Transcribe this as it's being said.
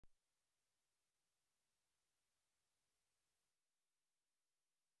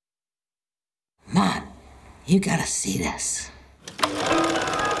on, you gotta see this.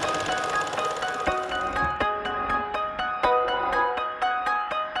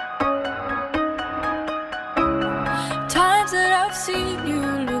 Times that I've seen you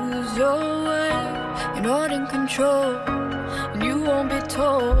lose your way, you're not in control, and you won't be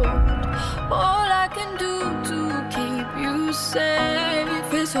told. All I can do to keep you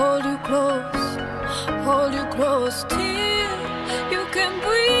safe is hold you close till you can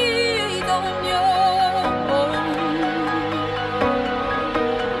breathe on your own.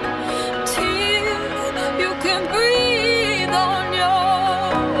 Till you can breathe on your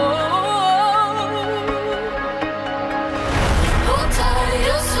own. Hold tight,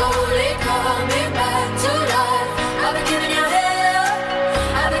 you're slowly coming back to life. I've been giving you hell,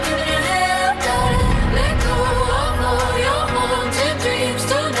 I've been giving you hell, darling. Let go of all your haunted dreams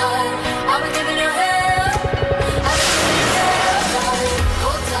tonight. I've been giving you hell.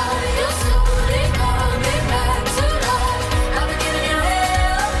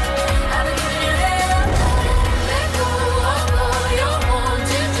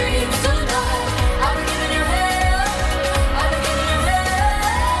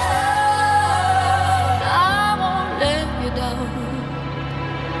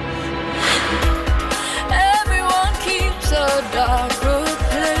 Darker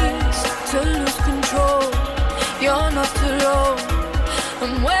place to lose control. You're not alone.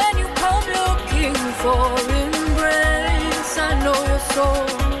 And when you come looking for embrace, I know your soul.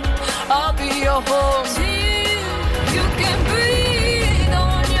 I'll be your home till you can breathe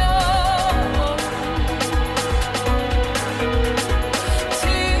on your own.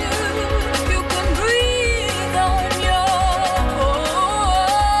 Till you can breathe on your own.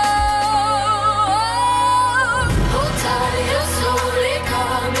 Hold tight, you're slowly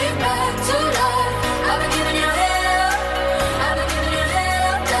coming back to life. I've been giving you hell, I've been giving you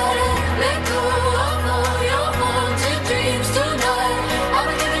hell, darling. Let go of all your haunted dreams tonight. I've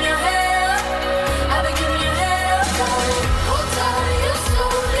been giving you hell, I've been giving you hell, darling. Hold tight, you're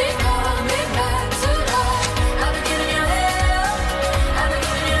slowly coming back to life. I've been giving you hell, I've been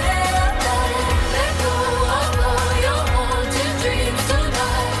giving you hell, darling. Let go of all your haunted dreams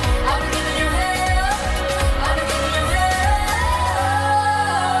tonight. I've been giving you hell, I've been giving you hell,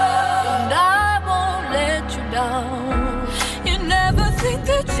 and I won't let you down. You never think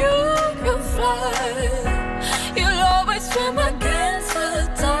that you can fly. You'll always swim against the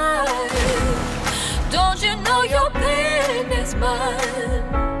tide. Don't you know your pain is mine?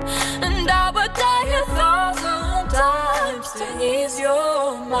 And I would die 1,000 times to ease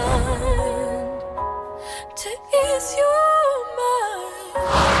your mind. To ease your mind.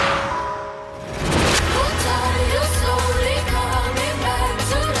 Hold tight, you're slowly coming back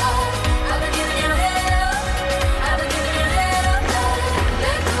to life. I've been giving you hell, I've been giving you hell, darling.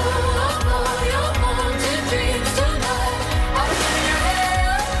 Let go of all your haunted dreams tonight. I've been giving you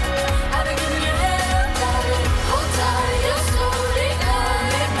hell, I've been giving you hell, darling. Hold tight, you're slowly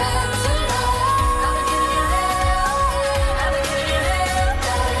coming back to life. I've been giving you hell, I've been giving you hell,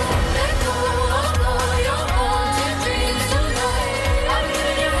 darling. Let go of all your haunted dreams tonight. I've been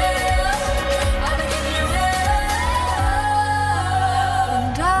giving you hell, I've been giving you hell,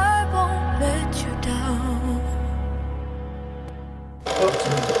 and I won't let you down.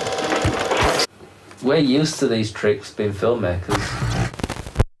 We're used to these tricks being filmmakers.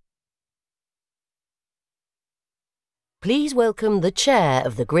 Please welcome the chair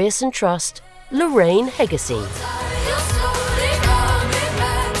of the Grierson Trust, Lorraine Hegacy. You're slowly coming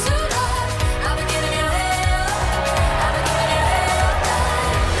back to life. I've been giving you hell, I've been giving you hell, darling.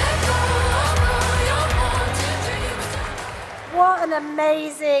 Let go of all your haunted dreams. What an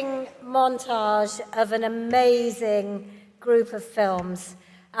amazing montage of an amazing group of films.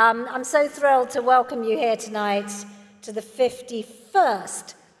 I'm so thrilled to welcome you here tonight to the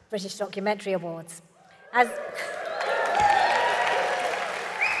 51st British Documentary Awards.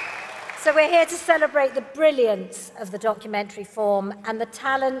 So we're here to celebrate the brilliance of the documentary form and the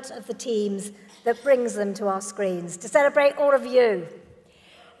talent of the teams that brings them to our screens, to celebrate all of you.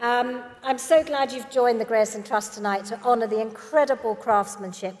 I'm so glad you've joined the Grierson Trust tonight to honour the incredible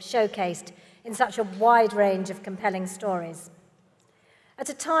craftsmanship showcased in such a wide range of compelling stories. At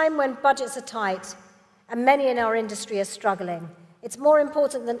a time when budgets are tight and many in our industry are struggling, it's more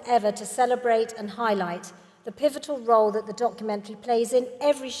important than ever to celebrate and highlight the pivotal role that the documentary plays in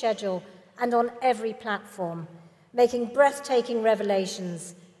every schedule and on every platform, making breathtaking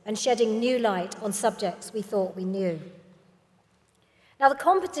revelations and shedding new light on subjects we thought we knew. Now, the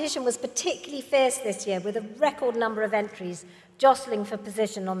competition was particularly fierce this year, with a record number of entries jostling for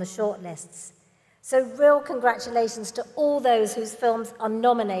position on the shortlists. So real congratulations to all those whose films are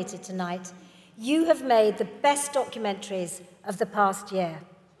nominated tonight. You have made the best documentaries of the past year.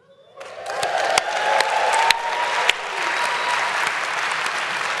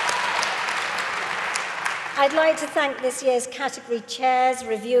 I'd like to thank this year's category chairs,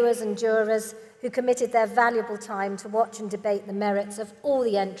 reviewers and jurors who committed their valuable time to watch and debate the merits of all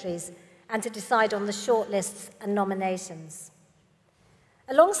the entries and to decide on the shortlists and nominations.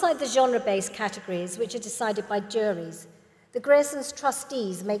 Alongside the genre-based categories, which are decided by juries, the Grierson's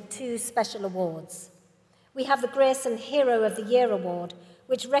trustees make two special awards. We have the Grierson Hero of the Year Award,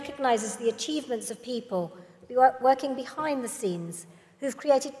 which recognises the achievements of people working behind the scenes who've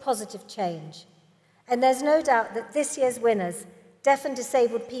created positive change. And there's no doubt that this year's winners, deaf and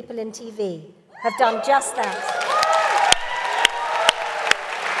disabled people in TV, have done just that.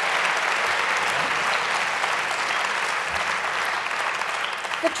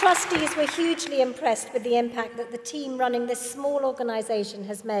 The trustees were hugely impressed with the impact that the team running this small organisation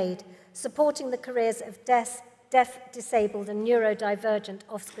has made, supporting the careers of deaf, disabled and neurodivergent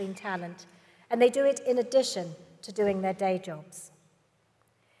off-screen talent, and they do it in addition to doing their day jobs.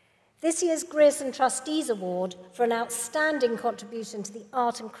 This year's Grierson Trustees Award for an outstanding contribution to the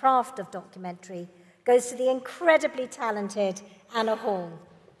art and craft of documentary goes to the incredibly talented Anna Hall.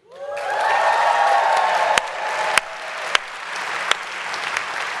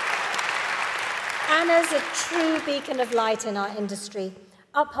 Anna's a true beacon of light in our industry,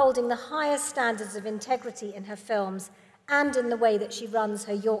 upholding the highest standards of integrity in her films and in the way that she runs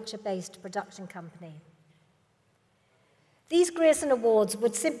her Yorkshire-based production company. These Grierson Awards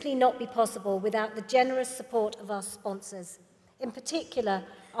would simply not be possible without the generous support of our sponsors, in particular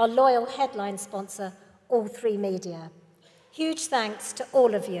our loyal headline sponsor, All3 Media. Huge thanks to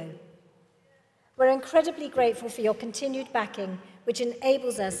all of you. We're incredibly grateful for your continued backing, which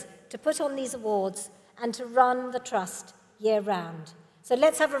enables us to put on these awards and to run the Trust year-round. So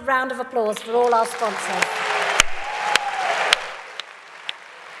let's have a round of applause for all our sponsors.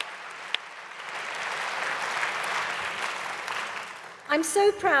 I'm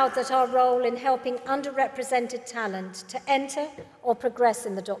so proud that our role in helping underrepresented talent to enter or progress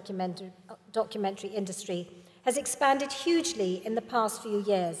in the documentary industry has expanded hugely in the past few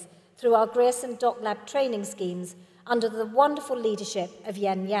years through our Grierson Doc Lab training schemes under the wonderful leadership of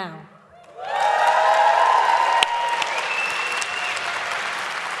Yen Yao.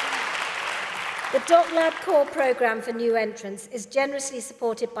 The Doc Lab Core Programme for new entrants is generously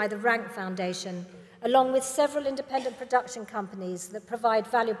supported by the Rank Foundation, along with several independent production companies that provide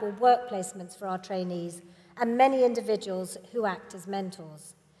valuable work placements for our trainees and many individuals who act as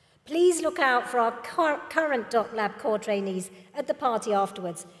mentors. Please look out for our current Doc Lab Core trainees at the party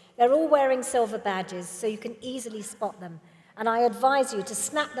afterwards. They're all wearing silver badges, so you can easily spot them, and I advise you to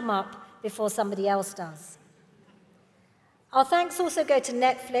snap them up before somebody else does. Our thanks also go to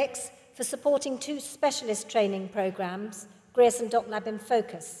Netflix for supporting two specialist training programs, Grierson Doc Lab in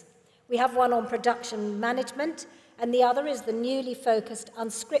Focus. We have one on production management, and the other is the newly focused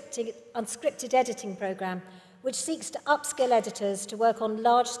unscripted editing program, which seeks to upskill editors to work on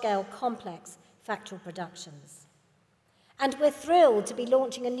large-scale, complex factual productions. And we're thrilled to be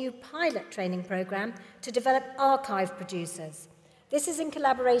launching a new pilot training program to develop archive producers. This is in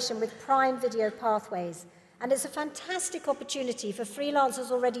collaboration with Prime Video Pathways, and it's a fantastic opportunity for freelancers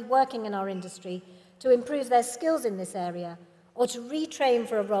already working in our industry to improve their skills in this area or to retrain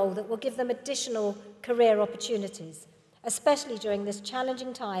for a role that will give them additional career opportunities, especially during this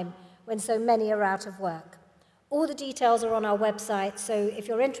challenging time when so many are out of work. All the details are on our website, so if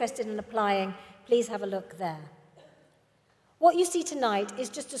you're interested in applying, please have a look there. What you see tonight is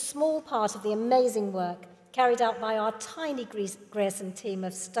just a small part of the amazing work carried out by our tiny Grierson team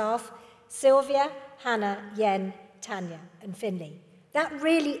of staff, Sylvia, Hannah, Yen, Tanya, and Finley. That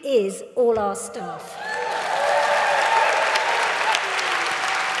really is all our staff.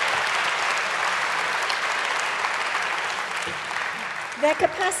 Their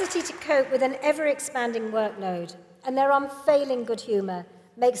capacity to cope with an ever-expanding workload and their unfailing good humour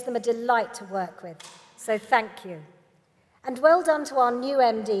makes them a delight to work with. So thank you. And well done to our new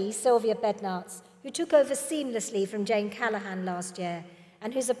MD, Sylvia Bednarz, who took over seamlessly from Jane Callahan last year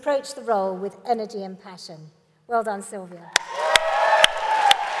and who's approached the role with energy and passion. Well done, Sylvia.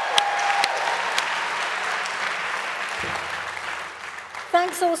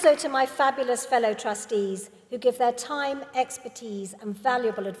 Thanks also to my fabulous fellow trustees who give their time, expertise and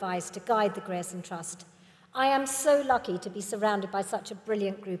valuable advice to guide the Grierson Trust. I am so lucky to be surrounded by such a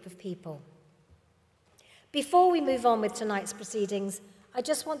brilliant group of people. Before we move on with tonight's proceedings, I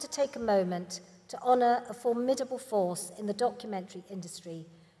just want to take a moment to honour a formidable force in the documentary industry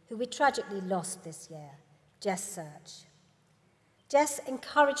who we tragically lost this year, Jess Search. Jess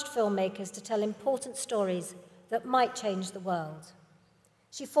encouraged filmmakers to tell important stories that might change the world.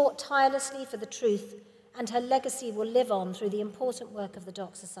 She fought tirelessly for the truth, and her legacy will live on through the important work of the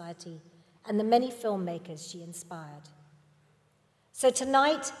Doc Society and the many filmmakers she inspired. So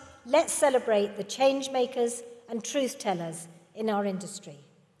tonight, let's celebrate the change makers and truth tellers in our industry.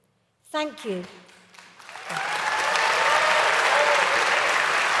 Thank you.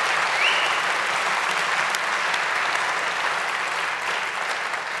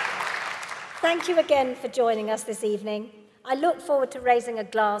 Thank you again for joining us this evening. I look forward to raising a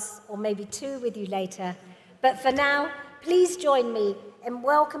glass, or maybe two, with you later. But for now, please join me in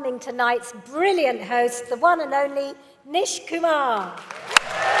welcoming tonight's brilliant host, the one and only Nish Kumar.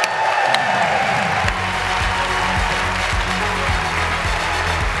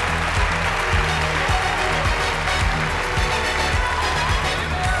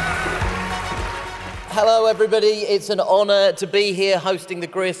 Hello everybody, it's an honour to be here hosting the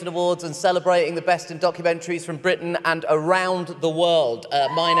Grierson Awards and celebrating the best in documentaries from Britain and around the world.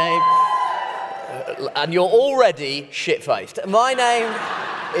 My name, and you're already shit-faced. My name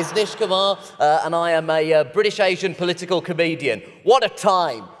is Nish Kumar and I am a British Asian political comedian. What a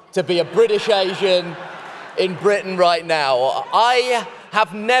time to be a British Asian in Britain right now. I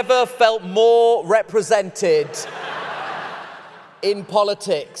have never felt more represented in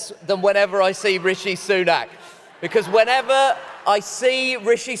politics than whenever I see Rishi Sunak. Because whenever I see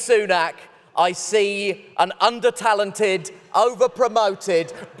Rishi Sunak, I see an under-talented,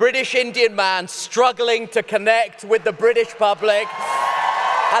 over-promoted British Indian man struggling to connect with the British public.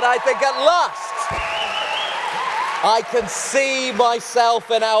 And I think at last, I can see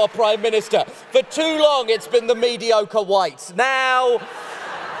myself in our Prime Minister. For too long, it's been the mediocre whites. Now,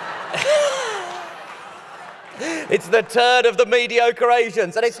 it's the turn of the mediocre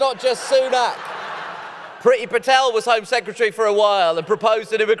Asians, and it's not just Sunak. Priti Patel was Home Secretary for a while and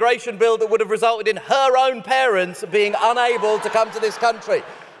proposed an immigration bill that would have resulted in her own parents being unable to come to this country.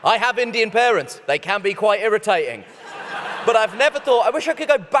 I have Indian parents. They can be quite irritating. But I've never thought, I wish I could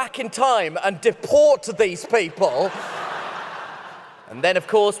go back in time and deport these people. And then, of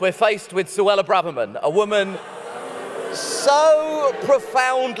course, we're faced with Suella Braverman, a woman so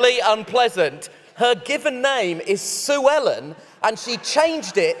profoundly unpleasant. Her given name is Sue Ellen, and she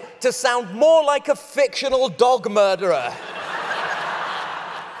changed it to sound more like a fictional dog murderer.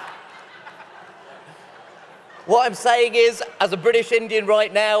 What I'm saying is, as a British Indian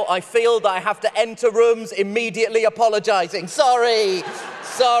right now, I feel that I have to enter rooms immediately apologising. Sorry,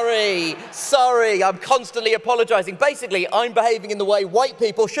 sorry, sorry. I'm constantly apologising. Basically, I'm behaving in the way white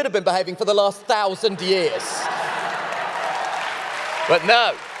people should have been behaving for the last 1,000 years. But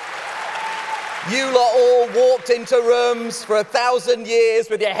no. You lot all walked into rooms for 1,000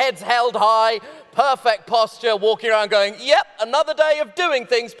 years with your heads held high, perfect posture, walking around going, yep, another day of doing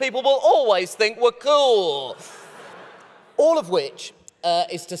things people will always think were cool. All of which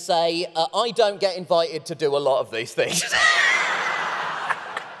is to say, I don't get invited to do a lot of these things.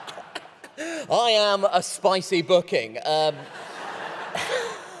 I am a spicy booking.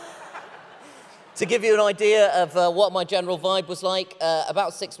 To give you an idea of what my general vibe was like,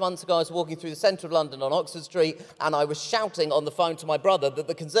 about 6 months ago I was walking through the centre of London on Oxford Street and I was shouting on the phone to my brother that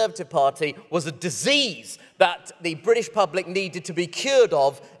the Conservative Party was a disease that the British public needed to be cured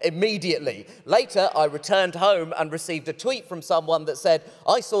of immediately. Later, I returned home and received a tweet from someone that said,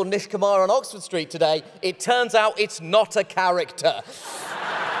 I saw Nish Kumar on Oxford Street today. It turns out it's not a character.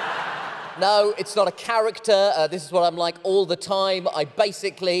 No, it's not a character. This is what I'm like all the time.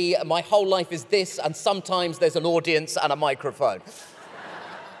 My whole life is this, and sometimes there's an audience and a microphone.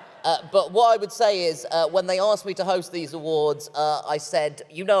 But what I would say is, when they asked me to host these awards, I said,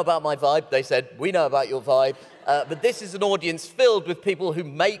 you know about my vibe. They said, we know about your vibe. But this is an audience filled with people who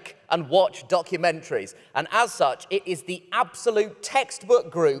make and watch documentaries. And as such, it is the absolute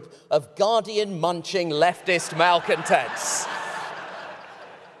textbook group of Guardian-munching leftist malcontents.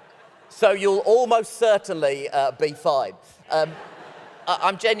 So you'll almost certainly be fine.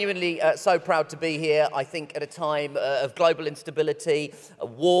 I'm genuinely so proud to be here. I think at a time of global instability,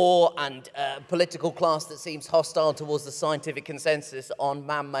 war, and political class that seems hostile towards the scientific consensus on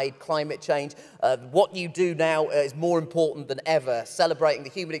man-made climate change, what you do now is more important than ever, celebrating the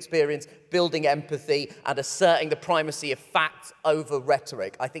human experience, building empathy, and asserting the primacy of facts over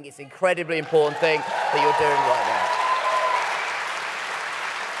rhetoric. I think it's an incredibly important thing that you're doing right now.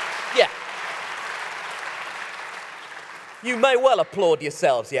 Yeah. You may well applaud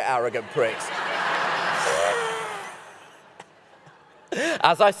yourselves, you arrogant pricks.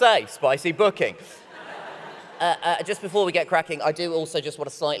 As I say, spicy booking. just before we get cracking, I do also just want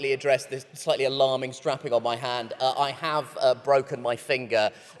to slightly address this slightly alarming strapping on my hand. I have broken my finger.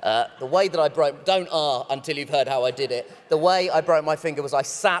 The way that I broke, don't until you've heard how I did it. The way I broke my finger was I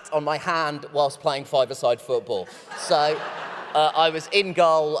sat on my hand whilst playing five-a-side football. So I was in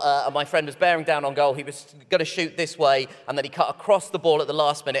goal, and my friend was bearing down on goal. He was going to shoot this way, and then he cut across the ball at the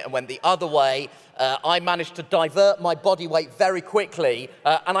last minute and went the other way. I managed to divert my body weight very quickly,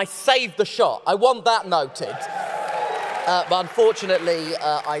 and I saved the shot. I want that noted. But unfortunately,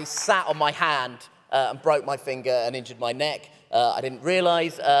 I sat on my hand and broke my finger and injured my neck. I didn't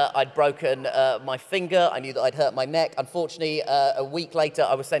realise I'd broken my finger. I knew that I'd hurt my neck. Unfortunately, a week later,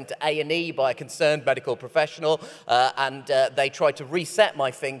 I was sent to A&E by a concerned medical professional, and they tried to reset my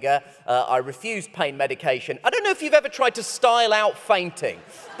finger. I refused pain medication. I don't know if you've ever tried to style out fainting,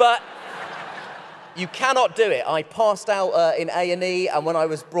 but you cannot do it. I passed out in A&E, and when I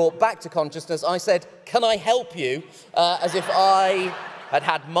was brought back to consciousness, I said, "Can I help you?" As if I had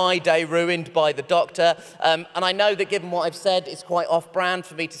had my day ruined by the doctor. And I know that given what I've said, it's quite off-brand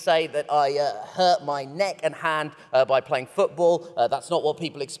for me to say that I hurt my neck and hand by playing football. That's not what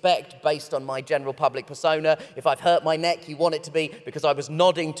people expect based on my general public persona. If I've hurt my neck, you want it to be because I was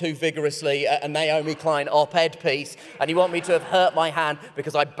nodding too vigorously at a Naomi Klein op-ed piece, and you want me to have hurt my hand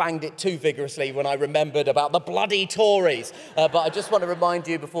because I banged it too vigorously when I remembered about the bloody Tories. But I just want to remind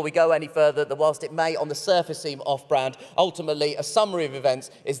you before we go any further that whilst it may on the surface seem off-brand, ultimately a summary of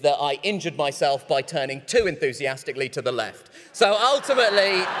events is that I injured myself by turning too enthusiastically to the left. So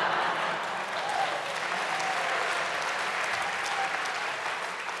ultimately,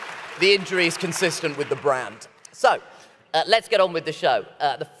 the injury is consistent with the brand. So let's get on with the show.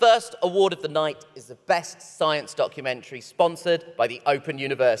 The first award of the night is the Best Science Documentary, sponsored by the Open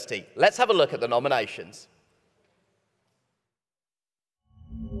University. Let's have a look at the nominations.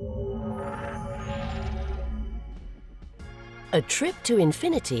 A Trip to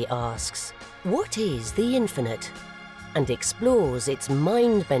Infinity asks, what is the infinite? And explores its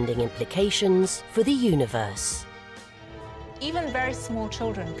mind-bending implications for the universe. Even very small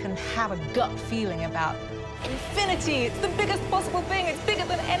children can have a gut feeling about infinity. It's the biggest possible thing. It's bigger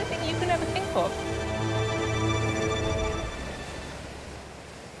than anything you can ever think of.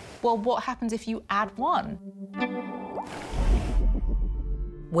 Well, what happens if you add one?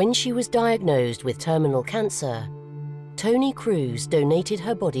 When she was diagnosed with terminal cancer, Toni Kroos donated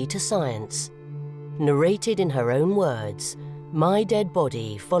her body to science. Narrated in her own words, My Dead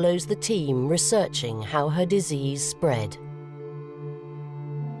Body follows the team researching how her disease spread.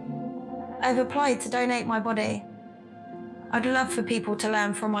 I've applied to donate my body. I'd love for people to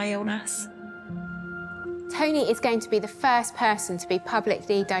learn from my illness. Toni is going to be the first person to be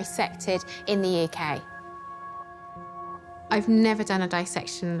publicly dissected in the UK. I've never done a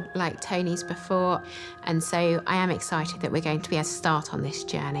dissection like Toni's before, and so I am excited that we're going to be able to start on this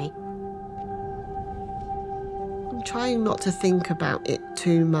journey. I'm trying not to think about it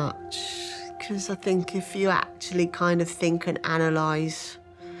too much, because I think if you actually kind of think and analyse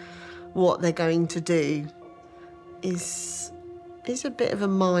what they're going to do is a bit of a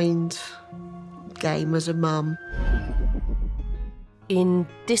mind game as a mum. In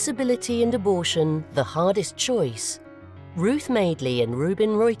Disability and Abortion, The Hardest Choice, Ruth Madeley and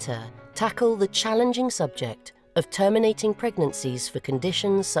Ruben Reuter tackle the challenging subject of terminating pregnancies for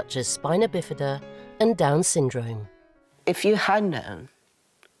conditions such as spina bifida and Down syndrome. If you had known,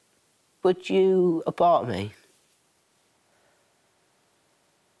 would you abort me?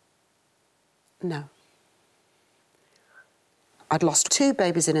 No. I'd lost 2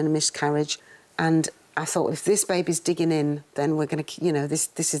 babies in a miscarriage, and I thought, if this baby's digging in, then we're going to, you know, this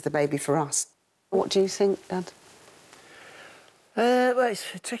is the baby for us. What do you think, Dad? Well, it's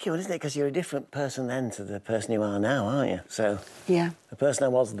a tricky one, isn't it? Because you're a different person then to the person you are now, aren't you? So, yeah, the person I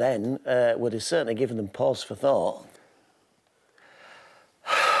was then would have certainly given them pause for thought.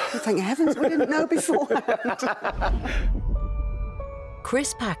 Well, thank heavens we didn't know beforehand.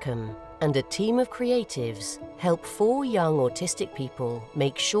 Chris Packham and a team of creatives help 4 young autistic people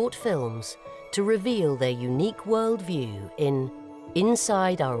make short films to reveal their unique worldview in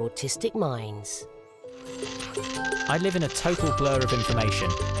Inside Our Autistic Minds. I live in a total blur of information.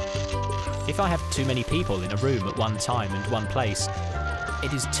 If I have too many people in a room at one time and one place,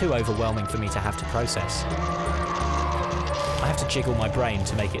 it is too overwhelming for me to have to process. I have to jiggle my brain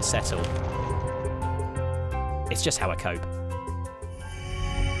to make it settle. It's just how I cope.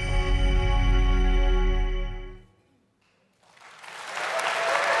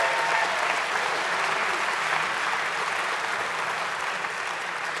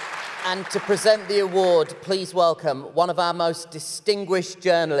 And to present the award, please welcome one of our most distinguished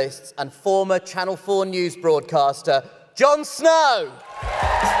journalists and former Channel 4 news broadcaster, Jon Snow.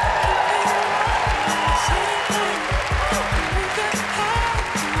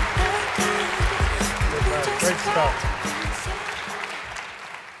 Great start.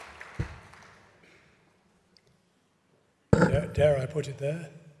 Dare I put it there?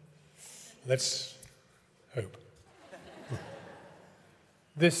 Let's hope.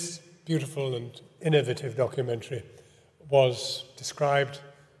 This beautiful and innovative documentary was described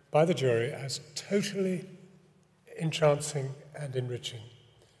by the jury as totally entrancing and enriching,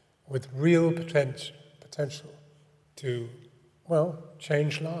 with real potential to, well,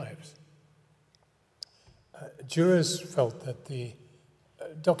 change lives. Jurors felt that the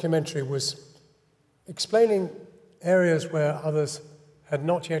documentary was explaining areas where others had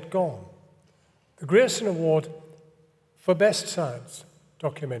not yet gone. The Grierson Award for Best Science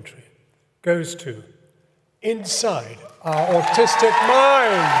Documentary goes to Inside Our Autistic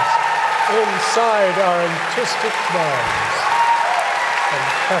Minds. Inside Our Autistic Minds.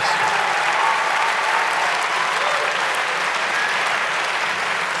 Fantastic.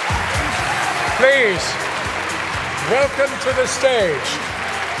 Please, welcome to the stage.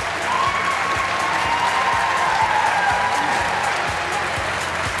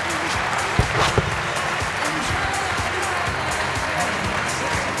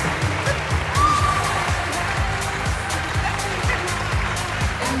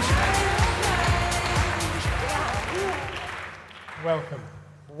 Welcome.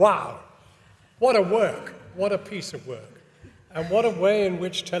 Wow. What a work. What a piece of work. And what a way in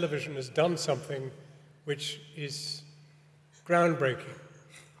which television has done something which is groundbreaking.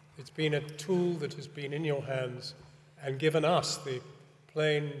 It's been a tool that has been in your hands and given us, the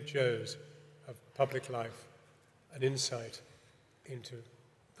plain Joes of public life, an insight into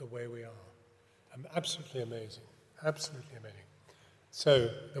the way we are. Absolutely amazing. Absolutely amazing. So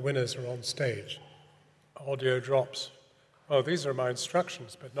the winners are on stage. Audio drops. Oh, these are my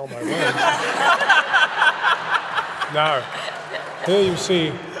instructions, but not my words. Now, here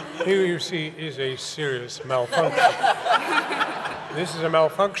you see is a serious malfunction. This is a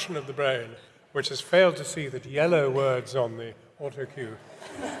malfunction of the brain, which has failed to see that yellow words on the auto cue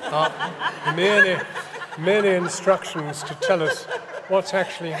are merely instructions to tell us what's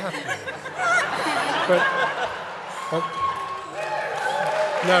actually happening. But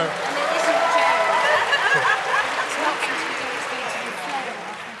no.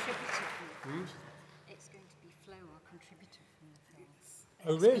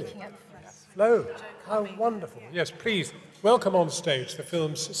 Oh, really? Flo, how wonderful. Yes, please, welcome on stage the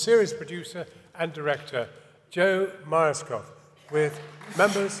film's series producer and director, Joe Myerscough, with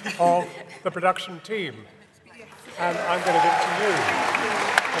members of the production team. And I'm going to give it to you.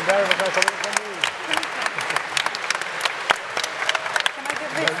 And there we go, from you.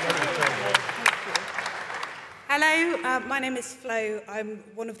 Hello, my name is Flo. I'm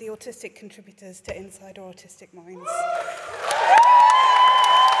one of the autistic contributors to Inside Our Autistic Minds.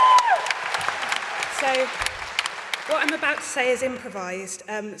 So, what I'm about to say is improvised,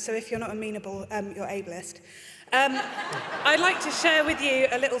 so if you're not amenable, you're ableist. I'd like to share with you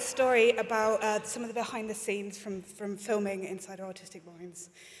a little story about some of the behind the scenes from filming Inside Our Autistic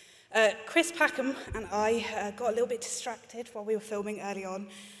Minds. Chris Packham and I got a little bit distracted while we were filming early on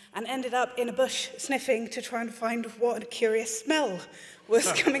and ended up in a bush sniffing to try and find what a curious smell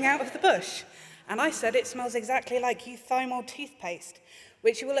was coming out of the bush. And I said, it smells exactly like euthymal toothpaste,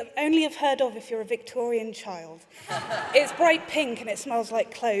 which you will only have heard of if you're a Victorian child. It's bright pink and it smells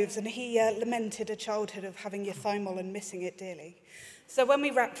like cloves, and he lamented a childhood of having euthymal and missing it dearly. So when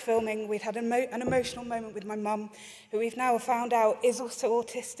we wrapped filming, we'd had an emotional moment with my mum, who we've now found out is also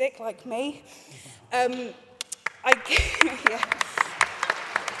autistic, like me.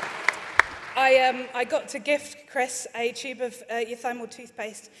 I got to gift Chris a tube of euthymal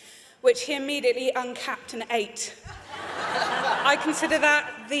toothpaste, which he immediately uncapped and ate. I consider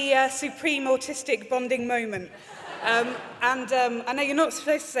that the supreme autistic bonding moment. I know you're not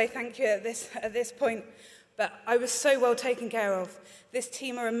supposed to say thank you at this point, but I was so well taken care of. This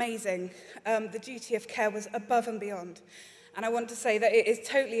team are amazing. The duty of care was above and beyond. And I want to say that it is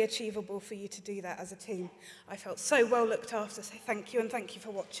totally achievable for you to do that as a team. I felt so well looked after, so thank you, and thank you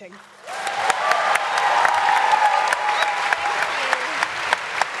for watching.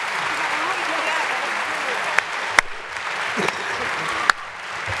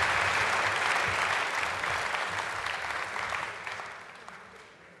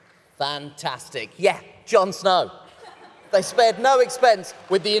 Fantastic. Yeah, Jon Snow. They spared no expense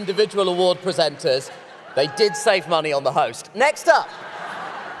with the individual award presenters. They did save money on the host. Next up,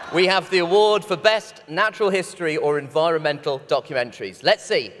 we have the award for Best Natural History or Environmental Documentaries. Let's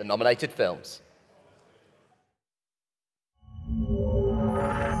see the nominated films.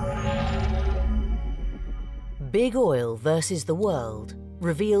 Big Oil versus the World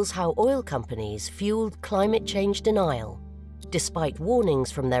reveals how oil companies fueled climate change denial, despite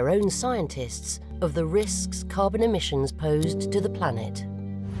warnings from their own scientists of the risks carbon emissions posed to the planet.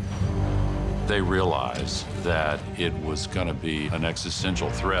 They realized that it was going to be an existential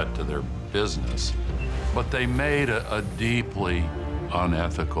threat to their business, but they made a deeply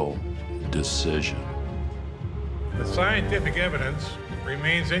unethical decision. The scientific evidence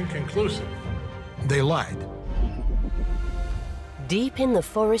remains inconclusive. They lied. Deep in the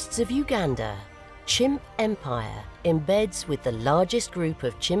forests of Uganda, Chimp Empire embeds with the largest group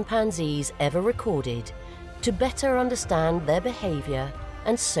of chimpanzees ever recorded to better understand their behavior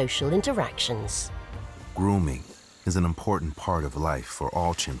and social interactions. Grooming is an important part of life for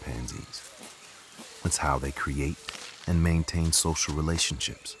all chimpanzees. It's how they create and maintain social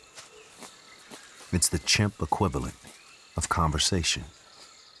relationships. It's the chimp equivalent of conversation.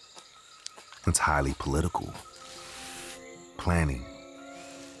 It's highly political, planning,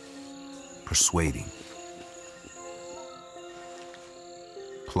 persuading,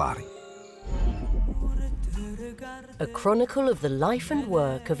 plotting. A chronicle of the life and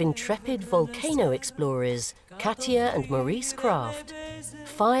work of intrepid volcano explorers Katia and Maurice Kraft,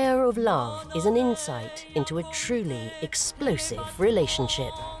 Fire of Love is an insight into a truly explosive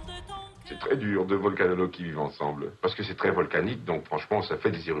relationship. C'est très dur, deux volcanologues qui vivent ensemble, parce que c'est très volcanique, donc franchement, ça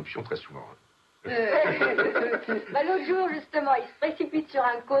fait des éruptions très souvent. L'autre jour, justement, il se précipite sur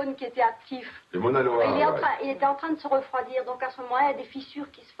un cône qui était actif. Le Mauna Loa, Il était en train de se refroidir, donc à ce moment-là, il y a des fissures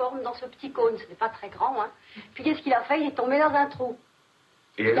qui se forment dans ce petit cône. Ce n'est pas très grand, hein. Puis qu'est-ce qu'il a fait? Il est tombé dans un trou.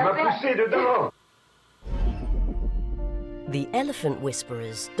 Et elle m'a poussé dedans. The Elephant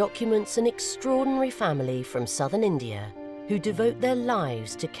Whisperers documents an extraordinary family from southern India who devote their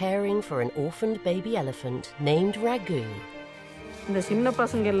lives to caring for an orphaned baby elephant named Raghu. இந்த சின்ன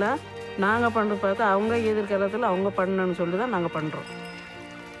பசங்க எல்லாம் நாங்க பண்றது பார்த்தா அவங்க எதிர்காலத்துல அவங்க பண்ணணும்னு சொல்லி தான் நாங்க பண்றோம்.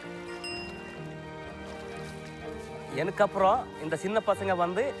 எனக்கு அப்புறம் இந்த சின்ன பசங்க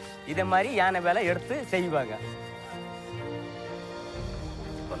வந்து இதே மாதிரி யானை வேலை எடுத்து செய்வாங்க.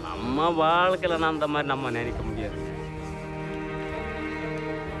 இப்போ நம்ம வாழ்க்கையில அந்த மாதிரி நம்ம நினைக்க முடியாது.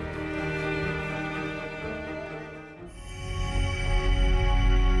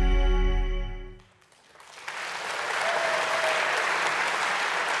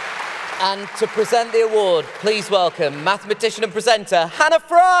 And to present the award, please welcome mathematician and presenter Hannah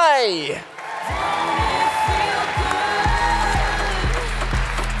Fry.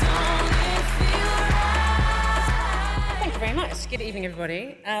 Thank you very much. Good evening, everybody.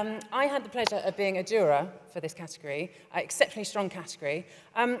 I had the pleasure of being a juror for this category, exceptionally strong category.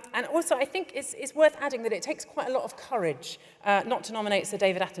 And also, I think it's worth adding that it takes quite a lot of courage not to nominate Sir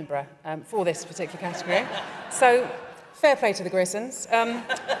David Attenborough for this particular category. So, fair play to the Griersons.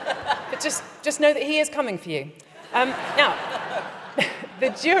 But just know that he is coming for you. Now, the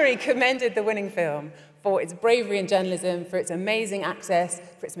jury commended the winning film for its bravery in journalism, for its amazing access,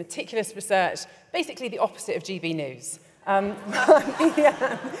 for its meticulous research, basically the opposite of GB News.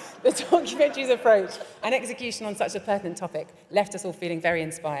 The documentary's approach and execution on such a pertinent topic left us all feeling very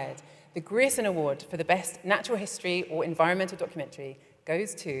inspired. The Grierson Award for the Best Natural History or Environmental Documentary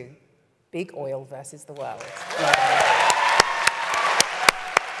goes to Big Oil versus the World.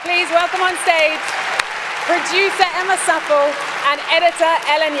 Please welcome on stage producer Emma Supple and editor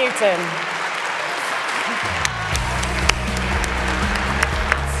Ella Newton.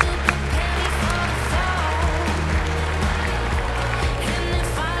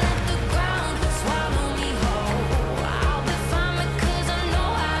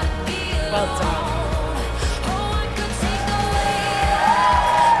 Well done.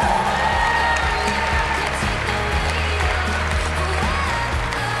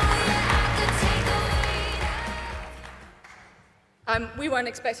 We weren't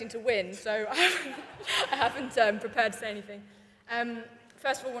expecting to win, so I haven't prepared to say anything.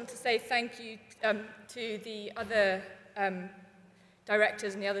 First of all, I want to say thank you to the other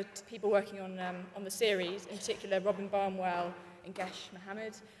directors and the other people working on the series, in particular Robin Barnwell and Gesh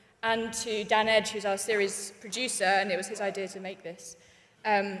Mohammed, and to Dan Edge, who's our series producer, and it was his idea to make this.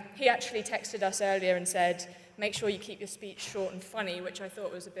 He actually texted us earlier and said, make sure you keep your speech short and funny, which I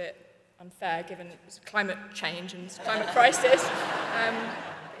thought was a bit unfair given it was climate change and climate crisis.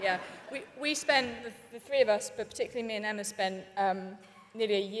 Yeah, we spent, the three of us, but particularly me and Emma, spent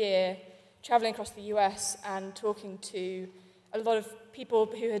nearly a year traveling across the US and talking to a lot of people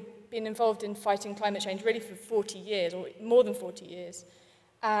who had been involved in fighting climate change really for 40 years, or more than 40 years.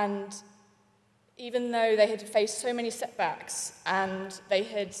 And even though they had faced so many setbacks and they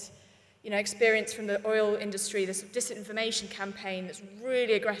had experienced from the oil industry this disinformation campaign that's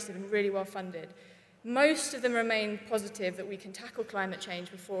really aggressive and really well funded, most of them remain positive that we can tackle climate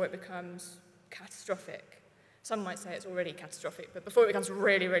change before it becomes catastrophic. Some might say it's already catastrophic, but before it becomes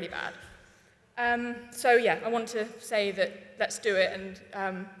really, really bad. So yeah, I want to say that let's do it,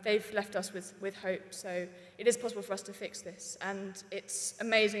 and they've left us with hope. So it is possible for us to fix this, and it's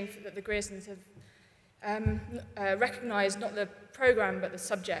amazing that the Griersons have recognised not the programme but the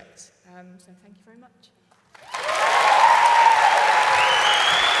subject. So thank you very much.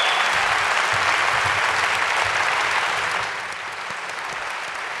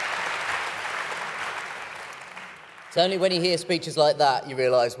 It's only when you hear speeches like that you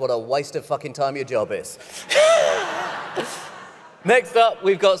realise what a waste of fucking time your job is. Next up,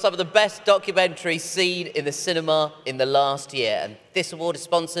 we've got some of the best documentaries seen in the cinema in the last year, and this award is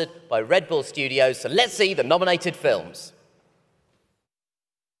sponsored by Red Bull Studios, so let's see the nominated films.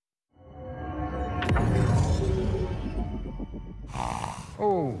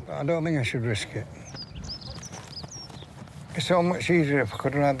 Oh, I don't think I should risk it. It's so much easier if I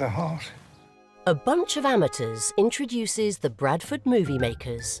could ride the horse. A bunch of amateurs introduces the Bradford Movie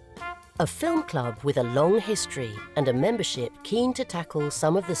Makers, a film club with a long history and a membership keen to tackle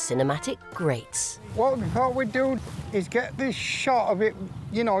some of the cinematic greats. What we thought we'd do is get this shot of it,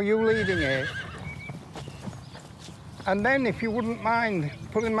 you leading it. And then, if you wouldn't mind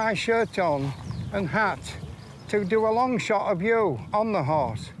putting my shirt on and hat, to do a long shot of you on the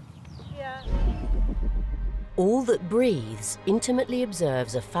horse. Yeah. All That Breathes intimately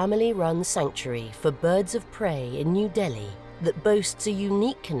observes a family-run sanctuary for birds of prey in New Delhi that boasts a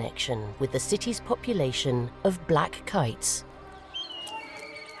unique connection with the city's population of black kites.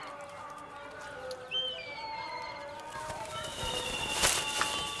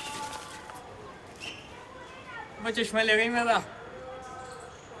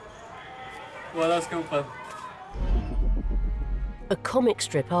 A comic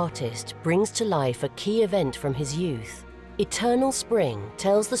strip artist brings to life a key event from his youth. Eternal Spring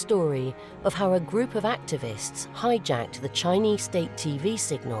tells the story of how a group of activists hijacked the Chinese state TV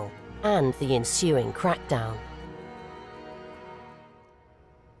signal and the ensuing crackdown.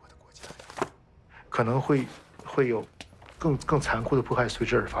 可能会有更残酷的迫害随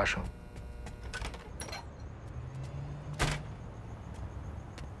之而发生。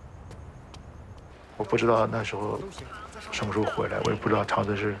我不知道那时候什么时候回来，我也不知道肠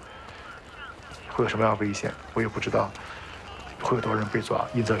子是会有什么样的危险，我也不知道会有多少人被抓，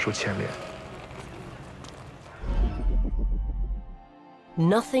因此受牵连。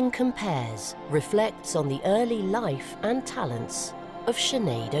 Nothing Compares reflects on the early life and talents of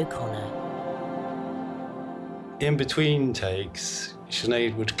Sinead O'Connor. In between takes,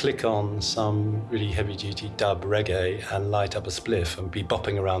 Sinead would click on some really heavy-duty dub reggae and light up a spliff and be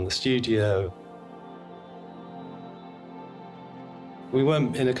bopping around the studio. We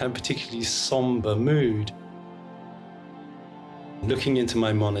weren't in a kind of particularly somber mood. Looking into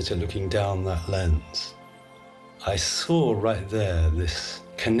my monitor, looking down that lens, I saw right there this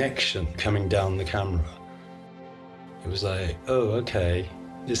connection coming down the camera. It was like, oh, okay,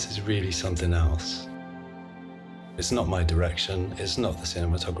 this is really something else. It's not my direction, it's not the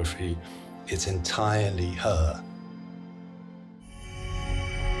cinematography, it's entirely her.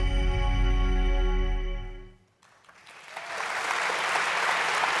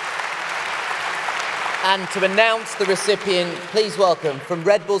 And to announce the recipient, please welcome from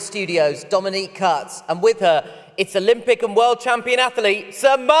Red Bull Studios, Dominique Cutts, and with her, it's Olympic and world champion athlete,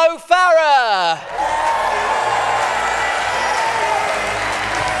 Sir Mo Farah.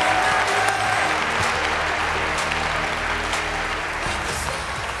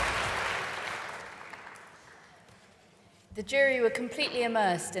 The jury were completely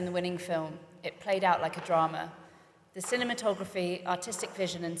immersed in the winning film. It played out like a drama. The cinematography, artistic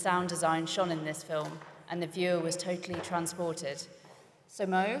vision and sound design shone in this film, and the viewer was totally transported. So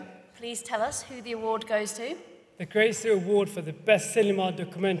Mo, please tell us who the award goes to. The Grierson Award for the Best Cinema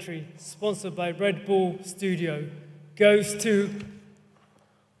Documentary, sponsored by Red Bull Studio, goes to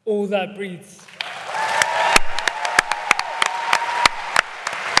All That Breathes.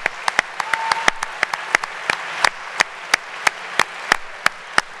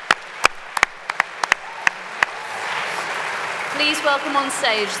 Please welcome on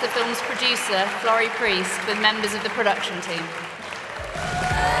stage the film's producer, Florrie Priest, with members of the production team.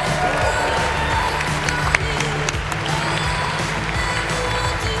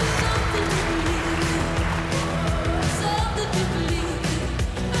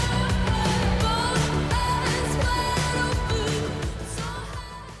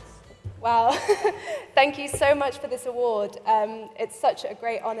 Thank you so much for this award. It's such a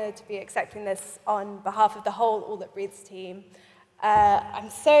great honour to be accepting this on behalf of the whole All That Breathes team. I'm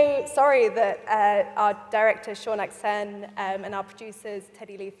so sorry that our director, Sean Axen, and our producers,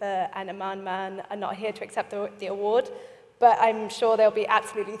 Teddy Leifer and Aman Man, are not here to accept the award, but I'm sure they'll be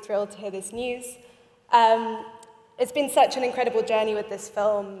absolutely thrilled to hear this news. It's been such an incredible journey with this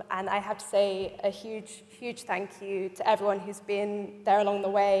film, and I have to say a huge, huge thank you to everyone who's been there along the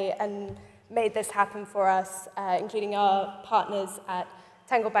way and made this happen for us, including our partners at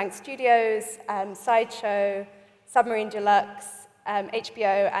Tanglebank Studios, Sideshow, Submarine Deluxe,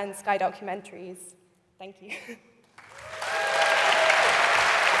 HBO and Sky Documentaries. Thank you.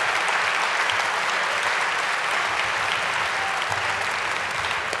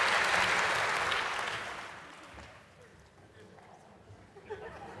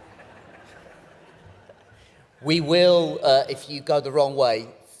 We will, if you go the wrong way,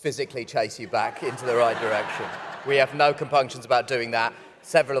 physically chase you back into the right direction. We have no compunctions about doing that.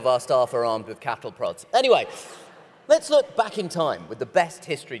 Several of our staff are armed with cattle prods. Anyway, let's look back in time with the best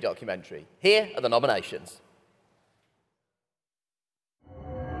history documentary. Here are the nominations.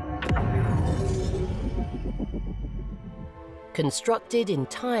 Constructed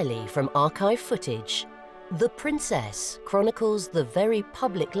entirely from archive footage, The Princess chronicles the very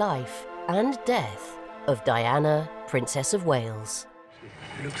public life and death of Diana, Princess of Wales.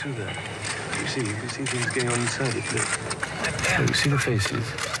 Look through there. You can see things going on inside it. Look, see the faces?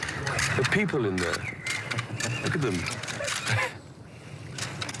 The people in there. Look at them.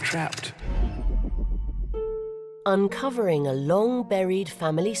 Trapped. Uncovering a long-buried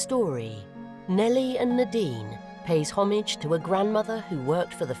family story, Nellie and Nadine pays homage to a grandmother who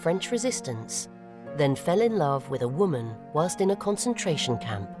worked for the French resistance, then fell in love with a woman whilst in a concentration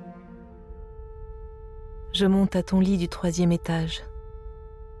camp. Je monte à ton lit du 3e étage.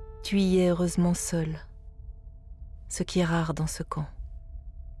 Tu y es heureusement seul, ce qui est rare dans ce camp.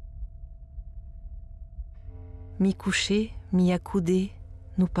 Mi-couché, mi-accoudé,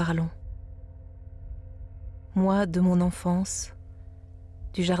 nous parlons. Moi de mon enfance,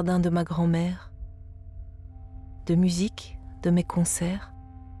 du jardin de ma grand-mère, de musique, de mes concerts.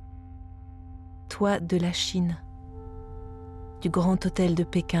 Toi de la Chine, du grand hôtel de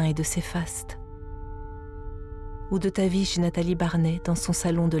Pékin et de ses fastes. Ou de ta vie chez Nathalie Barnet dans son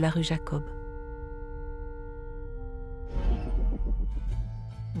salon de la rue Jacob.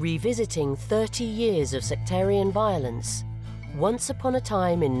 Revisiting 30 years of sectarian violence, Once Upon a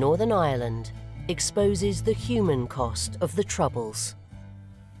Time in Northern Ireland exposes the human cost of the Troubles.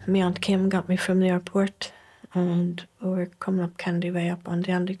 My Aunt Kim got me from the airport, and we were coming up Kennedy Way up on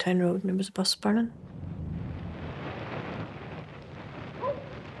the Andytown Road, and there was a bus burning.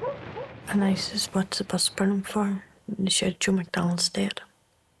 And I says, what's the bus burning for? And they said, Joe McDonald's dead.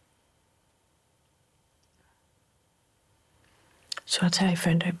 So that's how I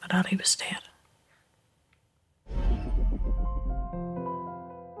found out my daddy was dead.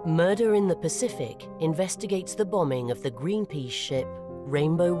 Murder in the Pacific investigates the bombing of the Greenpeace ship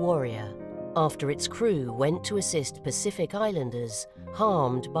Rainbow Warrior after its crew went to assist Pacific Islanders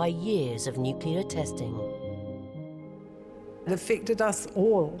harmed by years of nuclear testing. It affected us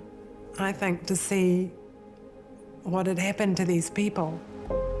all, I think, to see what had happened to these people.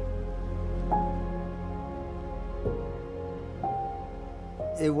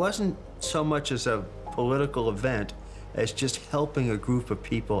 It wasn't so much as a political event as just helping a group of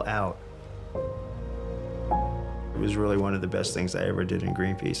people out. It was really one of the best things I ever did in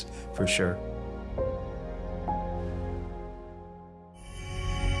Greenpeace, for sure.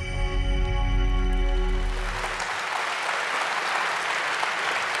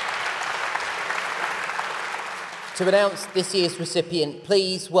 To announce this year's recipient,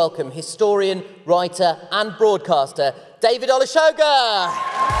 please welcome historian, writer and broadcaster, David Olusoga.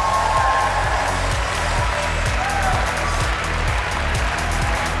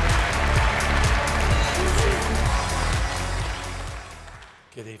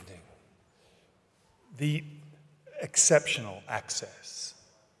 Good evening. The exceptional access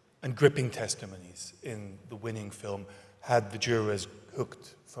and gripping testimonies in the winning film had the jurors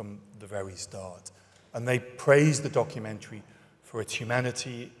hooked from the very start. And they praised the documentary for its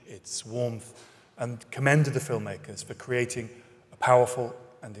humanity, its warmth, and commended the filmmakers for creating a powerful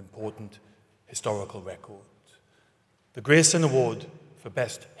and important historical record. The Grierson Award for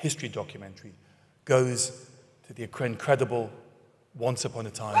Best History Documentary goes to the incredible Once Upon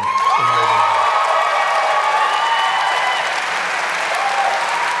a Time in Northern Ireland.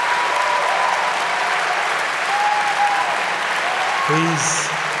 Please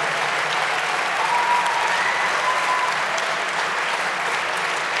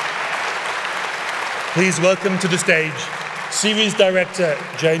Please welcome to the stage series director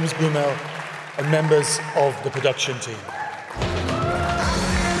James Blumel and members of the production team.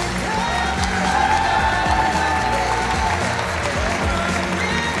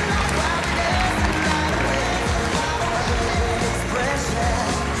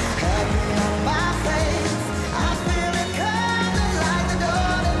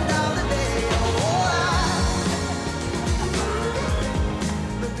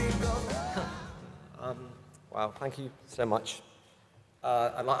 Wow, thank you so much.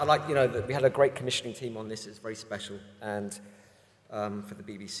 I like, you know, that we had a great commissioning team on this. It's very special, and for the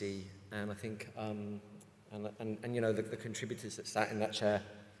BBC, and I think, and you know, the contributors that sat in that chair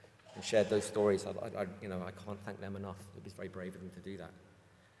and shared those stories. You know, I can't thank them enough. It was very brave of them to do that.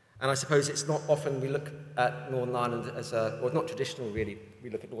 And I suppose it's not often we look at Northern Ireland as a, well, not traditional really.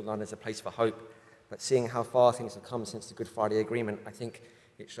 We look at Northern Ireland as a place for hope, but seeing how far things have come since the Good Friday Agreement, I think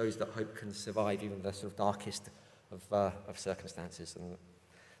it shows that hope can survive even the sort of darkest of circumstances, and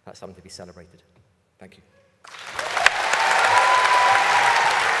that's something to be celebrated. Thank you.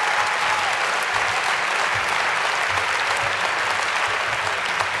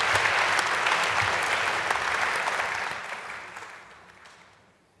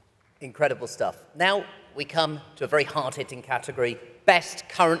 Incredible stuff. Now we come to a very hard-hitting category, Best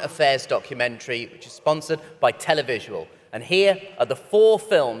Current Affairs Documentary, which is sponsored by Televisual. And here are the 4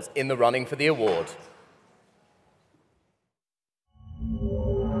 films in the running for the award.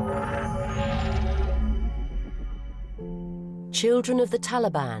 Children of the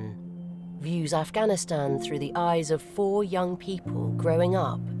Taliban views Afghanistan through the eyes of 4 young people growing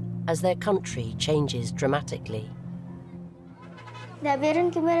up as their country changes dramatically. در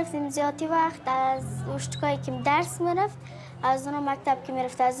بیرون که میرفتیم زیادی وقت از اشتکایی که درس میرفت از اونا مکتب که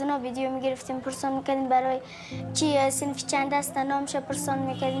میرفت از اونا ویدیو میگرفتیم پرسان میکردیم برای چی صنف چند است نامش پرسان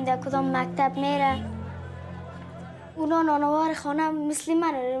میکردیم در کدام مکتب میره اونا نانوار خانه مثل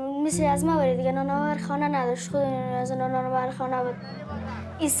من مثل از ما بود دیگه نانوار خانه نداشت خود از اونا نانوار خانه بود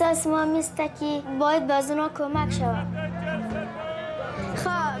احساس ما مثل که باید به از اونا کمک شود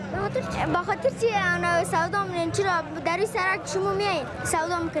با خاطر چی اونا سودا میکنن چرا در این سرک شما میایین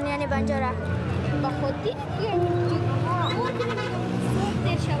سودا میکنین یعنی بنجاره با خاطر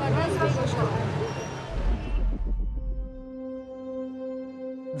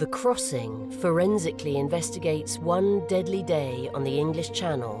The Crossing forensically investigates one deadly day on the English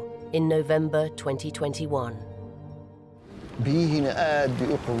Channel in November 2021. biyihiina aad bay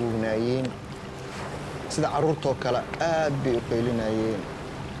u qabownaayeen sida carruurtoo kale aad bay u qaylinayeen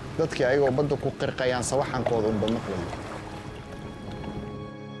dadkii ayagoo badda ku qirqayaan sawaxankooda unba maqlayo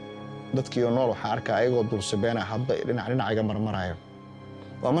dadkii oo nool waxaa arkaa ayagoo dulsabeena hadba dhinac iga marmarayo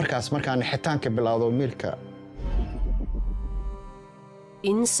waa markaas markaan xitaanka bilowdo miilka.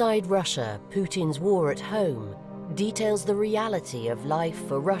 Inside Russia, Putin's war at home details the reality of life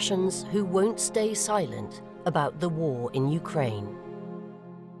for Russians who won't stay silent about the war in Ukraine.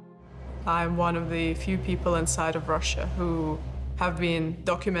 I'm one of the few people inside of Russia who have been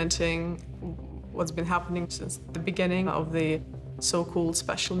documenting what's been happening since the beginning of the so-called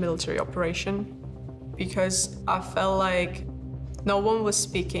special military operation, because I felt like no one was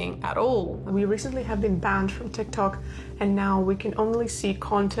speaking at all. We recently have been banned from TikTok, and now we can only see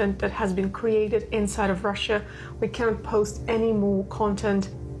content that has been created inside of Russia. We can't post any more content,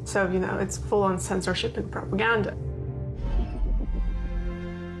 so, you know, it's full-on censorship and propaganda.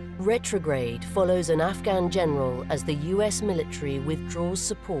 Retrograde follows an Afghan general as the US military withdraws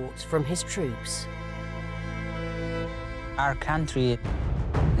support from his troops. Our country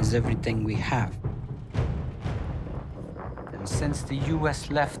is everything we have. And since the US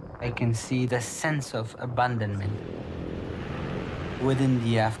left, I can see the sense of abandonment within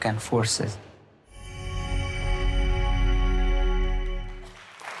the Afghan forces.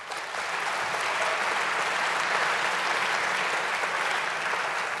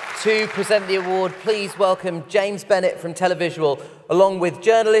 To present the award, please welcome James Bennett from Televisual, along with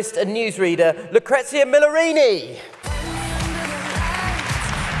journalist and newsreader Lucrezia Millarini.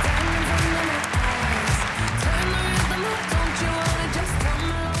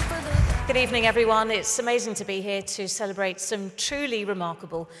 Good evening, everyone. It's amazing to be here to celebrate some truly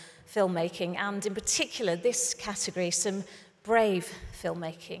remarkable filmmaking, and in particular, this category, some brave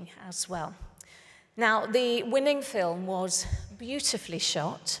filmmaking as well. Now, the winning film was beautifully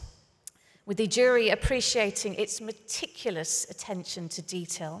shot, with the jury appreciating its meticulous attention to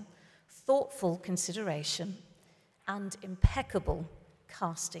detail, thoughtful consideration, and impeccable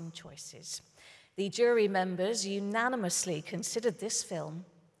casting choices. The jury members unanimously considered this film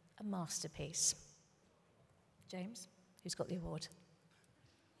a masterpiece. James, who's got the award?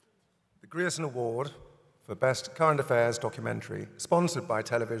 The Grierson Award for Best Current Affairs Documentary, sponsored by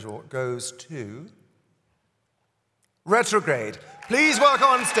Televisual, goes to Retrograde. Please welcome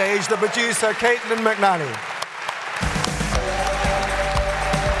on stage the producer, Caitlin McNally.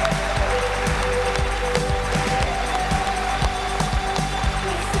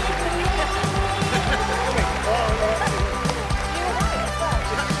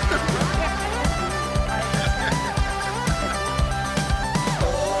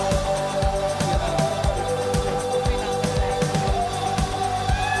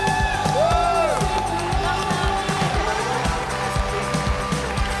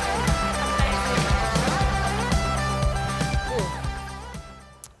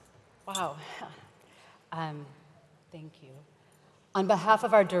 Wow. Thank you. On behalf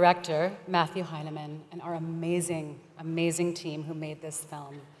of our director, Matthew Heineman, and our amazing, amazing team who made this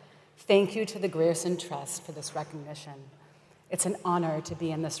film, thank you to the Grierson Trust for this recognition. It's an honor to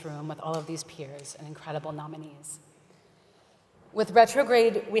be in this room with all of these peers and incredible nominees. With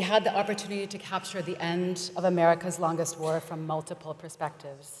Retrograde, we had the opportunity to capture the end of America's longest war from multiple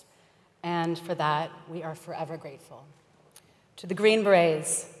perspectives. And for that, we are forever grateful. To the Green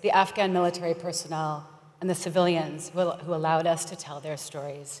Berets, the Afghan military personnel, and the civilians who allowed us to tell their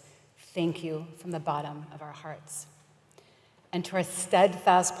stories, thank you from the bottom of our hearts. And to our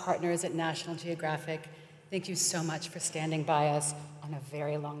steadfast partners at National Geographic, thank you so much for standing by us on a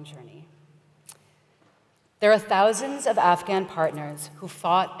very long journey. There are thousands of Afghan partners who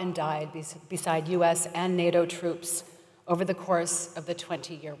fought and died beside US and NATO troops over the course of the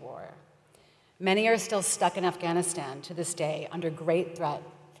 20-year war. Many are still stuck in Afghanistan to this day under great threat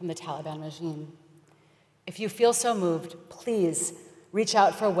from the Taliban regime. If you feel so moved, please reach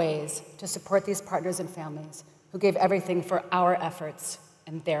out for ways to support these partners and families who gave everything for our efforts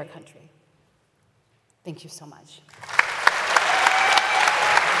in their country. Thank you so much.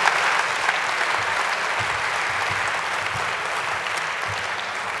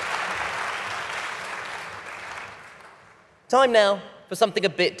 Time now for something a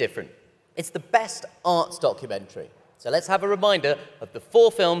bit different. It's the Best Arts Documentary. So let's have a reminder of the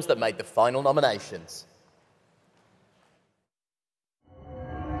 4 films that made the final nominations.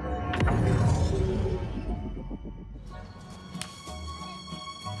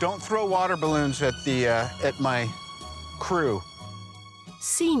 Don't throw water balloons at my crew.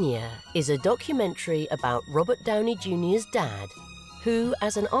 Senior is a documentary about Robert Downey Jr.'s dad, who,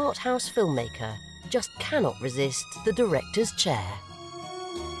 as an art house filmmaker, just cannot resist the director's chair.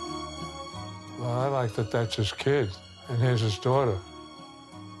 Well, I like that that's his kid, and here's his daughter.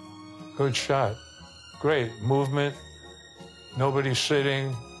 Good shot. Great movement. Nobody's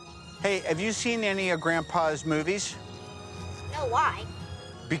sitting. Hey, have you seen any of Grandpa's movies? No, why?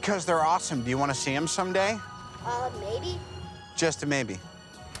 Because they're awesome. Do you want to see them someday? Maybe. Just a maybe.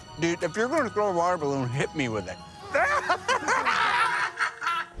 Dude, if you're going to throw a water balloon, hit me with it.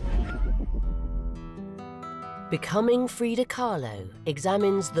 Becoming Frida Kahlo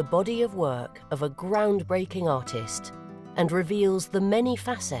examines the body of work of a groundbreaking artist and reveals the many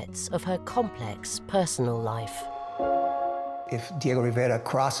facets of her complex personal life. If Diego Rivera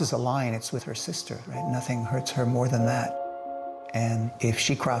crosses a line, it's with her sister, right? Nothing hurts her more than that. And if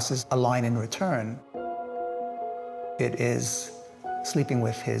she crosses a line in return, it is sleeping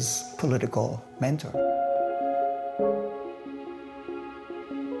with his political mentor.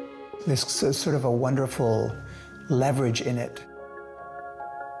 There's sort of a wonderful leverage in it.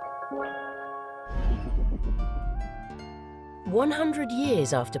 "100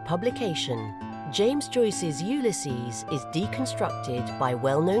 years after publication, James Joyce's Ulysses is deconstructed by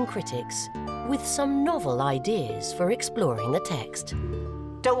well-known critics with some novel ideas for exploring the text.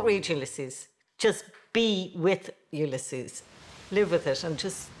 Don't read Ulysses. Just be with Ulysses. Live with it and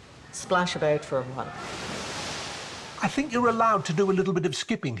just splash about for a while. I think you're allowed to do a little bit of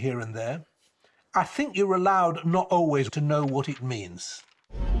skipping here and there. I think you're allowed not always to know what it means.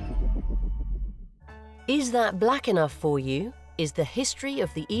 Is That Black Enough for You? Is the history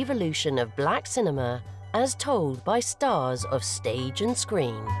of the evolution of black cinema as told by stars of stage and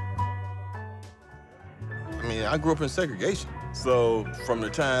screen. I mean, I grew up in segregation. So from the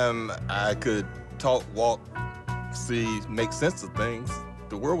time I could talk, walk, see, make sense of things,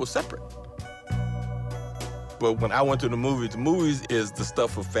 the world was separate. But when I went to the movies is the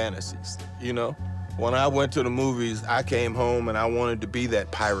stuff of fantasies, you know? When I went to the movies, I came home and I wanted to be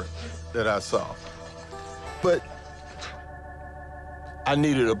that pirate that I saw. But I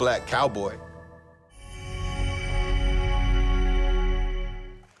needed a black cowboy.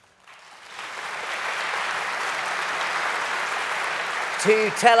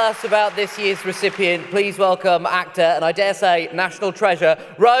 To tell us about this year's recipient, please welcome actor and I dare say national treasure,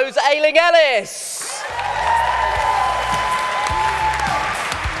 Rose Ayling-Ellis.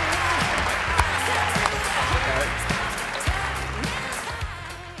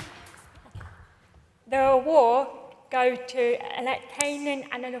 The award goes to an entertaining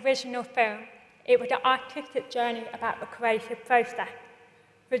and an original film. It was an artistic journey about the creative process.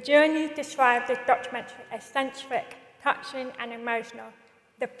 The journey described the documentary eccentric, touching and emotional.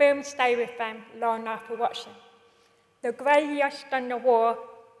 The film stayed with them long after watching. The Grierson Award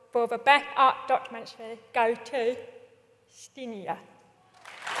for the Best Art Documentary goes to Stinia.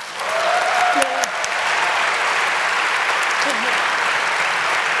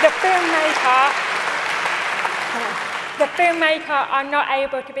 The filmmaker are not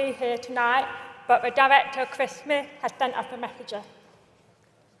able to be here tonight, but the director, Chris Smith, has sent us a message.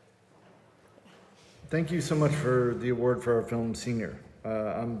 Thank you so much for the award for our film, Senior.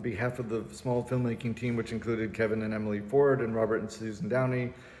 On behalf of the small filmmaking team, which included Kevin and Emily Ford and Robert and Susan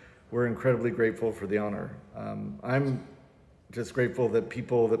Downey, we're incredibly grateful for the honor. I'm just grateful that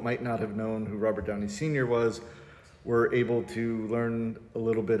people that might not have known who Robert Downey Sr. was were able to learn a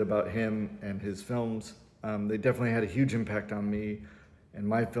little bit about him and his films. They definitely had a huge impact on me and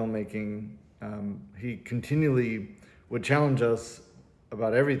my filmmaking. He continually would challenge us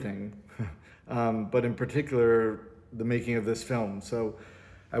about everything, but in particular, the making of this film. So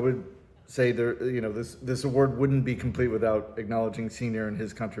I would say this award wouldn't be complete without acknowledging Senior and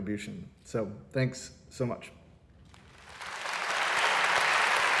his contribution. So thanks so much.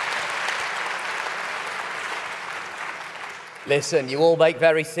 Listen, you all make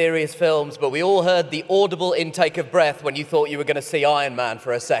very serious films, but we all heard the audible intake of breath when you thought you were going to see Iron Man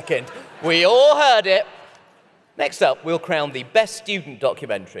for a second. We all heard it. Next up, we'll crown the Best Student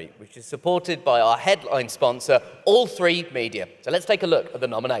Documentary, which is supported by our headline sponsor, All3 Media. So let's take a look at the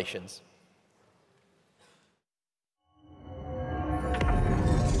nominations.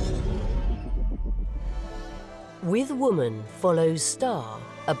 With Woman follows Star,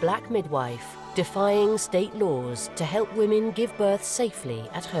 a black midwife defying state laws to help women give birth safely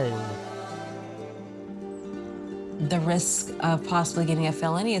at home. The risk of possibly getting a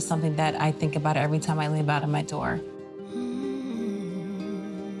felony is something that I think about every time I leave out of my door.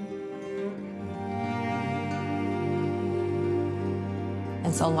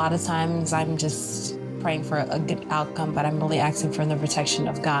 And so a lot of times I'm just praying for a good outcome, but I'm really asking for the protection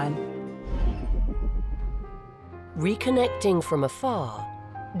of God. Reconnecting from afar,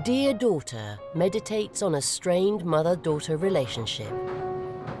 Dear Daughter meditates on a strained mother-daughter relationship.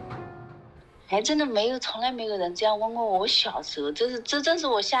 还真的没有，从来没有人这样问过我。我小时候，这是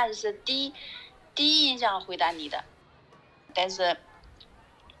我下意识第一印象回答你的。但是，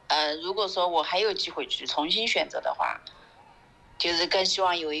如果说我还有机会去重新选择的话，就是更希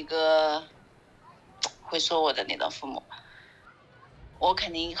望有一个会说我的那种父母。我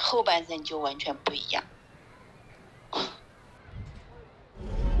肯定后半生就完全不一样。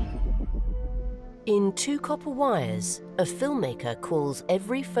In Two Copper Wires, a filmmaker calls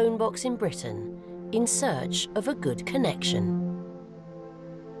every phone box in Britain in search of a good connection.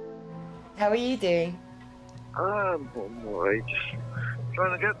 How are you doing? I'm alright.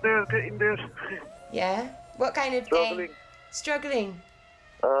 Trying to get there, getting there. Yeah? What kind of Struggling. thing? Struggling?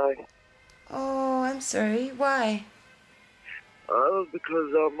 Aye. Oh, I'm sorry. Why?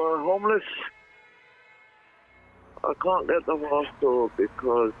 Because I'm homeless. I can't get the hostel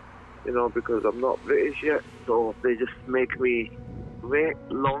because I'm not British yet, so they just make me wait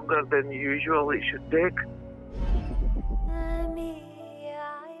longer than usual it should take.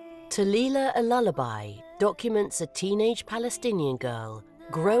 Talila a Lullaby documents a teenage Palestinian girl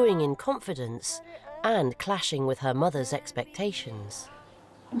growing in confidence and clashing with her mother's expectations.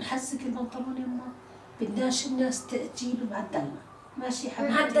 محسك البنطلون يما بدناش الناس تجيب معدلنا ماشي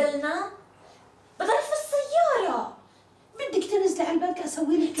حبيبتي معدلنا؟ بضل في السيارة بدك تنزلي على البنك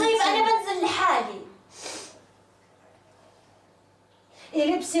اسوي لك طيب انا بنزل لحالي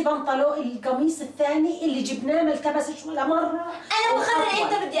البسي بنطلون القميص الثاني اللي جبناه ما التبسش ولا مرة انا بقرر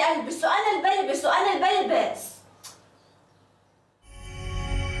امتى بدي البسه انا اللي بلبسه انا اللي بلبس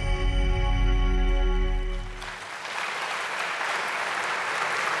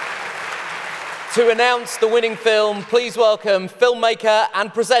To announce the winning film, please welcome filmmaker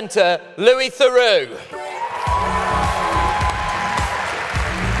and presenter Louis Theroux.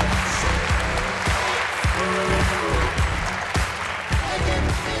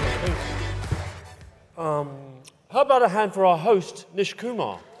 How about a hand for our host, Nish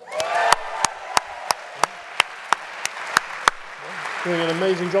Kumar? Doing an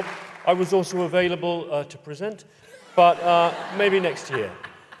amazing job. I was also available to present. but maybe next year.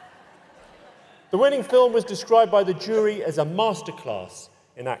 The winning film was described by the jury as a masterclass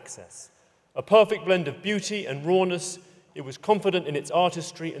in access. A perfect blend of beauty and rawness, it was confident in its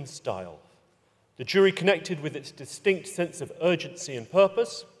artistry and style. The jury connected with its distinct sense of urgency and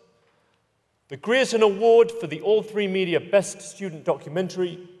purpose. The Grierson Award for the All3 Media Best Student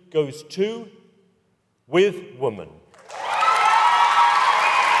Documentary goes to With Woman.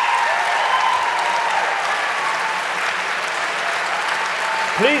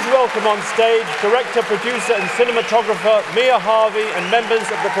 Please welcome on stage director, producer and cinematographer Mia Harvey and members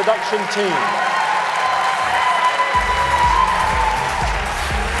of the production team.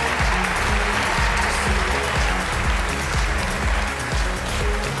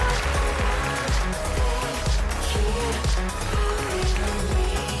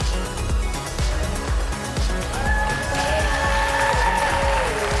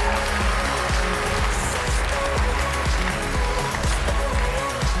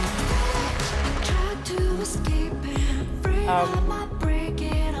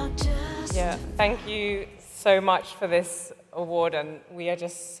 Yeah, thank you so much for this award, and we are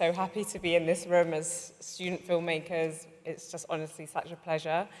just so happy to be in this room as student filmmakers. It's just honestly such a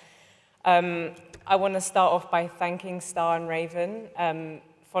pleasure. I want to start off by thanking Star and Raven.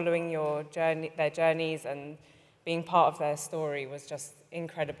 Following their journeys and being part of their story was just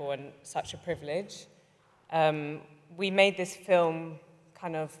incredible and such a privilege. We made this film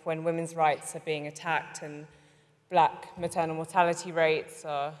kind of when women's rights are being attacked and Black maternal mortality rates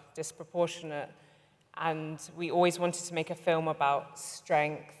are disproportionate, and we always wanted to make a film about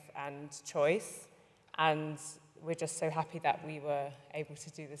strength and choice, and we're just so happy that we were able to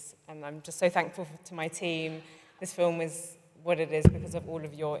do this, and I'm just so thankful to my team. This film is what it is because of all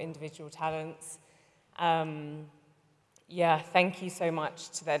of your individual talents. Yeah, thank you so much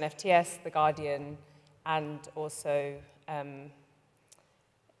to the NFTS, The Guardian, and also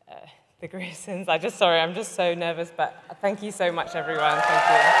the Griersons. I'm just so nervous, but thank you so much, everyone. Thank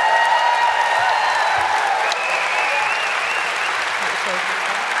you.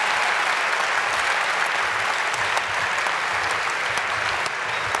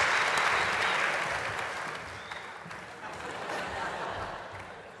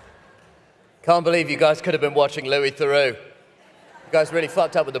 Can't believe you guys could have been watching Louis Theroux. You guys really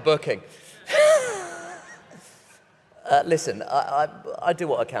fucked up with the booking. Listen, I do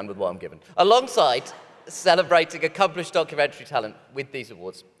what I can with what I'm given. Alongside celebrating accomplished documentary talent with these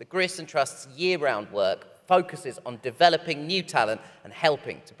awards, the Grierson Trust's year-round work focuses on developing new talent and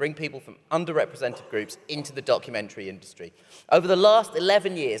helping to bring people from underrepresented groups into the documentary industry. Over the last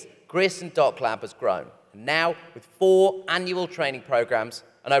 11 years, Grierson Doc Lab has grown. And now, with 4 annual training programs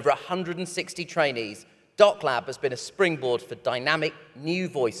and over 160 trainees, Doc Lab has been a springboard for dynamic new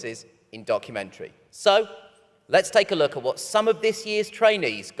voices in documentary. So, let's take a look at what some of this year's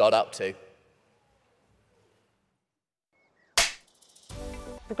trainees got up to.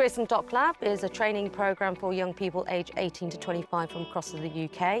 The Grierson Doc Lab is a training programme for young people aged 18 to 25 from across the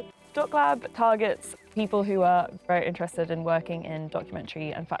UK. Doc Lab targets people who are very interested in working in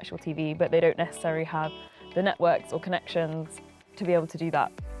documentary and factual TV, but they don't necessarily have the networks or connections to be able to do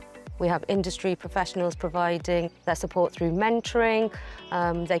that. We have industry professionals providing their support through mentoring.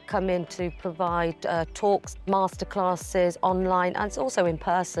 They come in to provide talks, masterclasses online, and it's also in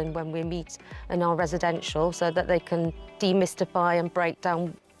person when we meet in our residential so that they can demystify and break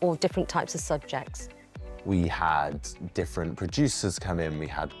down all different types of subjects. We had different producers come in. We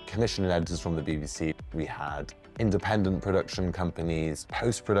had commissioned editors from the BBC. We had independent production companies,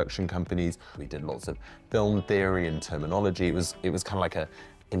 post-production companies. We did lots of film theory and terminology. It was kind of like a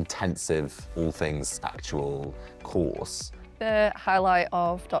intensive, all things actual course. The highlight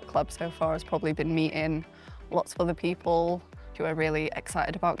of Doc Club so far has probably been meeting lots of other people who are really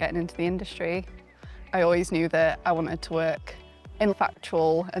excited about getting into the industry. I always knew that I wanted to work in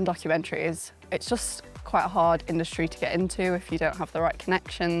factual and documentaries. It's just quite a hard industry to get into if you don't have the right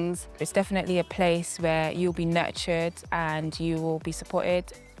connections. It's definitely a place where you'll be nurtured and you will be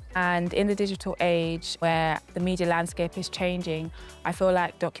supported. And in the digital age where the media landscape is changing, I feel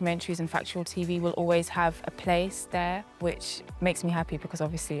like documentaries and factual TV will always have a place there, which makes me happy because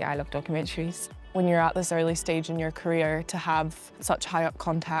obviously I love documentaries. When you're at this early stage in your career, to have such high up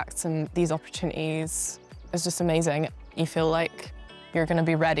contacts and these opportunities is just amazing. You feel like you're going to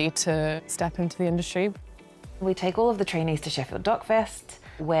be ready to step into the industry. We take all of the trainees to Sheffield Doc Fest,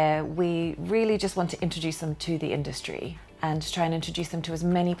 where we really just want to introduce them to the industry and try and introduce them to as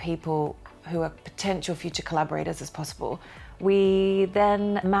many people who are potential future collaborators as possible. We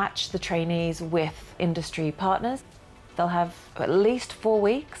then match the trainees with industry partners. They'll have at least 4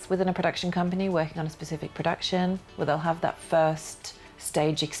 weeks within a production company working on a specific production, where they'll have that first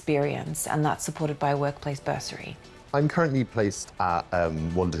stage experience, and that's supported by a workplace bursary. I'm currently placed at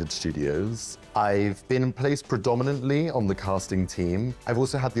Wonderhood Studios. I've been placed predominantly on the casting team. I've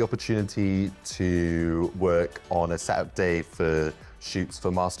also had the opportunity to work on a setup day for shoots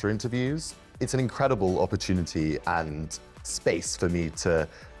for master interviews. It's an incredible opportunity and space for me to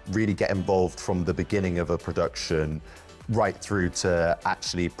really get involved from the beginning of a production right through to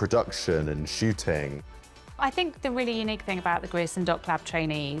actually production and shooting. I think the really unique thing about the Grierson Doc Lab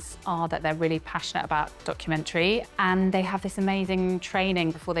trainees are that they're really passionate about documentary, and they have this amazing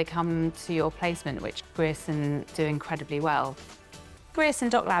training before they come to your placement, which Grierson do incredibly well. Grierson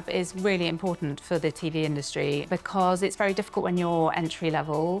Doc Lab is really important for the TV industry because it's very difficult when you're entry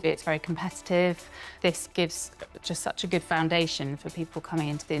level. It's very competitive. This gives just such a good foundation for people coming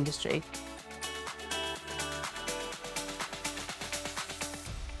into the industry.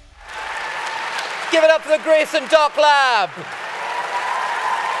 Give it up for the Grierson Doc Lab.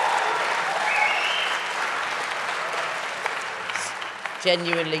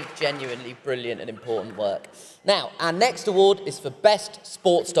 Genuinely brilliant and important work. Now, our next award is for Best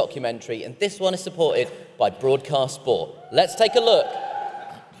Sports Documentary, and this one is supported by Broadcast Sport. Let's take a look.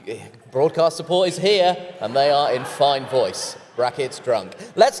 Broadcast Support is here, and they are in fine voice. Brackets drunk.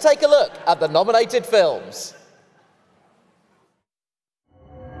 Let's take a look at the nominated films.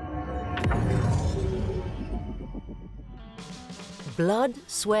 Blood,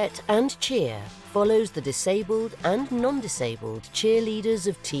 Sweat and Cheer follows the disabled and non-disabled cheerleaders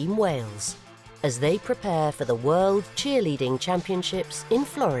of Team Wales as they prepare for the World Cheerleading Championships in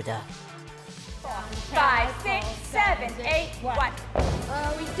Florida. 5, 6, 7, 8, 1.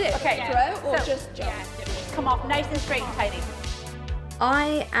 We dip. Okay, throw or just jump? Yeah, come off nice and straight and tidy.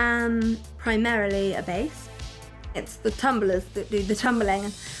 I am primarily a bass. It's the tumblers that do the tumbling,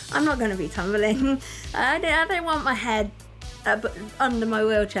 and I'm not going to be tumbling. I don't want my head under my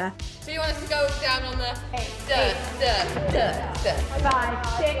wheelchair. So you want us to go down on the 5, 6,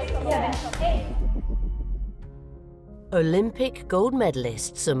 7, 8. Olympic gold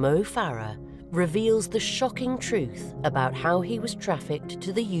medalist Sir Mo Farah reveals the shocking truth about how he was trafficked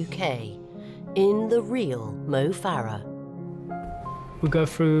to the UK in The Real Mo Farah. We go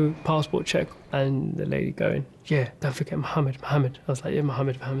through passport check and the lady going, yeah, don't forget Mohammed. I was like, yeah,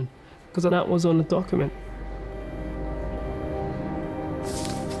 Mohammed. Because that was on the document.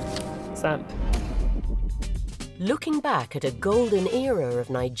 Stamp. Looking back at a golden era of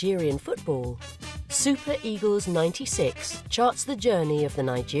Nigerian football, Super Eagles 96 charts the journey of the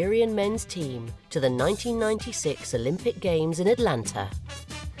Nigerian men's team to the 1996 Olympic Games in Atlanta.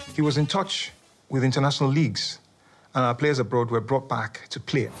 He was in touch with international leagues, and our players abroad were brought back to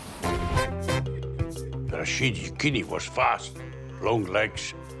play. Rashid Yakini was fast, long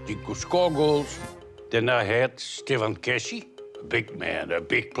legs, he could score goals. Then I had Stefan Kessie, a big man, a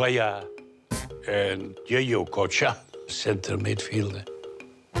big player, and Yayo Kocha, center midfielder.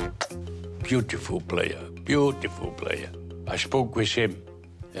 Beautiful player. I spoke with him,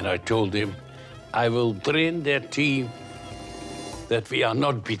 and I told him, I will train their team that we are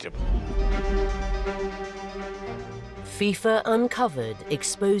not beatable. FIFA Uncovered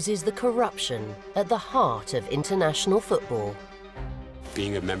exposes the corruption at the heart of international football.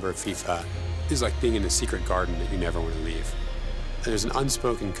 Being a member of FIFA is like being in a secret garden that you never want to leave. There's an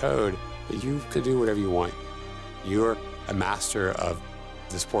unspoken code that you can do whatever you want. You're a master of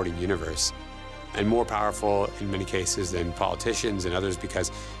the sporting universe, and more powerful in many cases than politicians and others because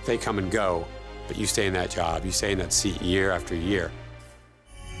they come and go, but you stay in that job, you stay in that seat year after year.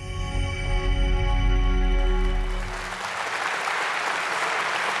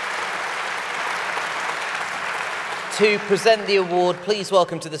 To present the award, please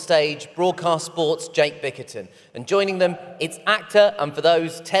welcome to the stage Broadcast Sport's Jake Bickerton. And joining them, it's actor, and for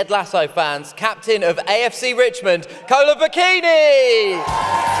those Ted Lasso fans, captain of AFC Richmond, Kola Bikini!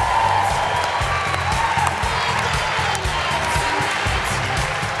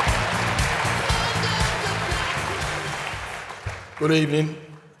 Good evening.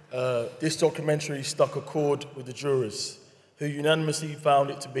 This documentary struck a chord with the jurors, who unanimously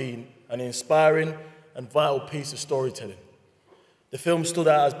found it to be an inspiring and vital piece of storytelling. The film stood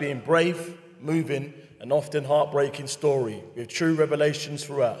out as being brave, moving, and often heartbreaking story with true revelations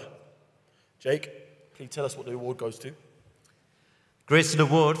throughout. Jake, can you tell us what the award goes to? Grierson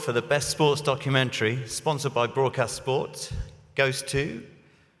Award for the Best Sports Documentary, sponsored by Broadcast Sport, goes to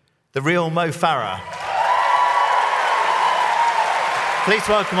The Real Mo Farah. Please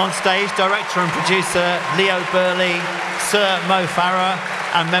welcome on stage director and producer Leo Burley, Sir Mo Farah,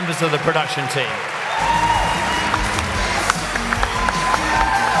 and members of the production team.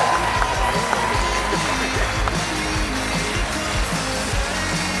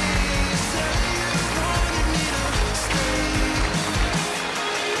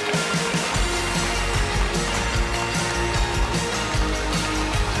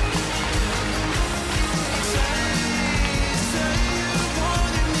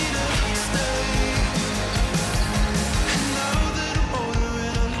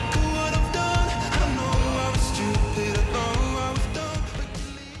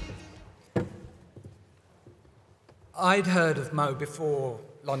 I'd heard of Mo before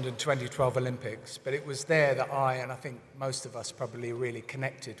London 2012 Olympics, but it was there that and I think most of us probably really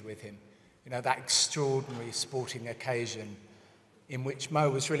connected with him. You know, that extraordinary sporting occasion in which Mo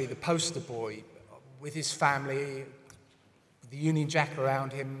was really the poster boy with his family, the Union Jack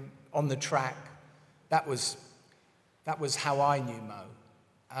around him on the track. That was how I knew Mo.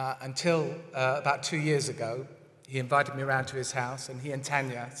 Until about 2 years ago, he invited me around to his house, and he and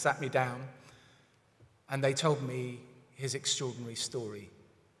Tanya sat me down, and they told me his extraordinary story.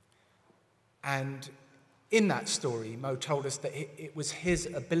 And in that story, Mo told us that it was his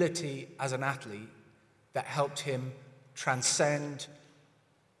ability as an athlete that helped him transcend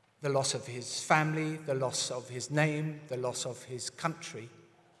the loss of his family, the loss of his name, the loss of his country.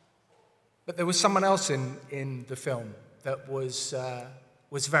 But there was someone else in the film that was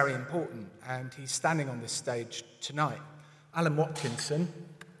very important, and he's standing on this stage tonight. Alan Watkinson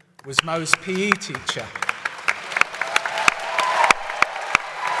was Mo's PE teacher.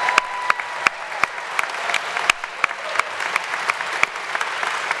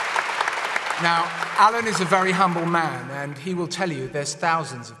 Now, Alan is a very humble man, and he will tell you there's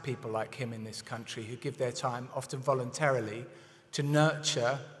thousands of people like him in this country who give their time, often voluntarily, to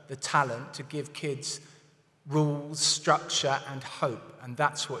nurture the talent, to give kids rules, structure, and hope. And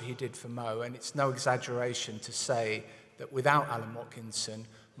that's what he did for Mo, and it's no exaggeration to say that without Alan Watkinson,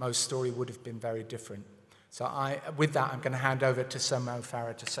 Mo's story would have been very different. So with that, I'm going to hand over to Sir Mo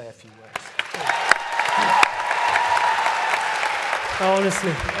Farah to say a few words.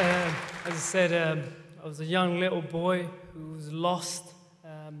 Honestly, as I said, I was a young little boy who was lost,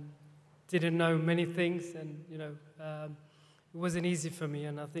 didn't know many things, and it wasn't easy for me,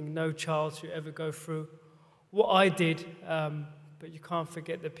 and I think no child should ever go through what I did, but you can't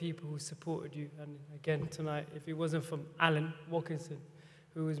forget the people who supported you. And again, tonight, if it wasn't from Alan Watkinson,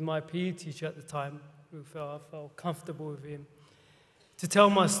 who was my PE teacher at the time, I felt comfortable with him, to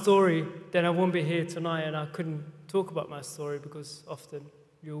tell my story, then I wouldn't be here tonight, and I couldn't talk about my story because often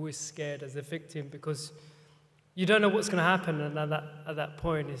you're always scared as a victim because you don't know what's going to happen, and at that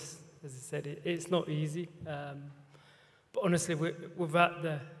point, as I said, it's not easy. But honestly, without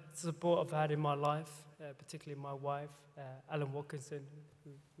the support I've had in my life, particularly my wife, Alan Watkinson,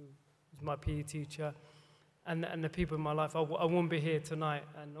 who was my PE teacher, and the people in my life, I wouldn't be here tonight.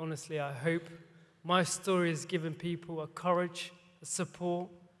 And honestly, I hope my story has given people a courage, a support,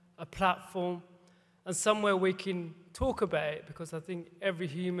 a platform, and somewhere we can talk about it, because I think every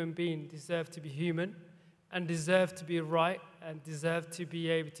human being deserves to be human and deserves to be right and deserves to be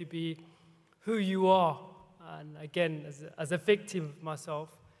able to be who you are. And again, as a victim of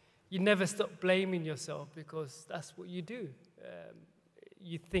myself, you never stop blaming yourself because that's what you do.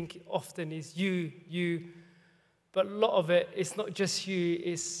 You think often it's you, but a lot of it, it's not just you,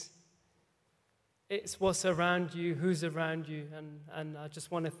 it's what's around you, who's around you, and I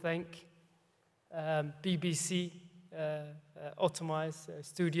just want to thank BBC, Optimize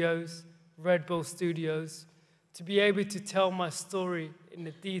Studios, Red Bull Studios, to be able to tell my story in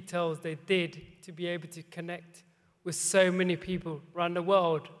the details they did, to be able to connect with so many people around the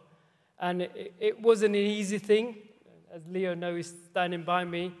world. And it wasn't an easy thing. As Leo knows, he's standing by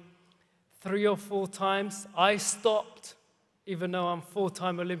me. 3 or 4 times I stopped, even though I'm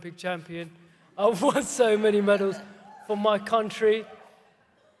 4-time Olympic champion. I've won so many medals for my country.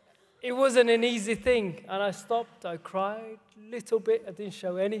 It wasn't an easy thing, and I stopped, I cried a little bit. I didn't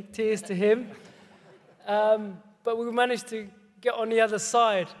show any tears to him. But we managed to get on the other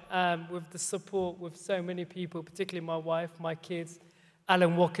side with the support with so many people, particularly my wife, my kids,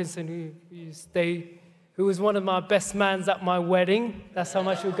 Alan Watkinson, who was one of my best mans at my wedding. That's how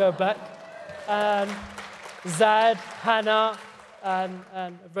much we go back. Zad, Hannah, and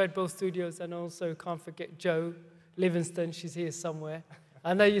Red Bull Studios, and also can't forget Jo Livingston. She's here somewhere.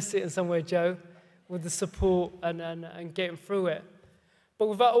 I know you're sitting somewhere, Jo, with the support and getting through it. But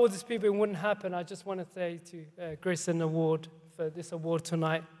without all these people, it wouldn't happen. I just want to say to Grierson Award for this award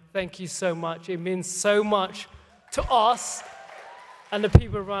tonight, thank you so much. It means so much to us and the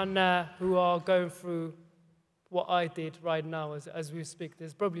people around there who are going through what I did right now as we speak.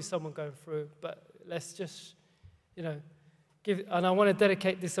 There's probably someone going through, but let's just, give. And I want to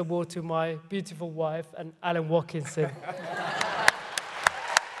dedicate this award to my beautiful wife and Alan Watkinson.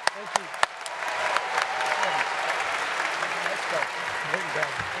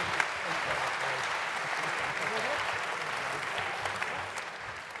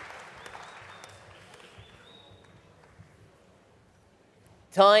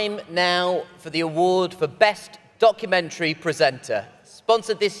 Time now for the award for Best Documentary Presenter,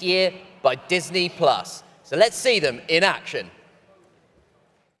 sponsored this year by Disney+. So let's see them in action.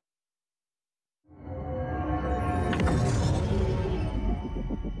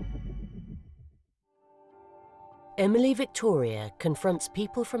 Emily Victoria confronts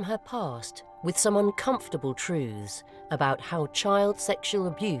people from her past with some uncomfortable truths about how child sexual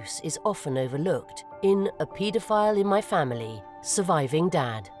abuse is often overlooked in A Paedophile in My Family, Surviving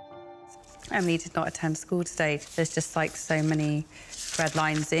Dad. Emily did not attend school today. There's just like so many red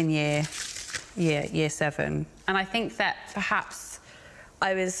lines in year 7. And I think that perhaps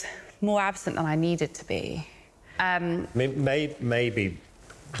I was more absent than I needed to be. Maybe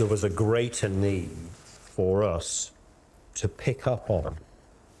there was a greater need for us to pick up on.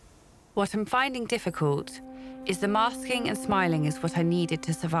 What I'm finding difficult is the masking and smiling is what I needed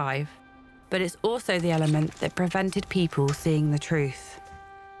to survive, but it's also the element that prevented people seeing the truth.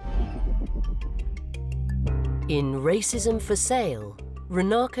 In Racism for Sale,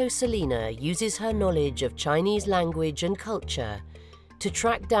 Renako Selina uses her knowledge of Chinese language and culture to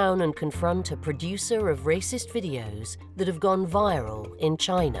track down and confront a producer of racist videos that have gone viral in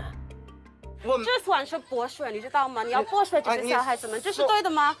China. 这算是剥削，你知道吗？你要剥削这些小孩子们，这是对的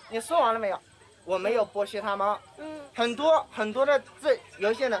吗？你说完了没有？我没有剥削他们。很多的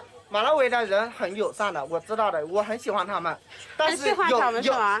有些人，马拉维的人很友善的，我知道的，我很喜欢他们。但是还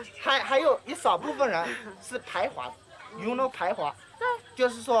有一少部分人是排华，you know 排华，就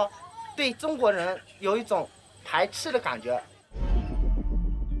是说对中国人有一种排斥的感觉。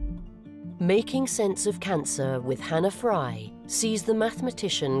 Making Sense of Cancer with Hannah Fry sees the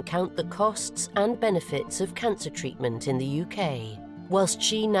mathematician count the costs and benefits of cancer treatment in the UK, whilst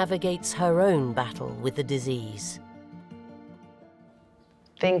she navigates her own battle with the disease.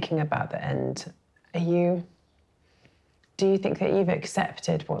 Thinking about the end, do you think that you've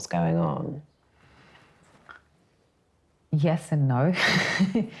accepted what's going on? Yes and no.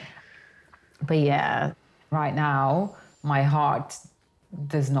 But yeah, right now, my heart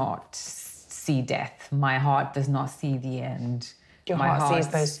does not see death. My heart does not see the end. Your heart sees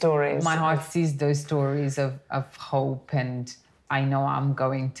those stories. My heart sees those stories of hope, and I know I'm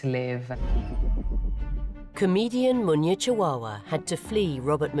going to live. Comedian Munya Chawawa had to flee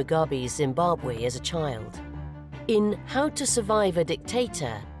Robert Mugabe's Zimbabwe as a child. In How to Survive a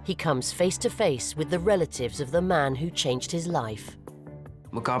Dictator, he comes face to face with the relatives of the man who changed his life.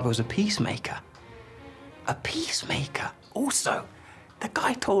 Mugabe was a peacemaker. A peacemaker. Also, the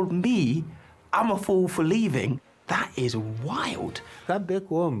guy told me I'm a fool for leaving. That is wild. Come back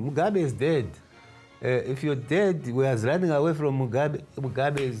home. Mugabe is dead. If you're dead, we are running away from Mugabe.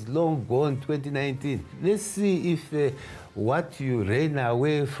 Mugabe is long gone, 2019. Let's see if what you ran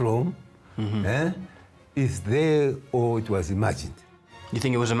away from is there or it was imagined. You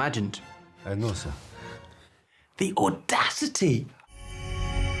think it was imagined? No, sir. The audacity.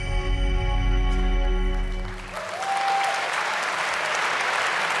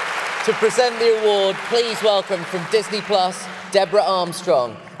 To present the award, please welcome from Disney Plus, Deborah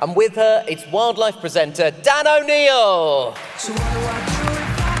Armstrong. And with her, it's wildlife presenter Dan O'Neill. So what do I do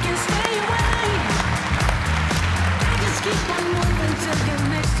if I can stay away? I just keep on moving till you're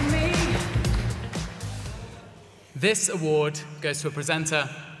next to me. This award goes to a presenter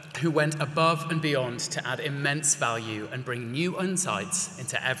who went above and beyond to add immense value and bring new insights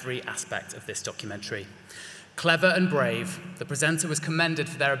into every aspect of this documentary. Clever and brave, the presenter was commended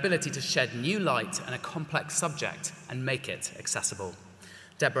for their ability to shed new light on a complex subject and make it accessible.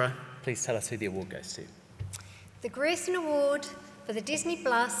 Deborah, please tell us who the award goes to. The Grierson Award for the Disney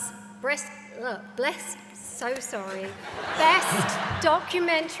Plus Best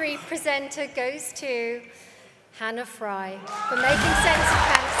Documentary Presenter goes to Hannah Fry for Making Sense of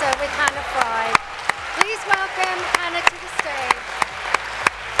Cancer with Hannah Fry. Please welcome Hannah to the stage.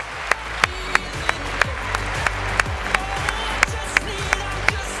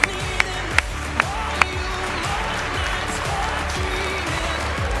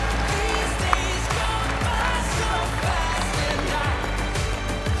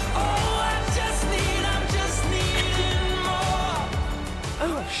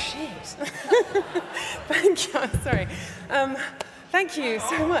 Thank you, I'm sorry. Thank you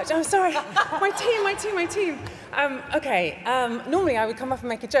so much. I'm sorry. My team. Normally I would come up and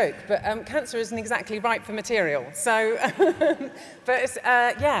make a joke, but cancer isn't exactly ripe for material. So,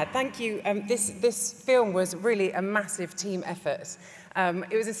 yeah, thank you. This film was really a massive team effort.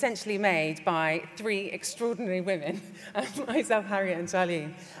 It was essentially made by 3 extraordinary women, myself, Harriet and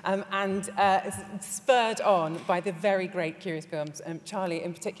Charlene, and spurred on by the very great Curious Films. Charlie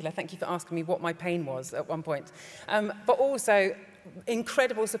in particular, thank you for asking me what my pain was at one point. But also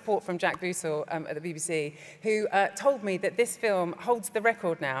incredible support from Jack Boosall at the BBC, who told me that this film holds the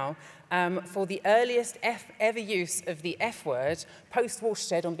record now for the earliest ever use of the F word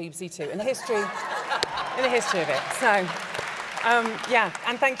post-Watershed on BBC Two in the history of it. So. Yeah,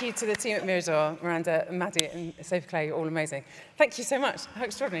 and thank you to the team at Mirador, Miranda, Maddie, and Sophie Clay, you're all amazing. Thank you so much. How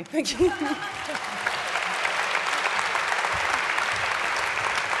extraordinary. Thank you.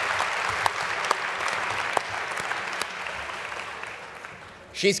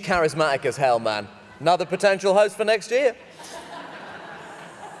 She's charismatic as hell, man. Another potential host for next year.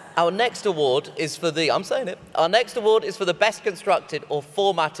 Our next award is for the, I'm saying it, our next award is for the best constructed or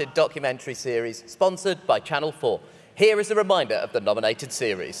formatted documentary series, sponsored by Channel 4. Here is a reminder of the nominated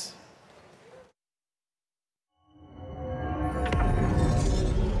series.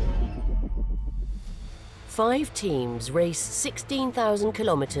 Five teams race 16,000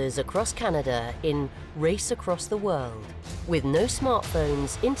 kilometres across Canada in Race Across the World. With no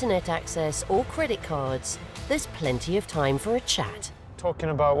smartphones, internet access or credit cards, there's plenty of time for a chat. Talking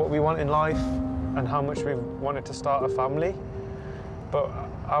about what we want in life and how much we wanted to start a family. But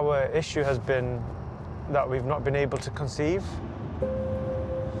our issue has been that we've not been able to conceive.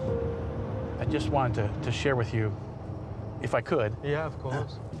 I just wanted to share with you, if I could. Yeah, of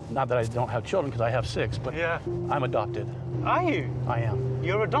course. Not that I don't have children, because I have 6, but yeah. I'm adopted. Are you? I am.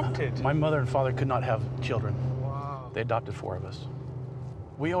 You're adopted? My mother and father could not have children. Wow. They adopted 4 of us.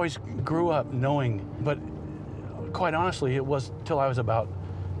 We always grew up knowing, but quite honestly, it was till I was about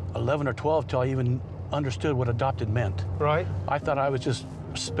 11 or 12 till I even understood what adopted meant. Right. I thought I was just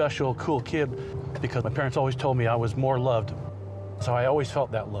a special, cool kid because my parents always told me I was more loved. So I always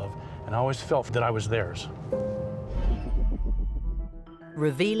felt that love, and I always felt that I was theirs.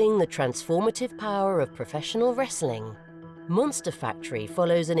 Revealing the transformative power of professional wrestling, Monster Factory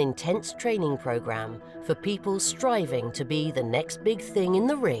follows an intense training program for people striving to be the next big thing in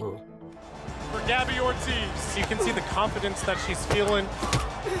the ring. For Gabby Ortiz, you can see the confidence that she's feeling.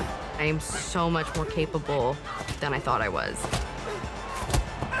 I am so much more capable than I thought I was.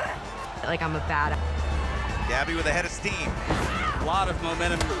 Like, I'm a badass. Gabby with a head of steam. A lot of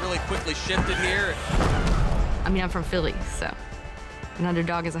momentum really quickly shifted here. I mean, I'm from Philly, so an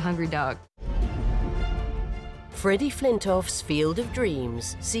underdog is a hungry dog. Freddie Flintoff's Field of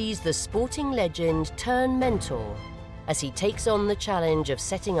Dreams sees the sporting legend turn mentor as he takes on the challenge of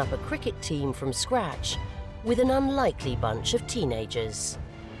setting up a cricket team from scratch with an unlikely bunch of teenagers.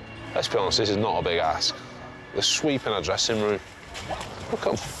 Let's be honest, this is not a big ask. The sweep in a dressing room. Look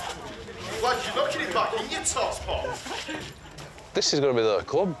at them. Well, you're knocking it back in your top spot. This is going to be the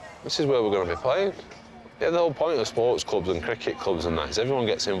club. This is where we're going to be playing. Yeah, the whole point of sports clubs and cricket clubs and that is everyone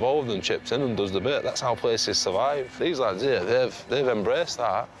gets involved and chips in and does the bit. That's how places survive. These lads here, they've embraced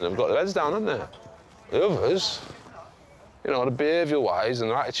that. They've got their heads down, haven't they? The others, you know, the behaviour-wise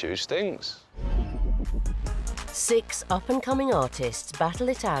and their attitude stinks. 6 up-and-coming artists battle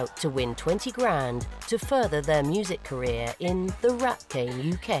it out to win 20 grand to further their music career in the Rap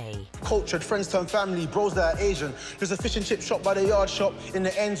Game UK. Cultured, friends turn family, bros that are Asian. There's a fish and chip shop by the yard shop. In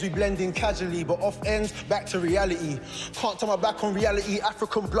the ends, we blend in casually, but off ends, back to reality. Can't turn my back on reality,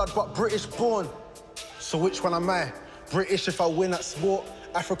 African blood, but British born. So which one am I? British if I win at sport,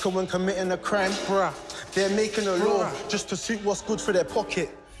 African when committing a crime, bruh. They're making a law just to suit what's good for their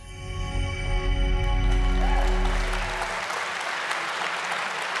pocket.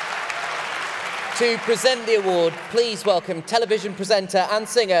 To present the award, please welcome television presenter and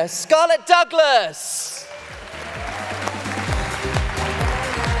singer Scarlett Douglas.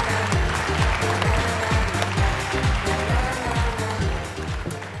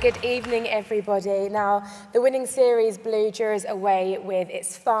 Good evening, everybody. Now, the winning series blew jurors away with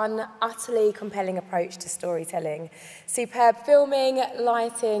its fun, utterly compelling approach to storytelling. Superb filming,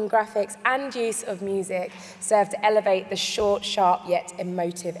 lighting, graphics, and use of music served to elevate the short, sharp, yet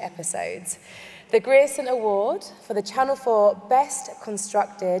emotive episodes. The Grierson Award for the Channel 4 Best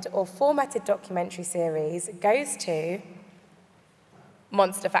Constructed or Formatted Documentary Series goes to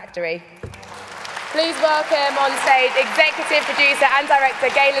Monster Factory. Please welcome on stage executive producer and director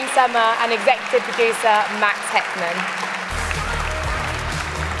Galen Summer and executive producer Max Heckman.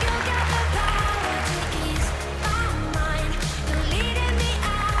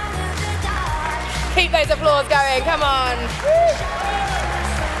 Keep those applause going, come on.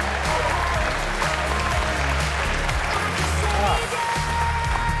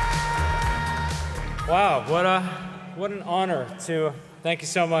 Wow, what an honor to, thank you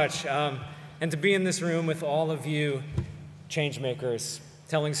so much, and to be in this room with all of you change makers,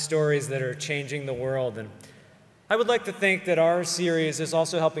 telling stories that are changing the world. And I would like to think that our series is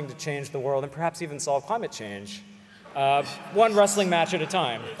also helping to change the world and perhaps even solve climate change, one wrestling match at a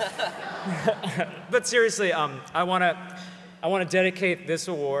time. But seriously, I want to dedicate this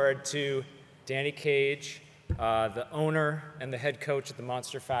award to Danny Cage, the owner and the head coach at the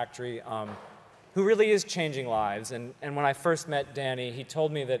Monster Factory. who really is changing lives. And when I first met Danny, he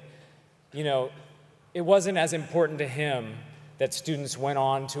told me that, you know, it wasn't as important to him that students went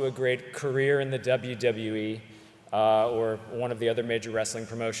on to a great career in the WWE or one of the other major wrestling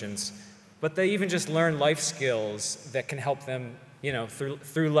promotions, but they even just learn life skills that can help them, you know,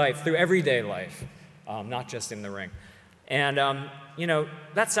 through life, through everyday life, not just in the ring. And, you know,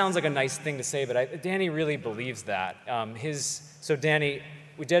 that sounds like a nice thing to say, but Danny really believes that. So Danny,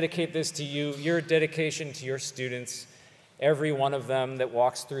 we dedicate this to you, your dedication to your students, every one of them that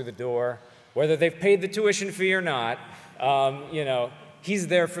walks through the door, whether they've paid the tuition fee or not, you know, he's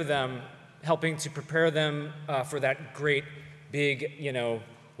there for them, helping to prepare them for that great, big, you know,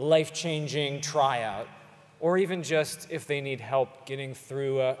 life-changing tryout, or even just if they need help getting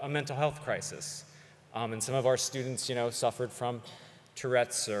through a mental health crisis. And some of our students, you know, suffered from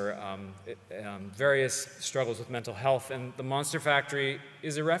Tourette's or various struggles with mental health, and the Monster Factory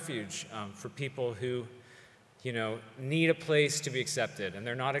is a refuge for people who, you know, need a place to be accepted, and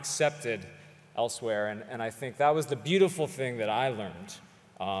they're not accepted elsewhere. And I think that was the beautiful thing that I learned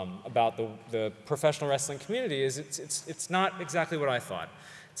about the professional wrestling community is it's not exactly what I thought.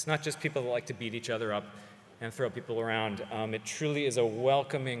 It's not just people that like to beat each other up and throw people around. It truly is a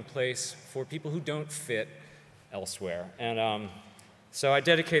welcoming place for people who don't fit elsewhere. And so I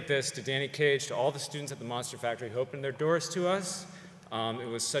dedicate this to Danny Cage, to all the students at the Monster Factory who opened their doors to us. It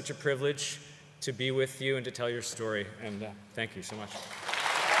was such a privilege to be with you and to tell your story, and thank you so much.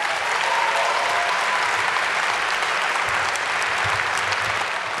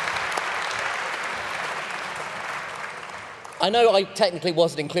 I know I technically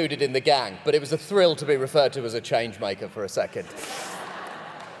wasn't included in the gang, but it was a thrill to be referred to as a change maker for a second.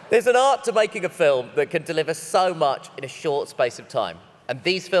 There's an art to making a film that can deliver so much in a short space of time, and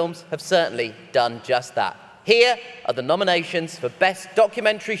these films have certainly done just that. Here are the nominations for Best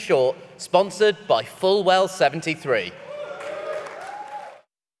Documentary Short, sponsored by Fullwell 73.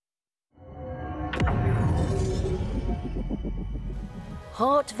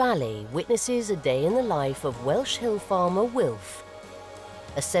 Hart Valley witnesses a day in the life of Welsh hill farmer Wilf,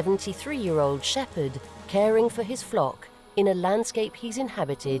 a 73-year-old shepherd caring for his flock in a landscape he's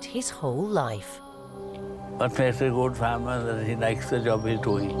inhabited his whole life. What makes a good farmer that he likes the job he's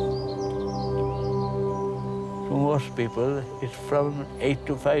doing. To most people, it's from 8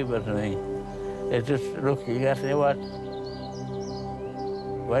 to 5 or something. They're just looking at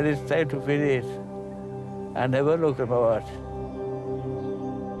when it's time to finish. I never look at my watch.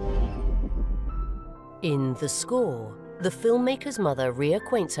 In The Score, the filmmaker's mother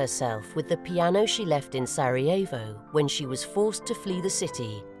reacquaints herself with the piano she left in Sarajevo when she was forced to flee the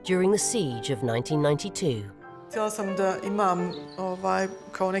city during the siege of 1992. Htjela sam da imam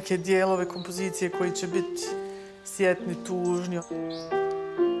kao neke dijelove kompozicije koji će biti sjetni, tužni.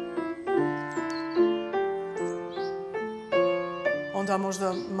 Onda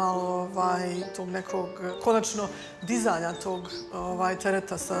možda malo tog nekog konačno dizanja tog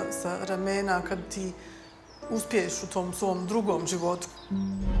tereta sa ramena kad ti uspiješ u tom svom drugom životu.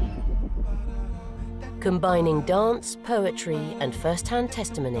 Combining dance, poetry and first-hand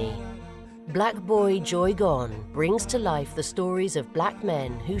testimony, Black Boy Joy Gone brings to life the stories of black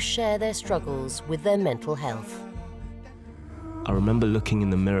men who share their struggles with their mental health. I remember looking in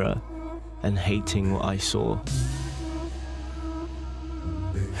the mirror and hating what I saw.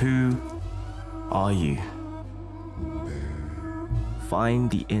 Who are you? Find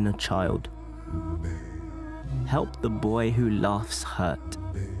the inner child. Help the boy who laughs hurt.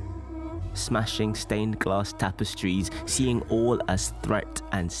 Smashing stained glass tapestries, seeing all as threat,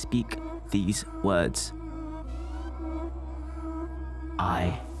 and speak these words.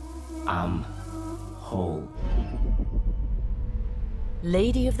 I am whole.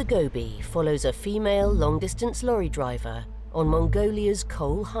 Lady of the Gobi follows a female long-distance lorry driver on Mongolia's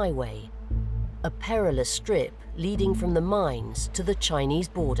coal highway, a perilous strip leading from the mines to the Chinese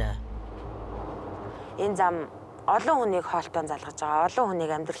border. Энэ зам олон хүнийг хоолтойн залгаж байгаа, олон хүнийг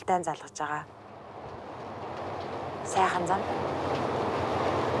амьдралтай залгаж байгаа. Сайхан зам.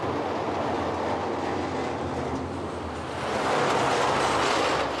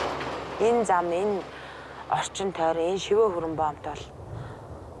 Энэ зам, энэ орчин тойр, энэ шивээ хүрэн боомт бол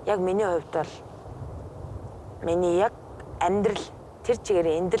яг миний хувьд бол миний яг амьдрал тэр чигээр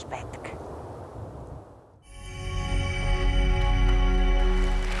эндэл байдаг.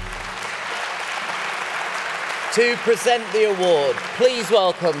 To present the award, please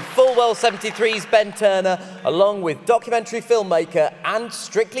welcome Fullwell 73's Ben Turner, along with documentary filmmaker and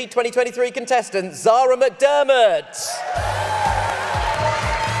Strictly 2023 contestant Zara McDermott.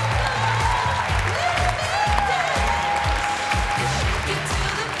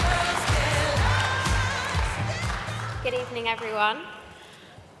 everyone.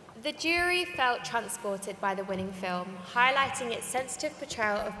 The jury felt transported by the winning film, highlighting its sensitive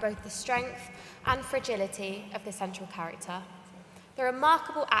portrayal of both the strength and fragility of the central character. The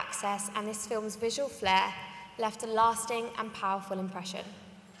remarkable access and this film's visual flair left a lasting and powerful impression.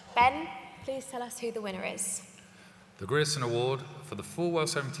 Ben, please tell us who the winner is. The Grierson Award for the Fulwell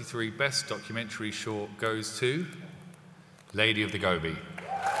 73 Best Documentary Short goes to Lady of the Gobi.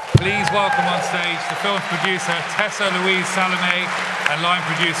 Please welcome on stage the film's producer Tessa Louise Salome and line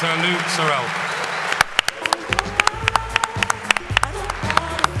producer Luke Sorrell.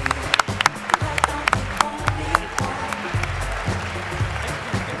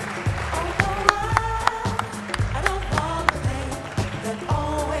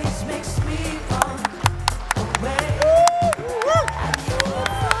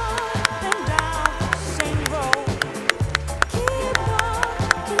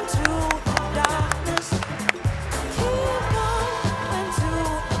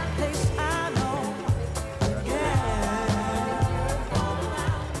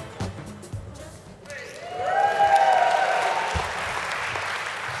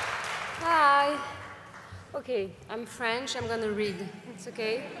 Okay, I'm French, I'm gonna read. It's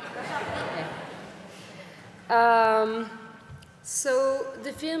okay? So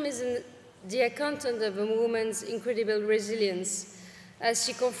the film is the account of a woman's incredible resilience as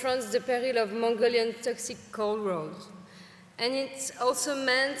she confronts the peril of Mongolian toxic coal road. And it's also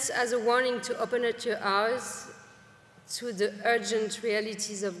meant as a warning to open up your eyes to the urgent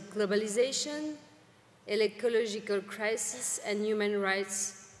realities of globalization, ecological crisis, and human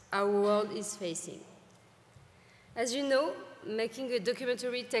rights our world is facing. As you know, making a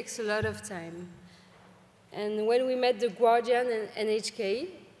documentary takes a lot of time. And when we met The Guardian and NHK,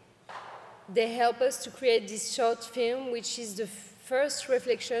 they helped us to create this short film, which is the first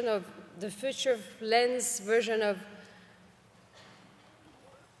reflection of the feature length version of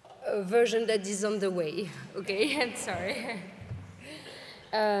a version that is on the way. Okay, I'm sorry.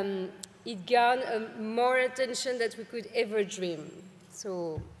 It garnered more attention than we could ever dream.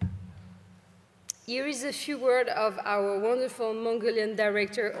 So here is a few words of our wonderful Mongolian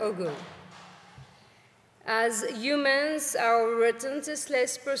director, Ogo. As humans, our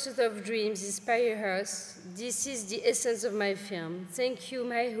relentless pursuit of dreams inspire us. This is the essence of my film. Thank you,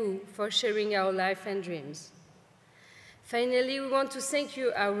 Maihu, for sharing our life and dreams. Finally, we want to thank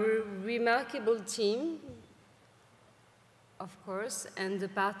you, our remarkable team, of course, and the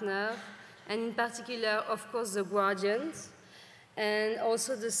partner, and in particular, of course, the Guardians, and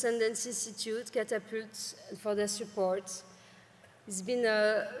also the Sundance Institute, Catapult, for their support. It's been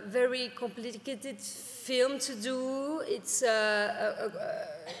a very complicated film to do. It's in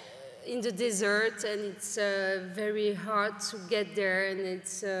the desert, and it's very hard to get there, and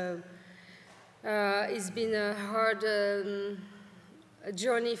it's been a hard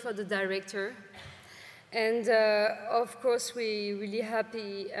journey for the director. And of course, we're really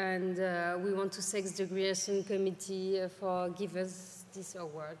happy, and we want to thank the Grierson Committee for giving us this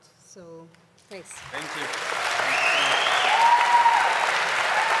award. So, thanks. Thank you.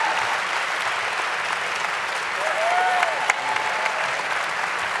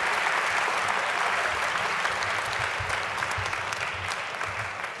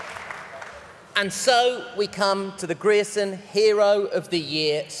 And so we come to the Grierson Hero of the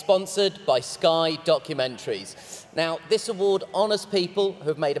Year, sponsored by Sky Documentaries. Now, this award honours people who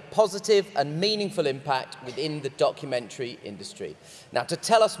have made a positive and meaningful impact within the documentary industry. Now, to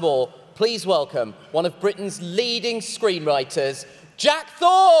tell us more, please welcome one of Britain's leading screenwriters, Jack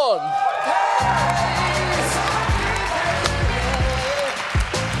Thorne.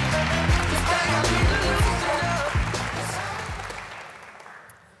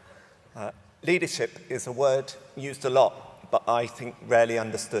 Leadership is a word used a lot, but I think rarely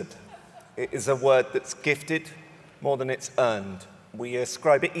understood. It is a word that's gifted more than it's earned. We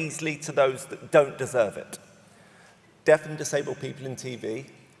ascribe it easily to those that don't deserve it. Deaf and Disabled People in TV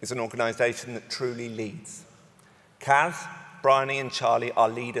is an organisation that truly leads. Kaz, Bryony and Charlie are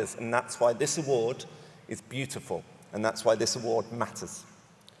leaders, and that's why this award is beautiful, and that's why this award matters.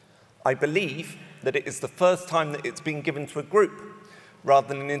 I believe that it is the first time that it's been given to a group rather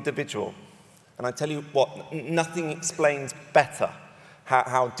than an individual. And I tell you what, nothing explains better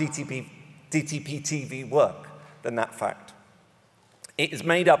how DTP TV work than that fact. It is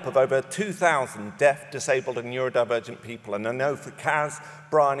made up of over 2,000 deaf, disabled and neurodivergent people. And I know for Kaz,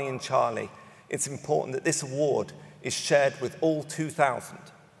 Bryony and Charlie, it's important that this award is shared with all 2,000.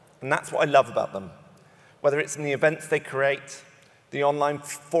 And that's what I love about them. Whether it's in the events they create, the online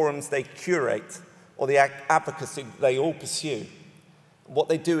forums they curate, or the advocacy they all pursue. What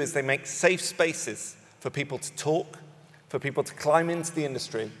they do is they make safe spaces for people to talk, for people to climb into the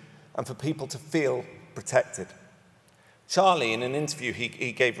industry, and for people to feel protected. Charlie, in an interview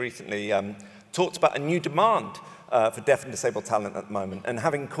he gave recently, talked about a new demand for deaf and disabled talent at the moment, and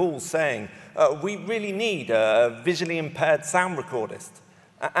having calls saying, we really need a visually impaired sound recordist.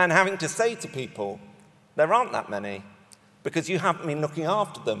 And having to say to people, there aren't that many, because you haven't been looking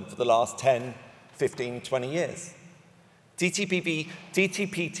after them for the last 10, 15, 20 years.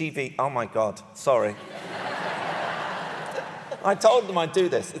 DTP-TV, oh my God, sorry. I told them I'd do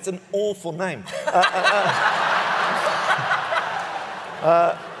this. It's an awful name.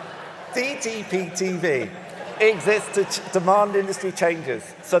 DTP-TV exists to demand industry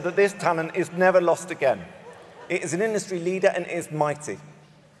changes so that this talent is never lost again. It is an industry leader and it is mighty.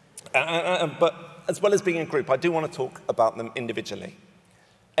 But as well as being a group, I do want to talk about them individually.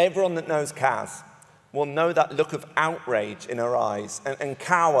 Everyone that knows Kaz will know that look of outrage in her eyes and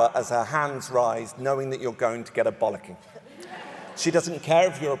cower as her hands rise, knowing that you're going to get a bollocking. She doesn't care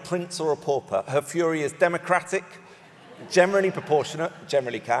if you're a prince or a pauper. Her fury is democratic, generally proportionate,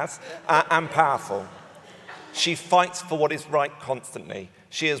 generally Kaz, and powerful. She fights for what is right constantly.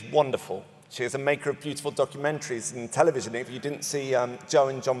 She is wonderful. She is a maker of beautiful documentaries and television. If you didn't see Joe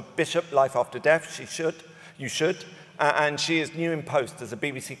and John Bishop, Life After Death, you should. And she is new in post as a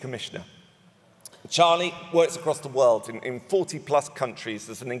BBC commissioner. Charlie works across the world in 40-plus countries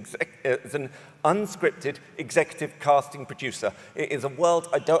as an unscripted executive casting producer. It is a world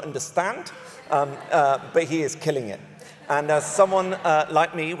I don't understand, but he is killing it. And as someone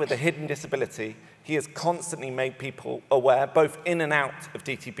like me with a hidden disability, he has constantly made people aware, both in and out of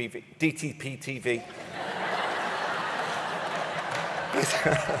DTP-TV.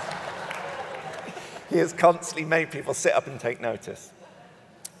 He has constantly made people sit up and take notice.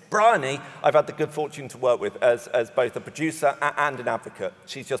 Bryony, I've had the good fortune to work with as both a producer and an advocate.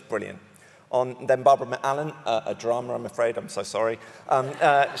 She's just brilliant. Then Barbara McAllen, a drama, I'm afraid, I'm so sorry.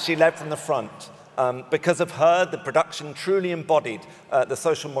 She led from the front. Because of her, the production truly embodied the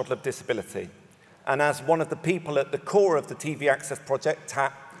social model of disability. And as one of the people at the core of the TV Access project,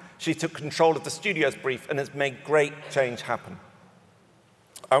 TAP, she took control of the studio's brief and has made great change happen.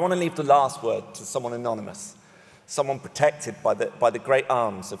 I want to leave the last word to someone anonymous, someone protected by the great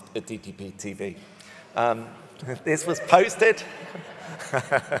arms of DTP-TV. This was posted.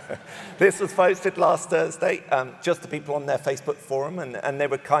 This was posted last Thursday, just to people on their Facebook forum, and they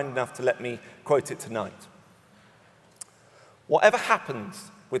were kind enough to let me quote it tonight. Whatever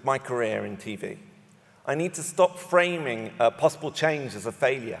happens with my career in TV, I need to stop framing possible change as a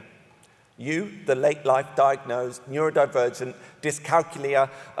failure. You, the late-life diagnosed, neurodivergent, dyscalculia,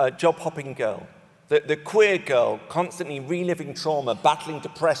 job-hopping girl, the queer girl constantly reliving trauma, battling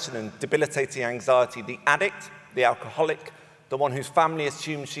depression and debilitating anxiety, the addict, the alcoholic, the one whose family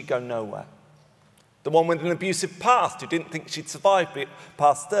assumed she'd go nowhere. The one with an abusive past who didn't think she'd survive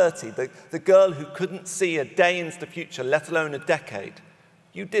past 30. The girl who couldn't see a day into the future, let alone a decade.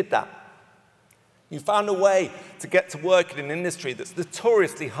 You did that. You found a way to get to work in an industry that's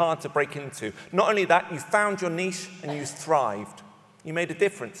notoriously hard to break into. Not only that, you found your niche and you thrived. You made a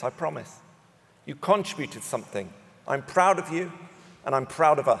difference, I promise. You contributed something. I'm proud of you, and I'm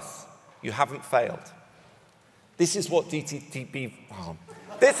proud of us. You haven't failed. This is what DTP... Oh,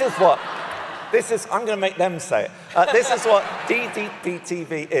 I'm going to make them say it. This is what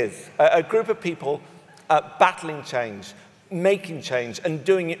DTP-TV is. A group of people battling change, making change, and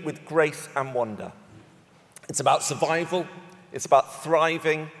doing it with grace and wonder. It's about survival. It's about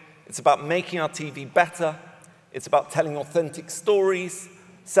thriving. It's about making our TV better. It's about telling authentic stories,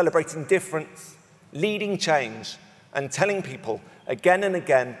 celebrating difference, leading change, and telling people again and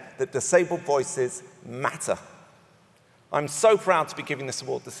again that disabled voices matter. I'm so proud to be giving this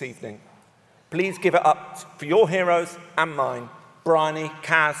award this evening. Please give it up for your heroes and mine, Bryony,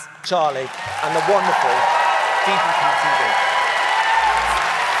 Kaz, Charlie, and the wonderful DTP-TV.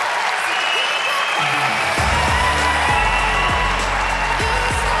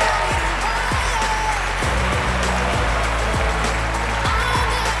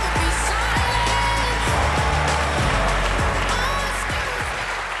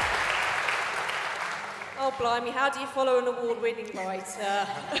 Blimey, how do you follow an award-winning writer?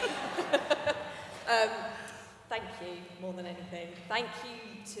 Thank you, more than anything. Thank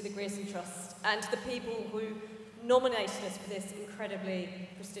you to the Grierson Trust and to the people who nominated us for this incredibly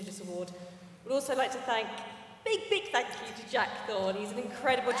prestigious award. We'd also like to thank, big thank you to Jack Thorne. He's an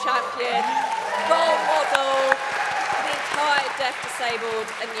incredible champion, role model for the entire deaf, disabled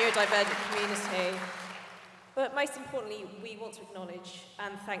and neurodivergent community. But most importantly, we want to acknowledge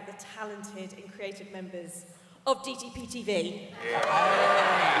and thank the talented and creative members of DTP-TV.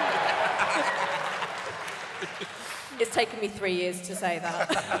 It's taken me 3 years to say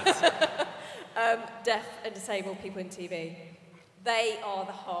that. Deaf and disabled people in TV. They are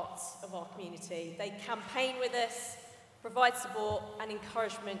the hearts of our community. They campaign with us, provide support and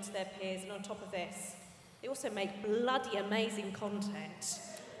encouragement to their peers, and on top of this, they also make bloody amazing content.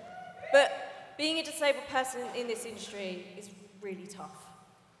 But being a disabled person in this industry is really tough.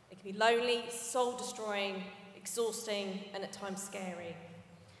 It can be lonely, soul-destroying, exhausting, and at times scary.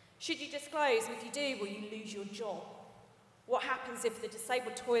 Should you disclose, and if you do, will you lose your job? What happens if the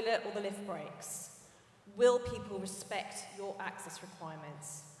disabled toilet or the lift breaks? Will people respect your access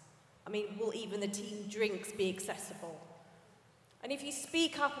requirements? I mean, will even the team drinks be accessible? And if you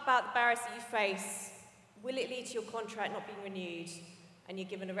speak up about the barriers that you face, will it lead to your contract not being renewed and you're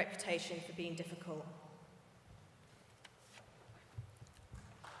given a reputation for being difficult?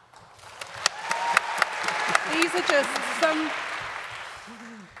 These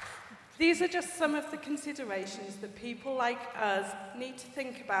are just some of the considerations that people like us need to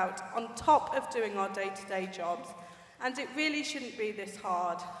think about on top of doing our day-to-day jobs, and it really shouldn't be this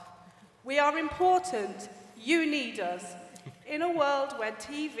hard. We are important. You need us. In a world where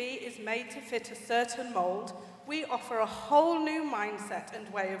TV is made to fit a certain mould, we offer a whole new mindset and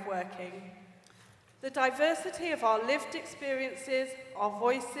way of working. The diversity of our lived experiences, our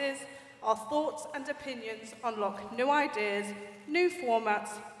voices, our thoughts and opinions unlock new ideas, new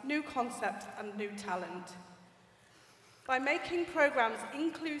formats, new concepts and new talent. By making programmes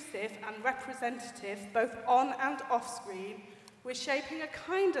inclusive and representative both on and off screen, we're shaping a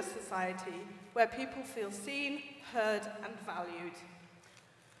kinder society where people feel seen, heard and valued.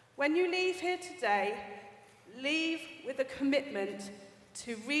 When you leave here today, leave with a commitment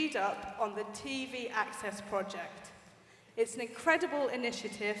to read up on the TV Access Project. It's an incredible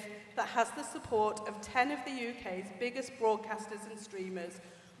initiative that has the support of 10 of the UK's biggest broadcasters and streamers,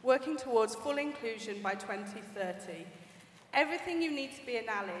 working towards full inclusion by 2030. Everything you need to be an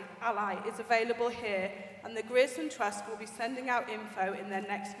ally is available here, and the Grierson Trust will be sending out info in their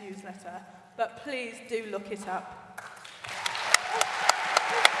next newsletter. But please do look it up.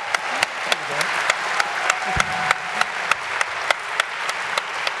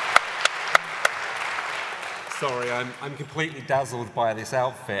 Sorry, I'm completely dazzled by this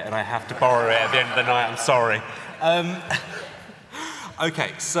outfit and I have to borrow it at the end of the night, I'm sorry.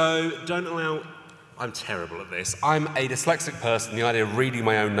 Okay, so don't allow... I'm terrible at this. I'm a dyslexic person. The idea of reading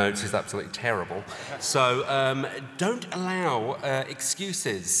my own notes is absolutely terrible. So don't allow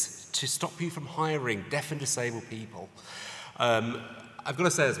excuses to stop you from hiring deaf and disabled people. I've got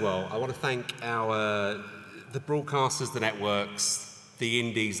to say as well, I want to thank the broadcasters, the networks, the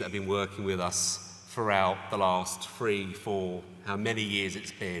indies that have been working with us throughout the last 3, 4, how many years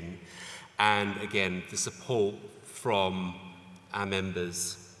it's been, and again, the support from our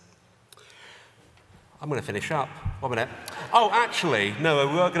members. I'm going to finish up. 1 minute. Oh, actually, no,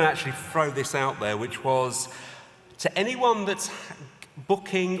 we were going to actually throw this out there, which was to anyone that's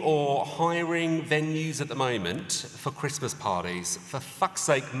booking or hiring venues at the moment for Christmas parties, for fuck's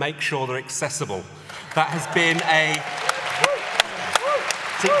sake, make sure they're accessible. That has been a...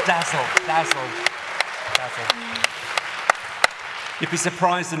 Dazzle. You'd be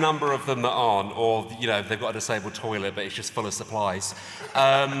surprised the number of them that aren't, or, you know, they've got a disabled toilet, but it's just full of supplies.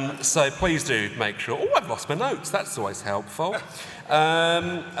 So please do make sure. Oh, I've lost my notes. That's always helpful.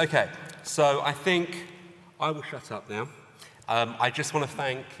 Okay, so I think I will shut up now. I just want to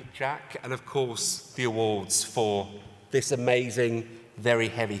thank Jack and, of course, the awards for this amazing, very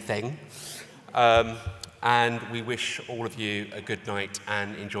heavy thing. And we wish all of you a good night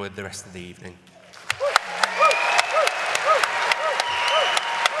and enjoy the rest of the evening.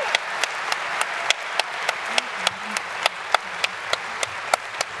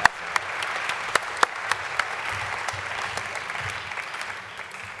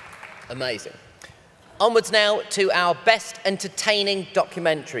 Amazing. Onwards now to our best entertaining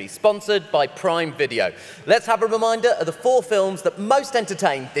documentary, sponsored by Prime Video. Let's have a reminder of the 4 films that most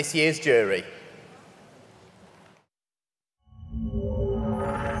entertained this year's jury.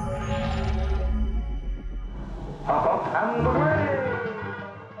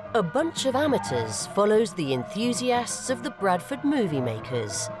 A bunch of amateurs follows the enthusiasts of the Bradford movie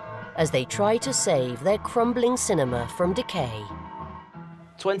makers as they try to save their crumbling cinema from decay.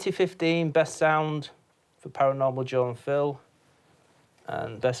 2015 Best Sound for Paranormal Joe and Phil,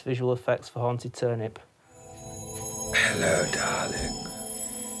 and Best Visual Effects for Haunted Turnip. Hello, darling.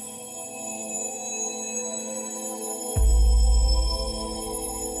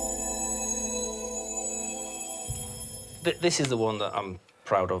 This is the one that I'm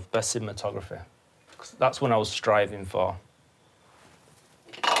proud of, Best Cinematography. That's what I was striving for.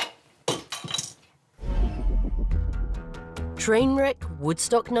 Trainwreck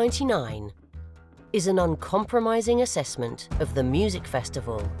Woodstock 99 is an uncompromising assessment of the music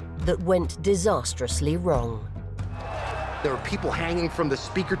festival that went disastrously wrong. There were people hanging from the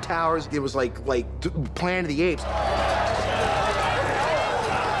speaker towers. It was like Planet of the Apes.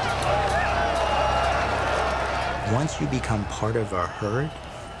 Once you become part of a herd,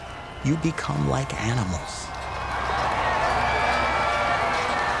 you become like animals.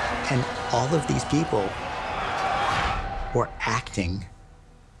 And all of these people were acting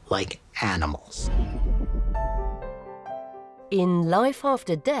like animals. In Life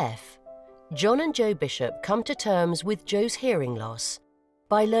After Death, John and Joe Bishop come to terms with Joe's hearing loss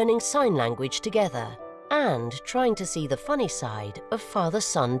by learning sign language together and trying to see the funny side of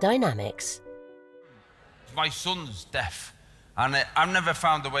father-son dynamics. My son's deaf, and I've never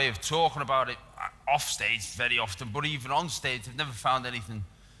found a way of talking about it off stage very often, but even on stage, I've never found anything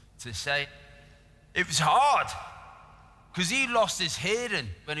to say. It was hard, because he lost his hearing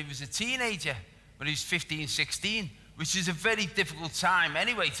when he was a teenager, when he was 15, 16, which is a very difficult time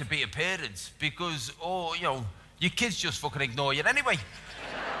anyway to be a parent, because, oh, you know, your kids just fucking ignore you anyway.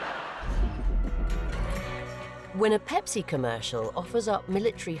 When a Pepsi commercial offers up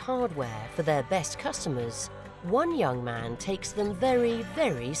military hardware for their best customers, one young man takes them very,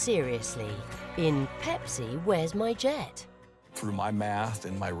 very seriously in Pepsi, Where's My Jet? Through my math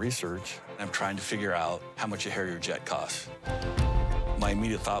and my research, I'm trying to figure out how much a Harrier jet costs. My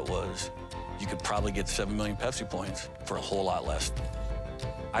immediate thought was, you could probably get 7 million Pepsi points for a whole lot less.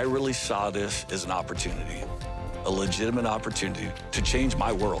 I really saw this as an opportunity, a legitimate opportunity to change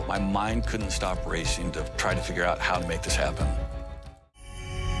my world. My mind couldn't stop racing to try to figure out how to make this happen.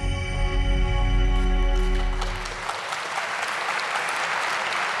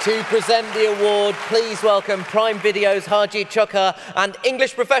 To present the award, please welcome Prime Video's Harjeet Chokha and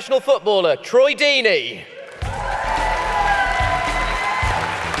English professional footballer Troy Deeney.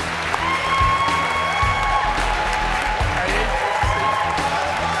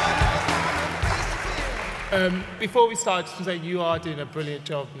 Before we start, just to say you are doing a brilliant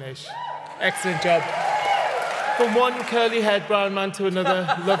job, Nish. Excellent job. From one curly-haired brown man to another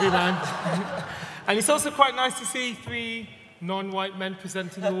lovely man. And it's also quite nice to see 3 non-white men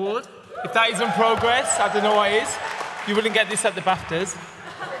presenting the award. If that isn't progress, I don't know what is. You wouldn't get this at the BAFTAs.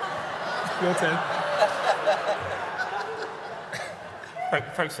 Your turn.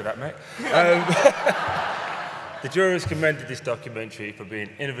 Thanks for that, mate. The jurors commended this documentary for being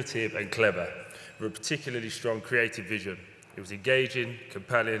innovative and clever, with a particularly strong creative vision. It was engaging,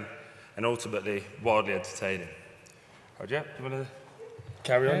 compelling, and ultimately wildly entertaining. Harjeet, do you want to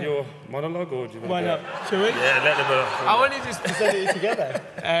carry on your monologue, or do you want Why to not? Shall we? Yeah, let them I want to just present it together.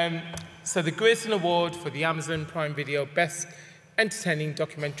 So the Grierson Award for the Amazon Prime Video Best Entertaining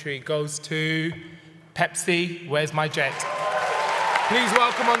Documentary goes to Pepsi, Where's My Jet? Please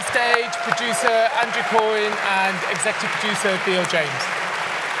welcome on stage producer Andrew Coyne and executive producer Theo James.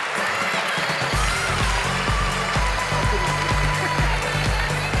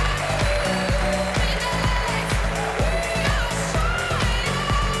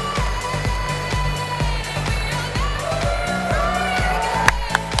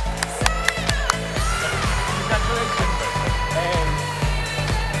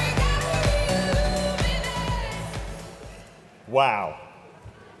 Wow.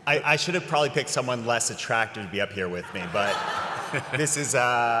 I should have probably picked someone less attractive to be up here with me, but this is,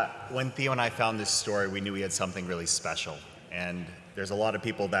 when Theo and I found this story, we knew we had something really special. And there's a lot of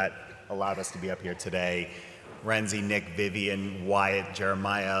people that allowed us to be up here today. Renzi, Nick, Vivian, Wyatt,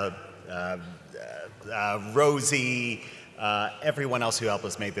 Jeremiah, Rosie, everyone else who helped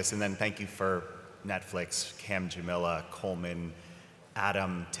us make this. And then thank you for Netflix, Cam, Jamila, Coleman,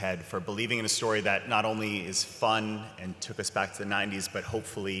 Adam, Ted, for believing in a story that not only is fun and took us back to the 90s, but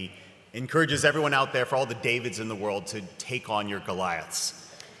hopefully encourages everyone out there, for all the Davids in the world, to take on your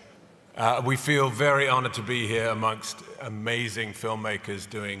Goliaths. We feel very honored to be here amongst amazing filmmakers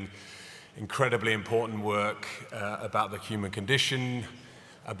doing incredibly important work about the human condition,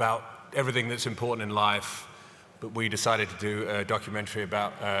 about everything that's important in life. But we decided to do a documentary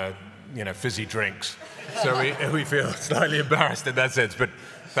about fizzy drinks. So we feel slightly embarrassed in that sense. But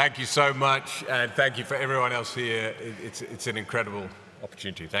thank you so much, and thank you for everyone else here. It's an incredible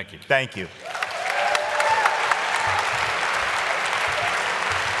opportunity. Thank you. Thank you.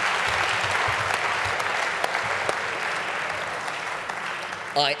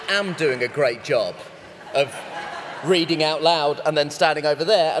 I am doing a great job of reading out loud and then standing over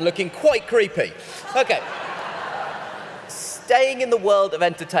there and looking quite creepy. Okay. Staying in the world of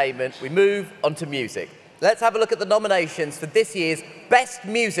entertainment, we move on to music. Let's have a look at the nominations for this year's Best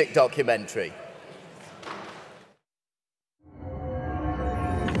Music Documentary.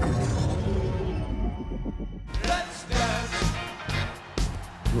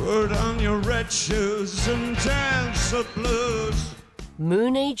 Put on your red shoes and dance the blues.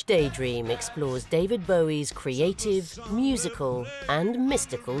 Moon Age Daydream explores David Bowie's creative, musical, and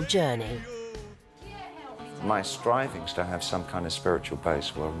mystical journey. My strivings to have some kind of spiritual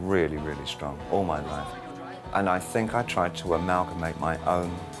base were really, really strong all my life. And I think I tried to amalgamate my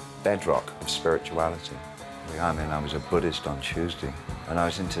own bedrock of spirituality. I mean, I was a Buddhist on Tuesday, and I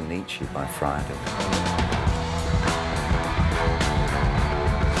was into Nietzsche by Friday.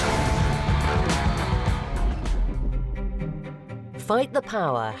 Fight the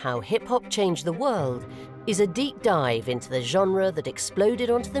Power, How Hip-Hop Changed the World is a deep dive into the genre that exploded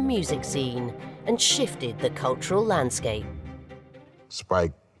onto the music scene and shifted the cultural landscape.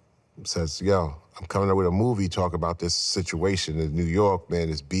 Spike says, yo, I'm coming up with a movie talking about this situation in New York, man,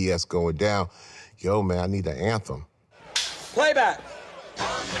 this BS going down. Yo, man, I need an anthem. Playback.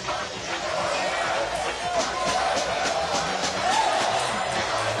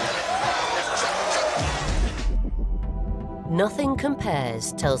 Nothing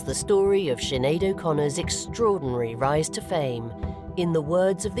Compares tells the story of Sinead O'Connor's extraordinary rise to fame in the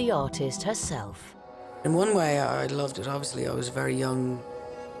words of the artist herself. In one way, I loved it. Obviously, I was a very young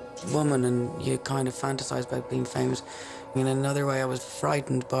woman and you kind of fantasize about being famous. In another way, I was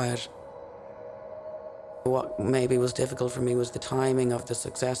frightened by it. What maybe was difficult for me was the timing of the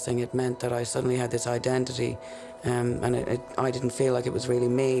success thing. It meant that I suddenly had this identity and I didn't feel like it was really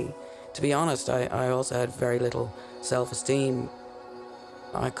me. To be honest, I also had very little self-esteem.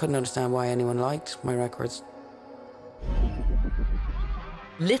 I couldn't understand why anyone liked my records.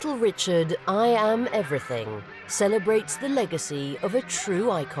 Little Richard, I Am Everything celebrates the legacy of a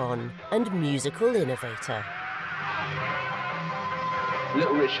true icon and musical innovator.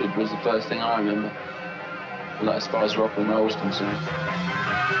 Little Richard was the first thing I remember, like as far as rock and roll was concerned.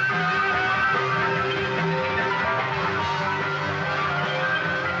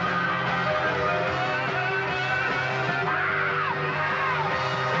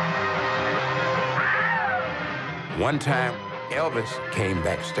 One time, Elvis came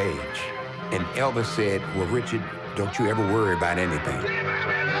backstage, and Elvis said, well, Richard, don't you ever worry about anything.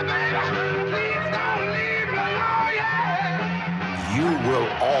 You will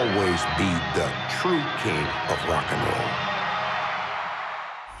always be the true king of rock and roll.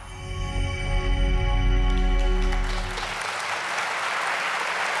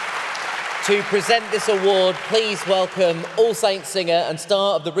 To present this award, please welcome All Saints singer and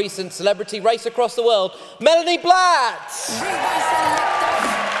star of the recent celebrity race across the world, Melanie Blatt.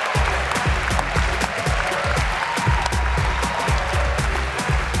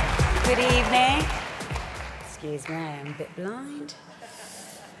 Good evening. Excuse me, I am a bit blind.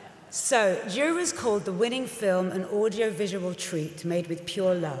 So, jurors called the winning film an audio-visual treat made with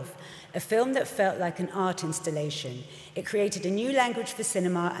pure love, a film that felt like an art installation. It created a new language for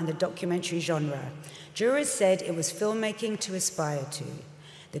cinema and the documentary genre. Jurors said it was filmmaking to aspire to.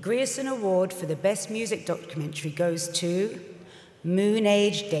 The Grierson Award for the Best Music Documentary goes to Moon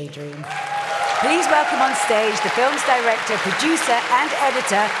Age Daydream. Please welcome on stage the film's director, producer, and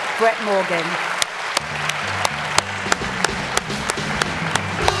editor, Brett Morgan.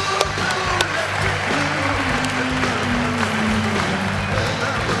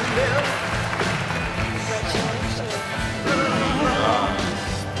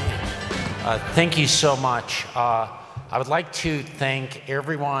 Thank you so much. I would like to thank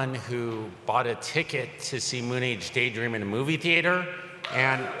everyone who bought a ticket to see Moon Age Daydream in a movie theater,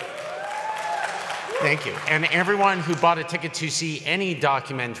 and thank you. And everyone who bought a ticket to see any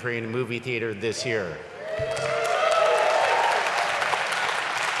documentary in a movie theater this year.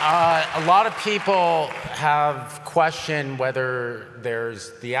 A lot of people have questioned whether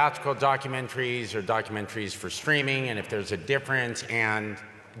there's theatrical documentaries or documentaries for streaming, and if there's a difference, and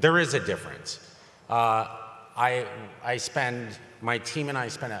there is a difference. My team and I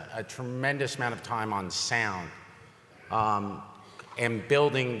spend a tremendous amount of time on sound and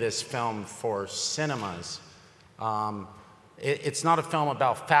building this film for cinemas. It's not a film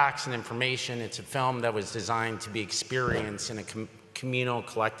about facts and information. It's a film that was designed to be experienced in a communal,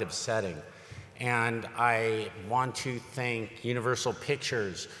 collective setting. And I want to thank Universal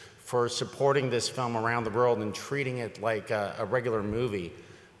Pictures for supporting this film around the world and treating it like a regular movie.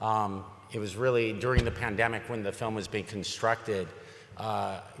 It was really during the pandemic when the film was being constructed,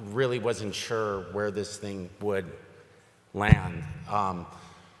 really wasn't sure where this thing would land.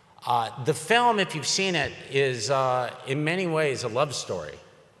 The film, if you've seen it, is in many ways a love story.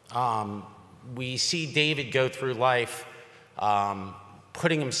 We see David go through life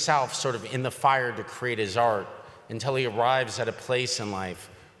putting himself sort of in the fire to create his art until he arrives at a place in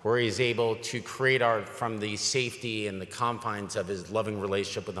life where he's able to create art from the safety and the confines of his loving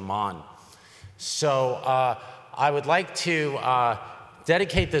relationship with Aman. So I would like to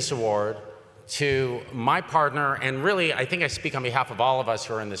dedicate this award to my partner, and really, I think I speak on behalf of all of us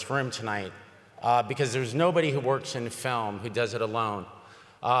who are in this room tonight, because there's nobody who works in film who does it alone.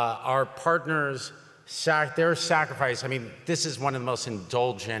 Our partners, their sacrifice, I mean, this is one of the most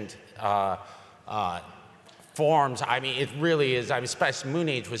indulgent forms. I mean, it really is. I mean, especially Moon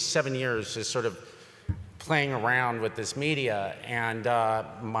Age was 7 years just sort of playing around with this media, and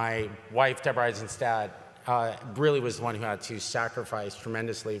my wife, Deborah Eisenstadt, really was the one who had to sacrifice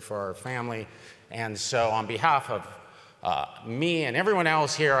tremendously for our family. And so on behalf of me and everyone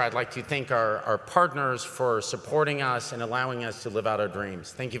else here, I'd like to thank our partners for supporting us and allowing us to live out our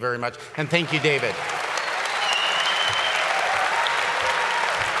dreams. Thank you very much, and thank you, David.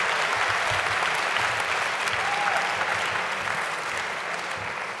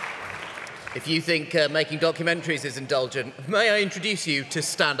 If you think making documentaries is indulgent, may I introduce you to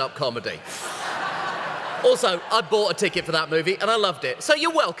stand-up comedy? Also, I bought a ticket for that movie and I loved it. So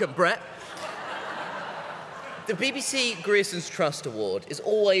you're welcome, Brett. The BBC Grierson's Trust Award is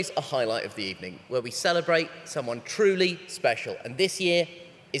always a highlight of the evening, where we celebrate someone truly special, and this year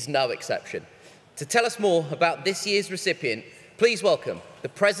is no exception. To tell us more about this year's recipient, please welcome the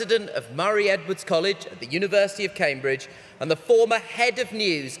president of Murray Edwards College at the University of Cambridge and the former head of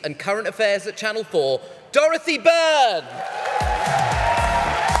news and current affairs at Channel 4, Dorothy Byrne.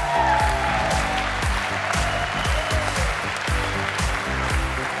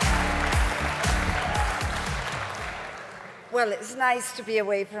 Well, it's nice to be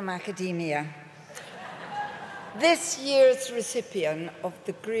away from academia. This year's recipient of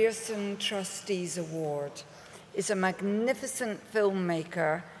the Grierson Trustees Award is a magnificent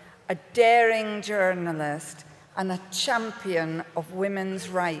filmmaker, a daring journalist, and a champion of women's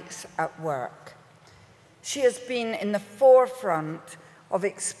rights at work. She has been in the forefront of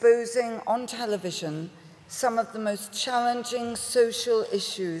exposing on television some of the most challenging social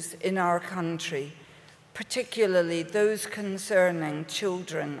issues in our country, particularly those concerning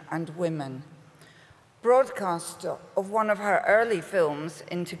children and women. Broadcast of one of her early films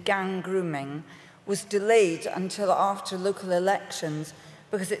into gang grooming was delayed until after local elections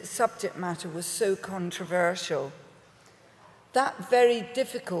because its subject matter was so controversial. That very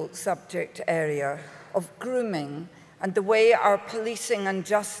difficult subject area of grooming and the way our policing and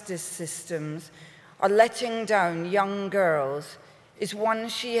justice systems are letting down young girls is one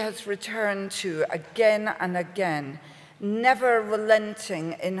she has returned to again and again, never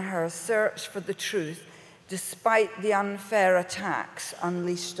relenting in her search for the truth despite the unfair attacks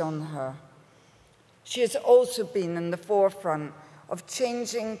unleashed on her. She has also been in the forefront of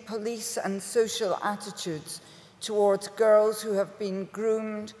changing police and social attitudes towards girls who have been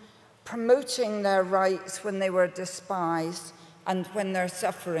groomed, promoting their rights when they were despised and when their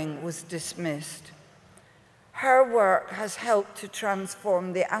suffering was dismissed. Her work has helped to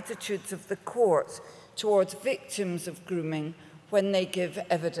transform the attitudes of the courts towards victims of grooming when they give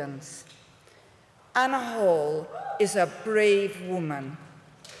evidence. Anna Hall is a brave woman.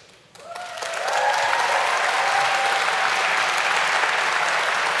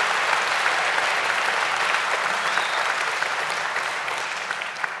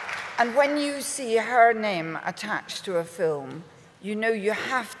 And when you see her name attached to a film, you know you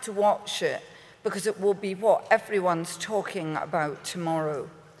have to watch it because it will be what everyone's talking about tomorrow.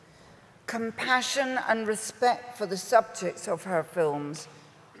 Compassion and respect for the subjects of her films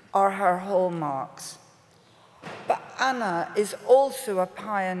are her hallmarks. But Anna is also a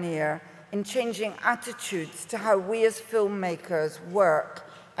pioneer in changing attitudes to how we as filmmakers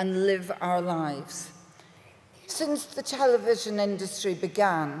work and live our lives. Since the television industry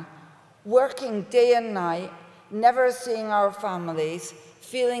began, working day and night, never seeing our families,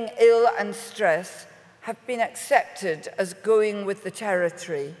 feeling ill and stressed, have been accepted as going with the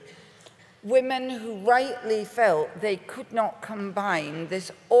territory. Women who rightly felt they could not combine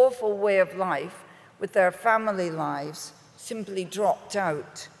this awful way of life with their family lives simply dropped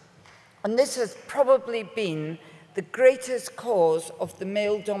out. And this has probably been the greatest cause of the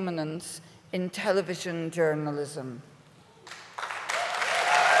male dominance in television journalism.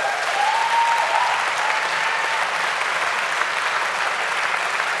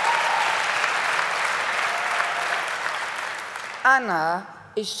 Anna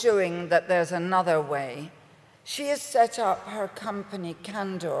is showing that there's another way. She has set up her company,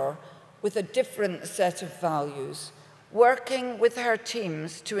 Candor, with a different set of values, working with her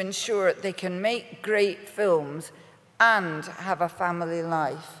teams to ensure they can make great films and have a family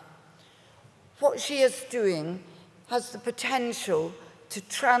life. What she is doing has the potential to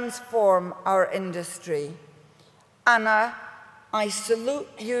transform our industry. Anna, I salute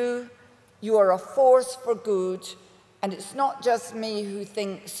you. You are a force for good, and it's not just me who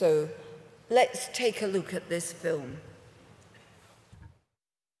thinks so. Let's take a look at this film.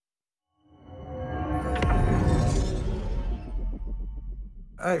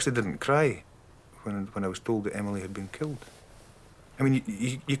 I actually didn't cry when I was told that Emily had been killed. I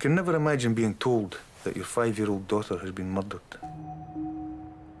mean, you can never imagine being told that your 5-year-old daughter has been murdered.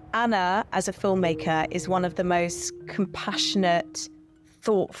 Anna, as a filmmaker, is one of the most compassionate,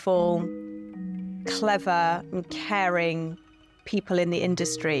 thoughtful, clever and caring people in the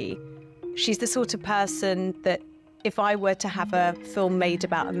industry. She's the sort of person that if I were to have a film made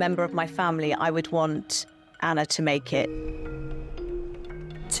about a member of my family, I would want Anna to make it.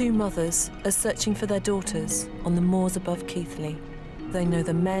 Two mothers are searching for their daughters on the moors above Keighley. They know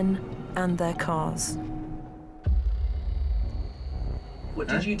the men and their cars. What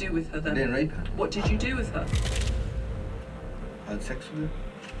did you do with her then? I didn't rape her. What did you do with her? I had sex with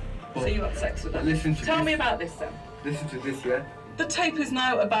her. So you had sex with her? Listen to Tell this. me about this then. Listen to this, yeah? The tape is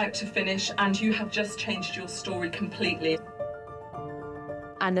now about to finish and you have just changed your story completely.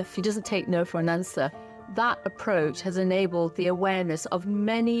 And if he doesn't take no for an answer, that approach has enabled the awareness of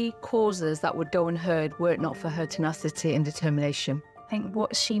many causes that would go unheard were it not for her tenacity and determination. I think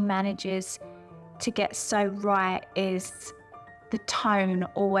what she manages to get so right is the tone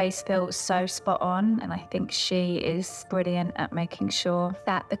always feels so spot on, and I think she is brilliant at making sure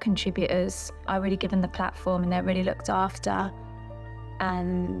that the contributors are really given the platform and they're really looked after,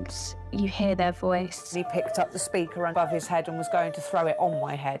 and you hear their voice. He picked up the speaker above his head and was going to throw it on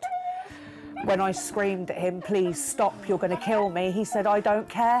my head. When I screamed at him, "Please stop, you're going to kill me," he said, "I don't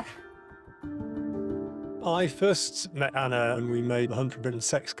care." I first met Anna and we made 100 Britain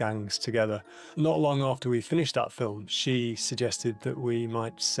Sex Gangs together. Not long after we finished that film, she suggested that we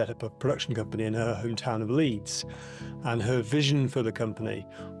might set up a production company in her hometown of Leeds. And her vision for the company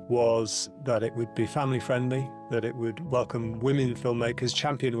was that it would be family friendly, that it would welcome women filmmakers,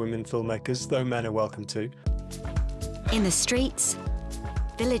 champion women filmmakers, though men are welcome too. In the streets,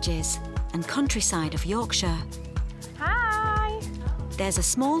 villages and countryside of Yorkshire, there's a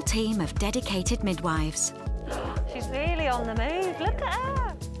small team of dedicated midwives. She's really on the move, look at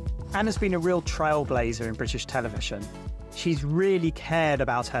her. Anna's been a real trailblazer in British television. She's really cared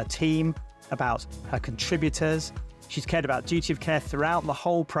about her team, about her contributors. She's cared about duty of care throughout the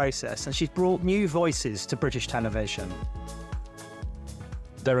whole process, and she's brought new voices to British television.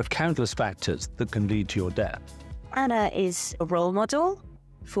 There are countless factors that can lead to your death. Anna is a role model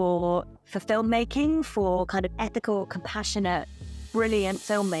for filmmaking, for kind of ethical, compassionate, brilliant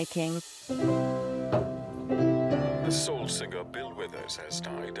filmmaking. The soul singer Bill Withers has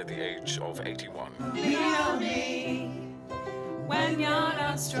died at the age of 81. Feel me when you're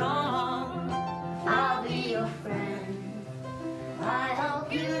not strong. I'll be your friend. I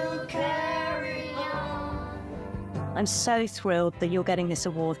help you carry on. I'm so thrilled that you're getting this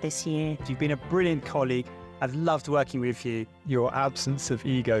award this year. You've been a brilliant colleague. I've loved working with you. Your absence of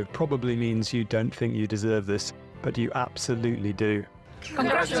ego probably means you don't think you deserve this, but you absolutely do.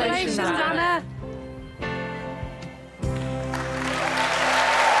 Congratulations, Anna.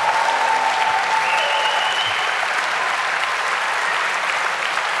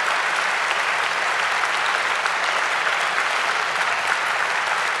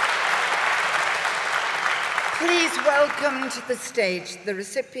 Please welcome to the stage the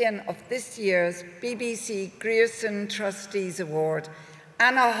recipient of this year's BBC Grierson Trustees Award,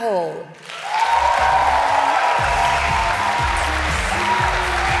 Anna Hall.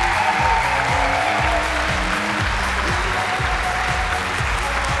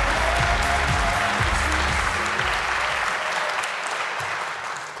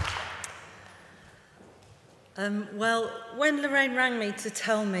 Well, when Lorraine rang me to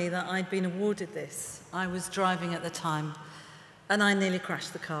tell me that I'd been awarded this, I was driving at the time and I nearly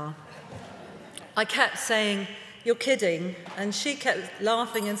crashed the car. I kept saying, "You're kidding," and she kept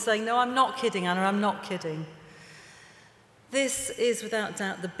laughing and saying, "No, I'm not kidding, Anna, I'm not kidding." This is without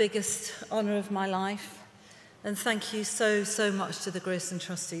doubt the biggest honour of my life, and thank you so, so much to the Grierson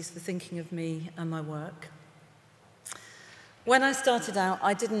Trustees for thinking of me and my work. When I started out,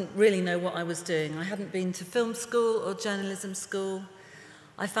 I didn't really know what I was doing. I hadn't been to film school or journalism school.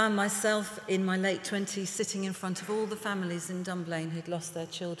 I found myself in my late 20s sitting in front of all the families in Dunblane who'd lost their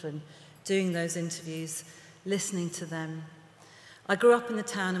children, doing those interviews, listening to them. I grew up in the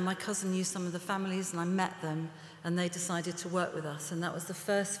town and my cousin knew some of the families and I met them and they decided to work with us, and that was the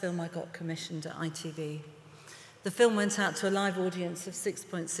first film I got commissioned at ITV. The film went out to a live audience of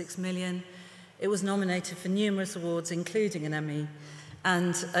 6.6 million. It was nominated for numerous awards, including an Emmy,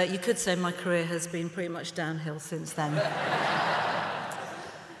 And you could say my career has been pretty much downhill since then.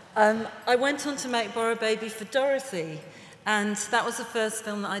 I went on to make Borrow Baby for Dorothy, and that was the first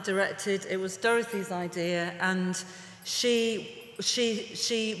film that I directed. It was Dorothy's idea, and she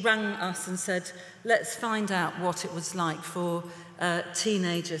rang us and said, let's find out what it was like for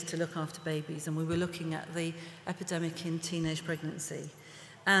teenagers to look after babies. And we were looking at the epidemic in teenage pregnancy.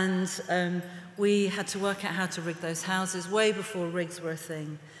 And we had to work out how to rig those houses way before rigs were a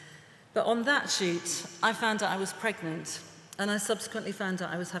thing. But on that shoot, I found out I was pregnant, and I subsequently found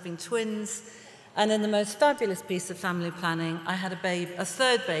out I was having twins. And in the most fabulous piece of family planning, I had a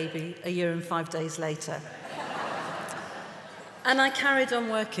third baby a year and 5 days later. And I carried on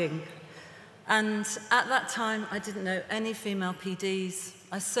working. And at that time, I didn't know any female PDs.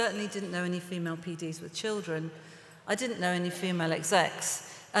 I certainly didn't know any female PDs with children. I didn't know any female execs.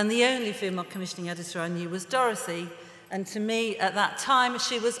 And the only female commissioning editor I knew was Dorothy. And to me, at that time,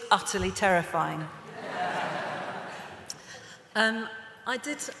 she was utterly terrifying.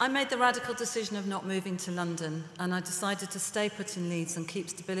 I made the radical decision of not moving to London, and I decided to stay put in Leeds and keep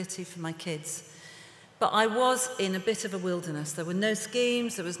stability for my kids. But I was in a bit of a wilderness. There were no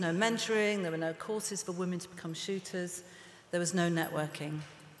schemes, there was no mentoring, there were no courses for women to become shooters, there was no networking.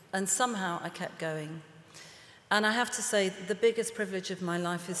 And somehow I kept going. And I have to say, the biggest privilege of my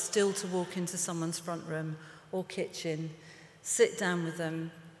life is still to walk into someone's front room or kitchen, sit down with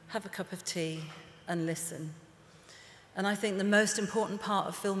them, have a cup of tea, and listen. And I think the most important part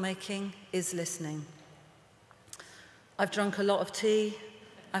of filmmaking is listening. I've drunk a lot of tea,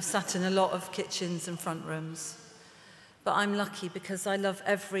 I've sat in a lot of kitchens and front rooms, but I'm lucky because I love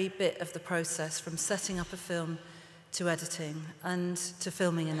every bit of the process, from setting up a film to editing and to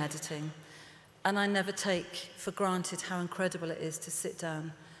filming and editing. And I never take for granted how incredible it is to sit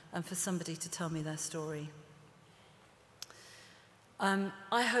down and for somebody to tell me their story.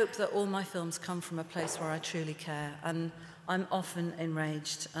 I hope that all my films come from a place where I truly care, and I'm often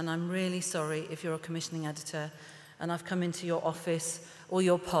enraged, and I'm really sorry if you're a commissioning editor and I've come into your office or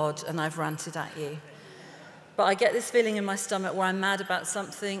your pod and I've ranted at you. But I get this feeling in my stomach where I'm mad about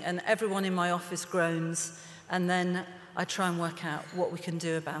something and everyone in my office groans, and then I try and work out what we can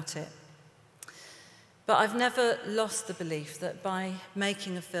do about it. But I've never lost the belief that by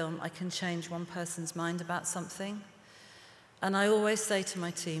making a film, I can change one person's mind about something. And I always say to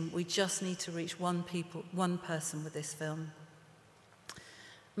my team, we just need to reach one person with this film.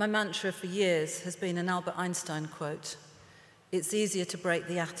 My mantra for years has been an Albert Einstein quote: "It's easier to break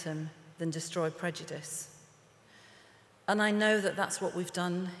the atom than destroy prejudice." And I know that that's what we've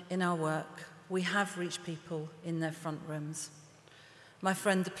done in our work. We have reached people in their front rooms. My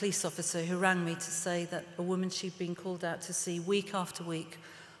friend, the police officer who rang me to say that a woman she'd been called out to see week after week,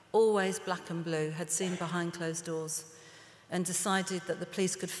 always black and blue, had seen behind closed doors and decided that the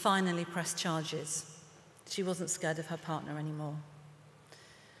police could finally press charges. She wasn't scared of her partner anymore.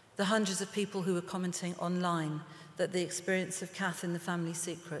 The hundreds of people who were commenting online that the experience of Kath in The Family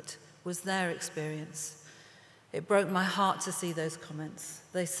Secret was their experience. It broke my heart to see those comments.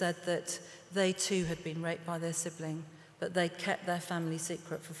 They said that they too had been raped by their sibling, but they'd kept their family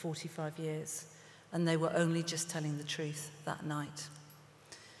secret for 45 years, and they were only just telling the truth that night.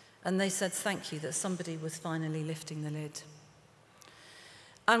 And they said thank you that somebody was finally lifting the lid.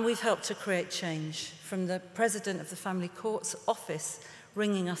 And we've helped to create change, from the president of the family court's office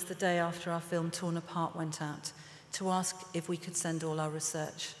ringing us the day after our film Torn Apart went out to ask if we could send all our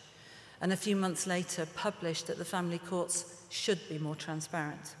research, and a few months later published that the family courts should be more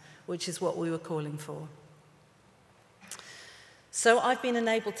transparent, which is what we were calling for. So I've been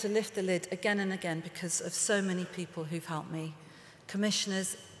enabled to lift the lid again and again because of so many people who've helped me.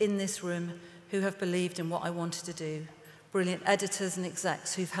 Commissioners in this room who have believed in what I wanted to do, brilliant editors and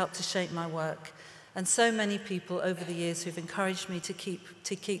execs who've helped to shape my work, and so many people over the years who've encouraged me to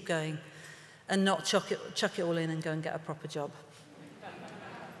keep going and not chuck it all in and go and get a proper job.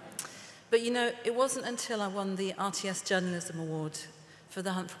 But you know, it wasn't until I won the RTS Journalism Award for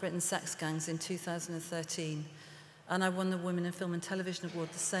the Hunt for Britain's Sex Gangs in 2013, and I won the Women in Film and Television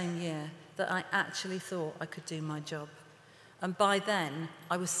Award the same year, that I actually thought I could do my job. And by then,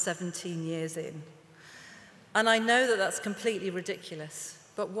 I was 17 years in. And I know that that's completely ridiculous,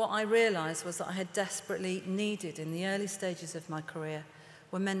 but what I realised was that I had desperately needed in the early stages of my career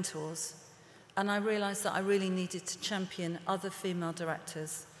were mentors. And I realised that I really needed to champion other female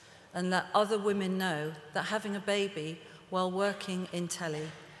directors and let other women know that having a baby while working in telly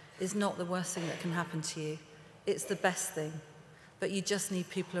is not the worst thing that can happen to you. It's the best thing. But you just need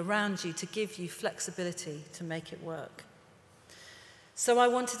people around you to give you flexibility to make it work. So I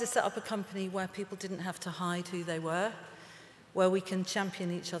wanted to set up a company where people didn't have to hide who they were, where we can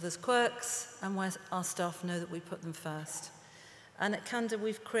champion each other's quirks and where our staff know that we put them first. And at Canda,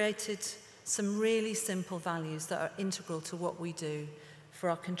 we've created some really simple values that are integral to what we do for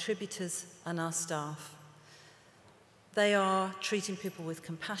our contributors and our staff. They are treating people with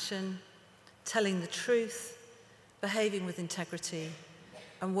compassion, telling the truth, behaving with integrity,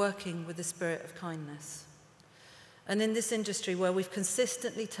 and working with the spirit of kindness. And in this industry where we've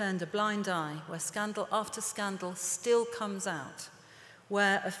consistently turned a blind eye, where scandal after scandal still comes out,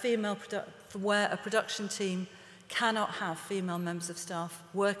 where a production team cannot have female members of staff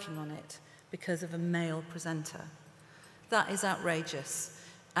working on it because of a male presenter. That is outrageous,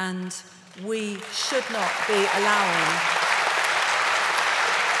 and we should not be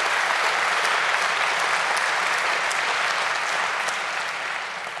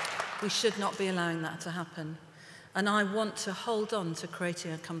allowing that to happen. And I want to hold on to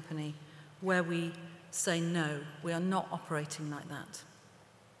creating a company where we say no, we are not operating like that.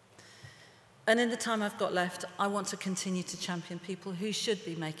 And in the time I've got left, I want to continue to champion people who should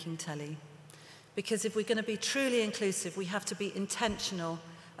be making telly. Because if we're going to be truly inclusive, we have to be intentional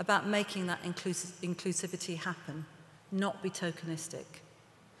about making that inclusivity happen, not be tokenistic.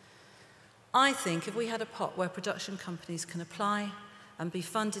 I think if we had a pot where production companies can apply and be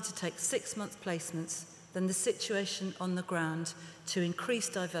funded to take 6-month placements, then the situation on the ground to increase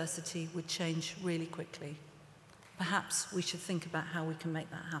diversity would change really quickly. Perhaps we should think about how we can make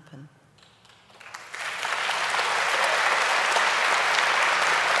that happen.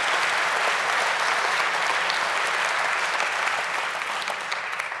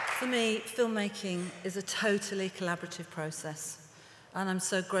 For me, filmmaking is a totally collaborative process, and I'm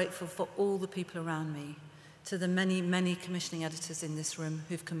so grateful for all the people around me, to the many, many commissioning editors in this room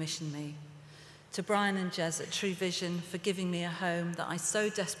who've commissioned me, to Brian and Jez at True Vision for giving me a home that I so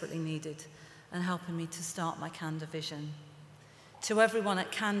desperately needed and helping me to start my Canda vision, to everyone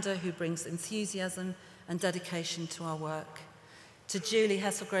at Canda who brings enthusiasm and dedication to our work, to Julie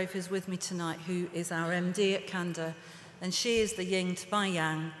Hesselgrove, who's with me tonight, who is our MD at Canda, and she is the yin to my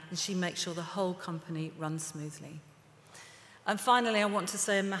yang, and she makes sure the whole company runs smoothly. And finally, I want to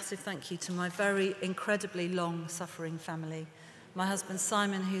say a massive thank you to my very incredibly long-suffering family. My husband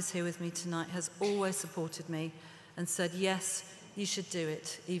Simon, who's here with me tonight, has always supported me and said, yes, you should do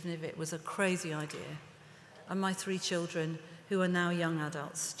it, even if it was a crazy idea. And my 3 children, who are now young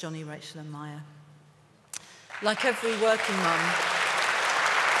adults, Johnny, Rachel and Maya. Like every working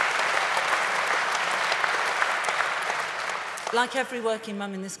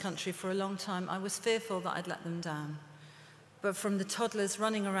mum, in this country for a long time, I was fearful that I'd let them down. But from the toddlers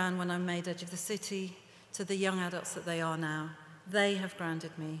running around when I made Edge of the City to the young adults that they are now, they have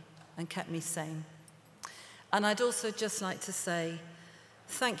grounded me and kept me sane. And I'd also just like to say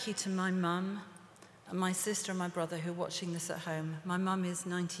thank you to my mum and my sister and my brother who are watching this at home. My mum is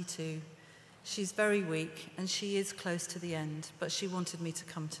 92. She's very weak and she is close to the end, but she wanted me to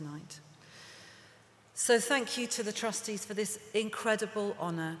come tonight. So thank you to the trustees for this incredible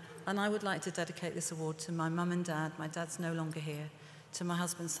honour, and I would like to dedicate this award to my mum and dad. My dad's no longer here. To my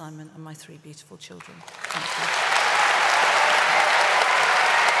husband Simon and my 3 beautiful children. Thank you.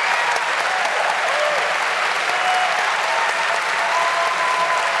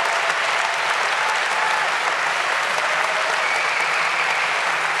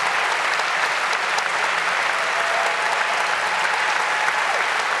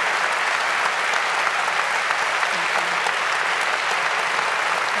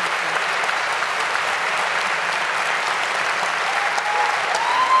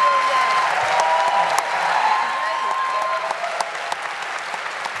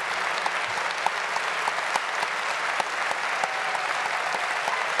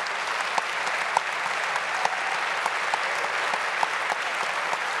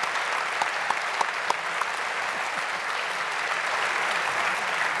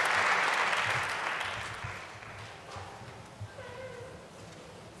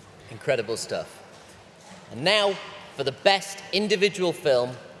 Incredible stuff. And now for the best individual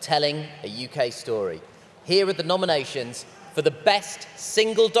film telling a UK story. Here are the nominations for the Best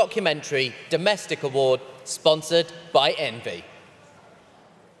Single Documentary Domestic Award, sponsored by Envy.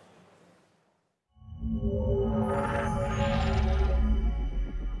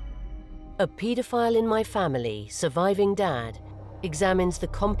 A paedophile in my family, surviving dad, examines the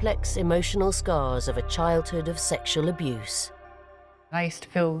complex emotional scars of a childhood of sexual abuse. I used to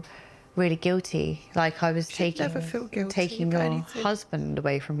feel really guilty, like I was taking your husband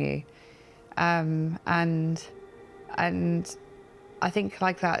away from you. And I think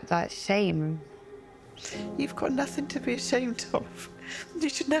like that shame. You've got nothing to be ashamed of. You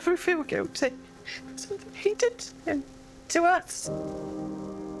should never feel guilty. He did to him. to us.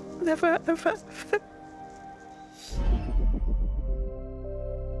 Never, ever.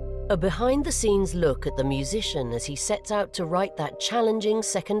 A behind-the-scenes look at the musician as he sets out to write that challenging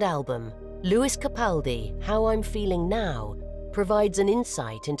second album, Lewis Capaldi, How I'm Feeling Now, provides an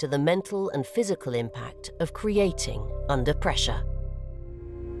insight into the mental and physical impact of creating under pressure.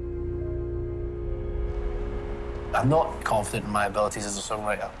 I'm not confident in my abilities as a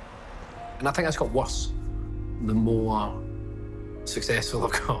songwriter. And I think that's got worse the more successful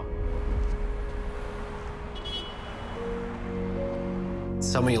I've got.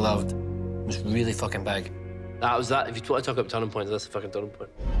 Someone You Loved was really fucking big. That was that. If you want to talk about turning points, that's a fucking turning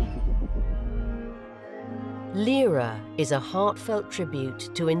point. Lyra is a heartfelt tribute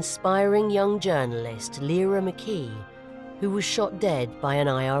to inspiring young journalist Lyra McKee, who was shot dead by an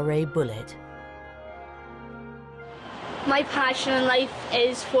IRA bullet. My passion in life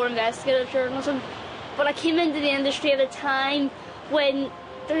is for investigative journalism, but I came into the industry at a time when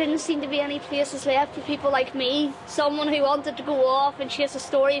there didn't seem to be any places left for people like me, someone who wanted to go off and chase a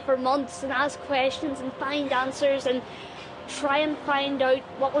story for months and ask questions and find answers and try and find out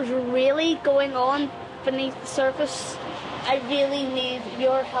what was really going on beneath the surface. I really need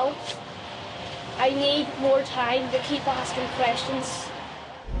your help. I need more time to keep asking questions.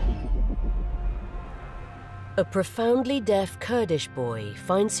 A profoundly deaf Kurdish boy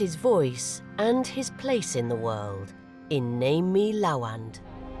finds his voice and his place in the world in Name Me Lawand.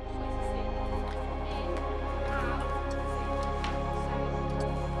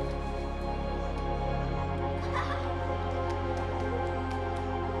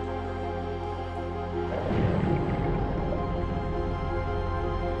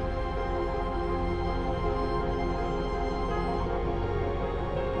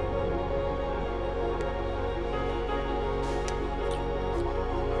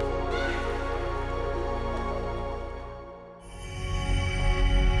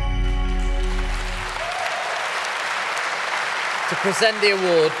 To present the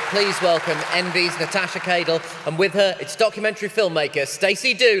award, please welcome Envy's Natasha Cadle, and with her, it's documentary filmmaker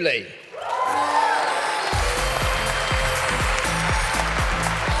Stacey Dooley.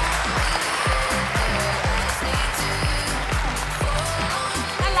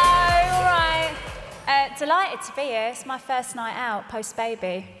 Hello, all right. Delighted to be here. It's my first night out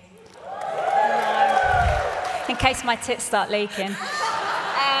post-baby. In case my tits start leaking.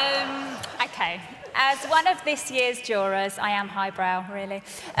 Okay. As one of this year's jurors, I am highbrow, really.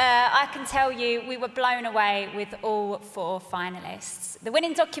 I can tell you we were blown away with all 4 finalists. The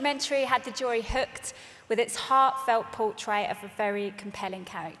winning documentary had the jury hooked with its heartfelt portrait of a very compelling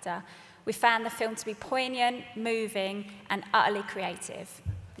character. We found the film to be poignant, moving, and utterly creative.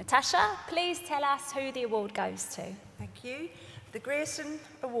 Natasha, please tell us who the award goes to. Thank you. The Grierson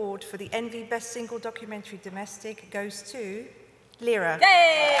Award for the Envy Best Single Documentary Domestic goes to Lyra.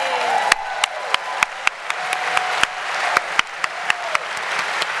 Yay!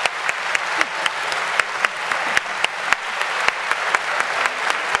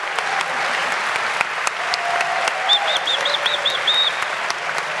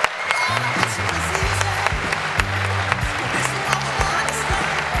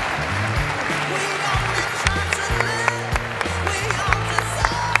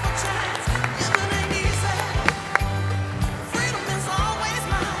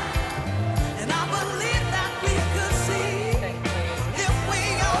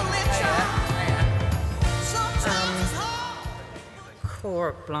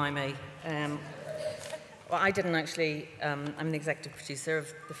 Blimey. Well, I didn't actually, I'm the executive producer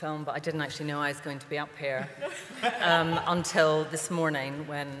of the film, but I didn't actually know I was going to be up here until this morning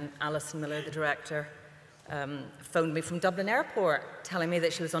when Alison Miller, the director, phoned me from Dublin Airport telling me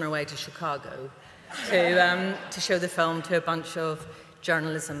that she was on her way to Chicago to show the film to a bunch of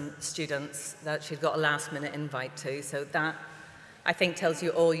journalism students that she'd got a last-minute invite to. So that, I think, tells you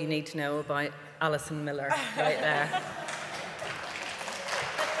all you need to know about Alison Miller right there.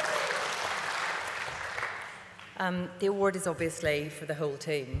 The award is obviously for the whole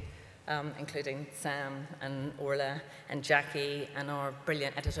team, including Sam and Orla and Jackie and our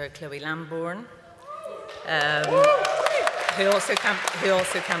brilliant editor, Chloe Lambourne, who also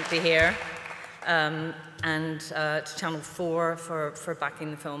can't be here, and to Channel 4 for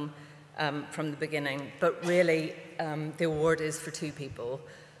backing the film from the beginning. But really, the award is for 2 people,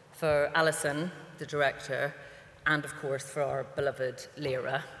 for Alison, the director, and of course for our beloved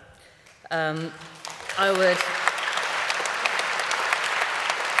Lyra. I would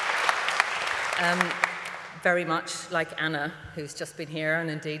very much like Anna, who's just been here, and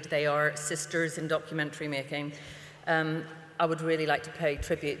indeed they are sisters in documentary making, I would really like to pay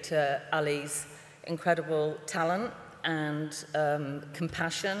tribute to Ali's incredible talent and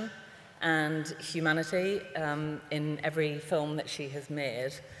compassion and humanity in every film that she has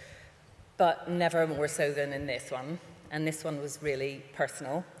made, but never more so than in this one. And this one was really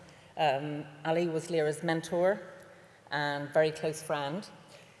personal. Ali was Lyra's mentor and very close friend.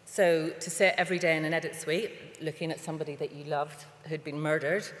 So to sit every day in an edit suite, looking at somebody that you loved who'd been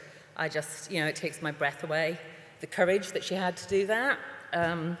murdered, I just, it takes my breath away. The courage that she had to do that.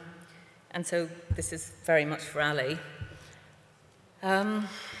 And so this is very much for Ali.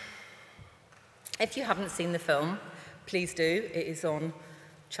 If you haven't seen the film, please do. It is on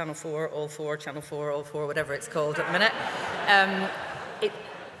Channel 4, All 4, Channel 4, All 4, whatever it's called at the minute.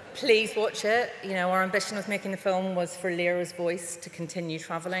 Please watch it. Our ambition with making the film was for Lyra's voice to continue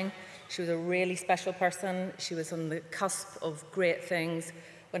travelling. She was a really special person. She was on the cusp of great things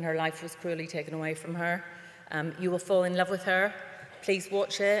when her life was cruelly taken away from her. You will fall in love with her. Please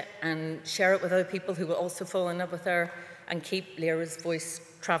watch it and share it with other people who will also fall in love with her and keep Lyra's voice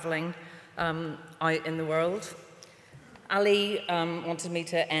travelling out in the world. Ali wanted me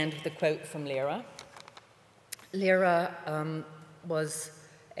to end with a quote from Lyra. Lyra was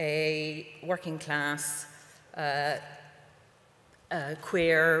a working class,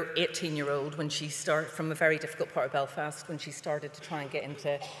 queer 18-year-old when she started from a very difficult part of Belfast when she started to try and get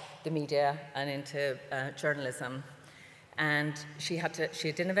into the media and into journalism. And she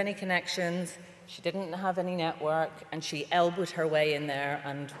didn't have any connections, she didn't have any network, and she elbowed her way in there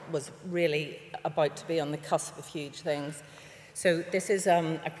and was really about to be on the cusp of huge things. So this is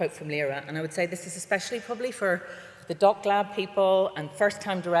a quote from Lyra, and I would say this is especially probably for the Doc Lab people and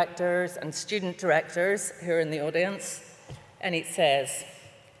first-time directors and student directors who are in the audience. And it says,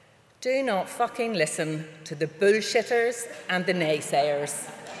 "Do not fucking listen to the bullshitters and the naysayers.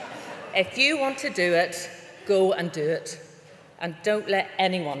 If you want to do it, go and do it. And don't let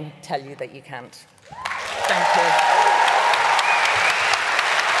anyone tell you that you can't." Thank you.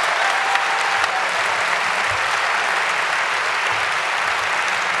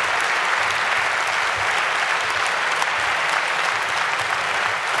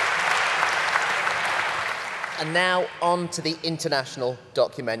 And now on to the international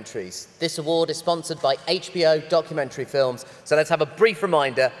documentaries. This award is sponsored by HBO Documentary Films, so let's have a brief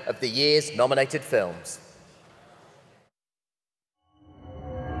reminder of the year's nominated films.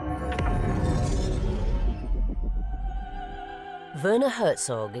 Werner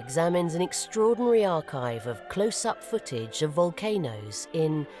Herzog examines an extraordinary archive of close-up footage of volcanoes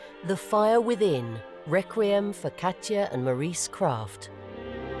in The Fire Within, Requiem for Katja and Maurice Kraft.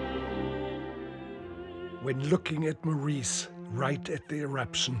 When looking at Maurice right at the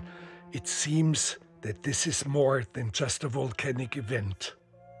eruption, it seems that this is more than just a volcanic event.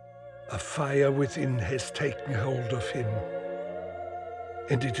 A fire within has taken hold of him.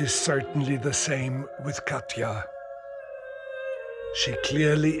 And it is certainly the same with Katja. She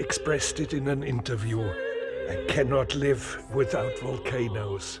clearly expressed it in an interview. I cannot live without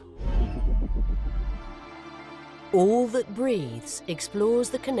volcanoes. All That Breathes explores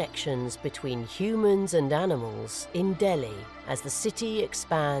the connections between humans and animals in Delhi as the city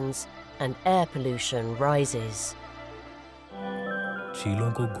expands and air pollution rises.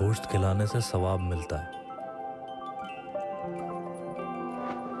 चीलों को गोश्त खिलाने से सवाब मिलता है।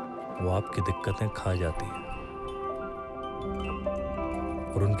 वो आपकी दिक्कतें खा जाती हैं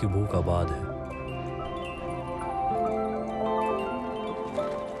और उनकी भूख आबाद है।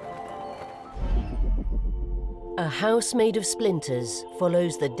 A House Made of Splinters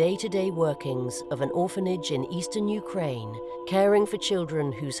follows the day-to-day workings of an orphanage in eastern Ukraine, caring for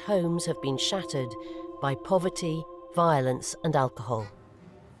children whose homes have been shattered by poverty, violence and alcohol.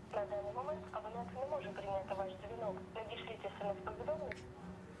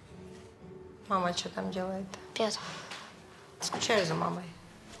 Мама что там делает? Пьет. Скучаю за мамой.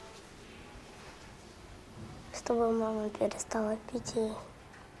 С тобой мама перестала пить, и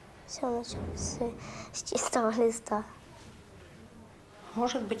все началось с чистого листа.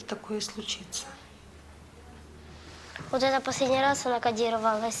 Может быть, такое и случится. Вот это последний раз она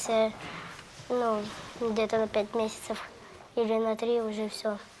кодировалась, где-то на 5 месяцев или на 3 уже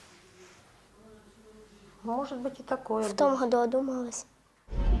все. Может быть, и такое. В том году одумалась.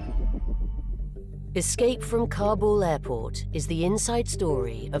 Escape from Kabul Airport is the inside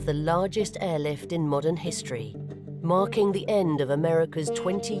story of the largest airlift in modern history, marking the end of America's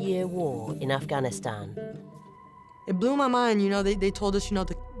 20-year war in Afghanistan. It blew my mind, they told us,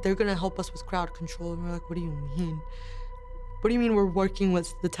 that they're gonna help us with crowd control. And we're like, what do you mean? What do you mean we're working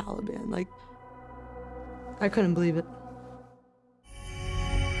with the Taliban? Like, I couldn't believe it.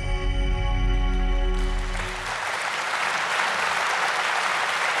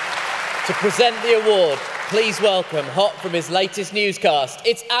 To present the award, please welcome, hot from his latest newscast,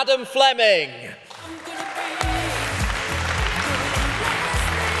 it's Adam Fleming.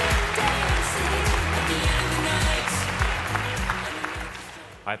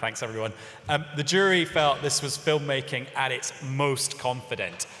 Hi, thanks everyone. The jury felt this was filmmaking at its most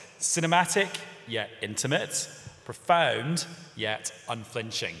confident. Cinematic, yet intimate. Profound, yet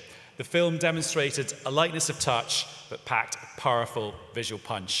unflinching. The film demonstrated a lightness of touch, but packed a powerful visual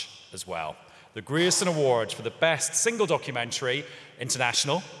punch as well. The Grierson Award for the Best Single Documentary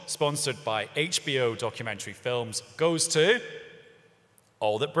International, sponsored by HBO Documentary Films, goes to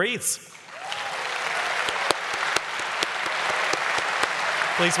All That Breathes.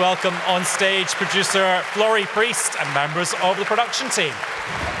 Please welcome on stage producer Florrie Priest and members of the production team.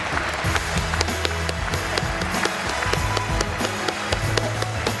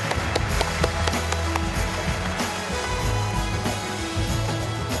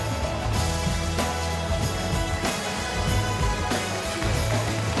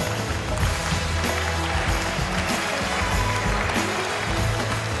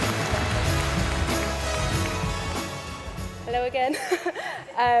 Hello again.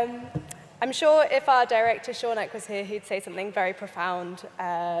 I'm sure if our director Shaunak was here, he'd say something very profound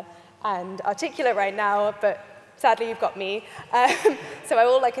and articulate right now, but sadly you've got me. So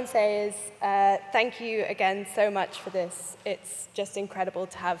all I can say is thank you again so much for this. It's just incredible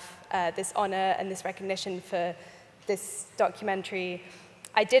to have this honor and this recognition for this documentary.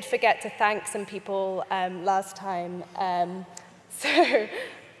 I did forget to thank some people last time. So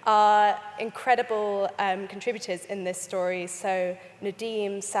our incredible contributors in this story, so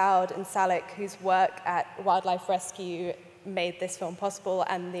Nadeem, Saud and Salek, whose work at Wildlife Rescue made this film possible,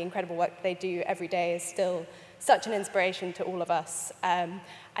 and the incredible work they do every day is still such an inspiration to all of us.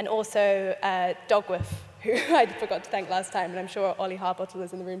 And also Dogwoof, who I forgot to thank last time, and I'm sure Ollie Harbottle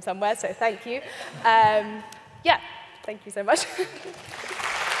is in the room somewhere, so thank you. Yeah, thank you so much.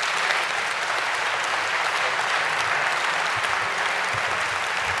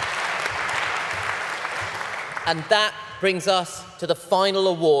 And that brings us to the final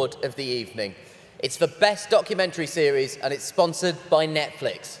award of the evening. It's for Best Documentary Series and it's sponsored by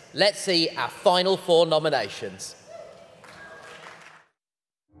Netflix. Let's see our final 4 nominations.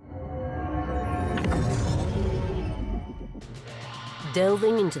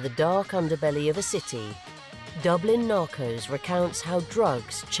 Delving into the dark underbelly of a city, Dublin Narcos recounts how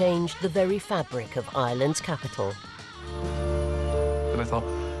drugs changed the very fabric of Ireland's capital. And I thought,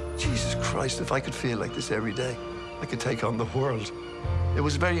 Jesus Christ, if I could feel like this every day, I could take on the world. It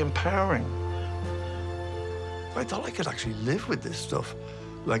was very empowering. I thought I could actually live with this stuff,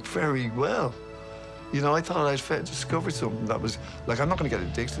 like, very well. You know, I thought I'd discovered something that was, like, I'm not gonna get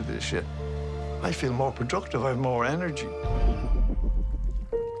addicted to this shit. I feel more productive, I have more energy.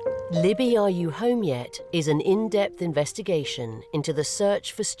 Libby, Are You Home Yet? Is an in-depth investigation into the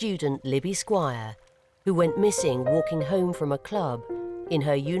search for student Libby Squire, who went missing walking home from a club in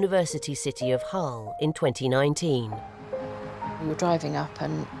her university city of Hull in 2019. We were driving up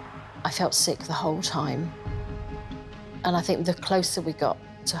and I felt sick the whole time. And I think the closer we got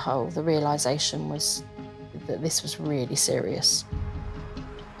to Hull, the realisation was that this was really serious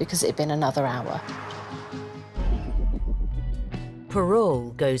because it had been another hour.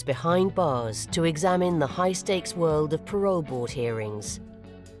 Parole goes behind bars to examine the high-stakes world of parole board hearings,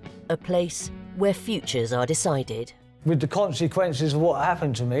 a place where futures are decided. With the consequences of what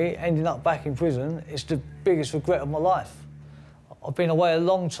happened to me, ending up back in prison, it's the biggest regret of my life. I've been away a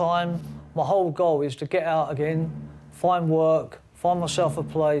long time. My whole goal is to get out again, find work, find myself a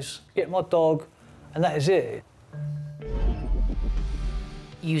place, get my dog, and that is it.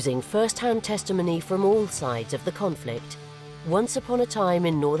 Using first-hand testimony from all sides of the conflict, Once Upon a Time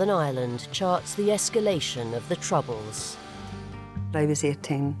in Northern Ireland charts the escalation of the Troubles. I was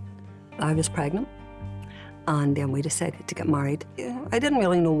 18. I was pregnant. And then we decided to get married. I didn't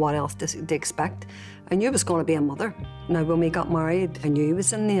really know what else to expect. I knew I was going to be a mother. Now, when we got married, I knew he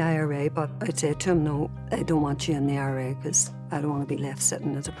was in the IRA, but I said to him, no, I don't want you in the IRA because I don't want to be left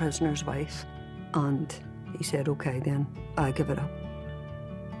sitting as a prisoner's wife. And he said, OK, then I'll give it up.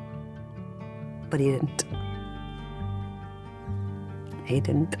 But he didn't. He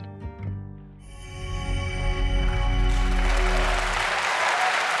didn't.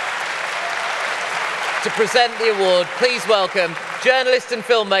 To present the award, please welcome journalist and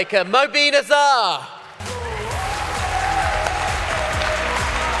filmmaker Mobeen Azhar.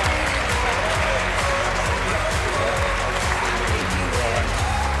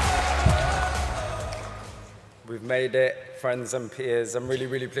 We've made it, friends and peers. I'm really,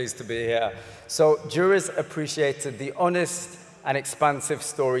 really pleased to be here. So, jurors appreciated the honest and expansive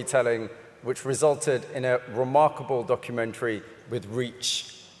storytelling which resulted in a remarkable documentary with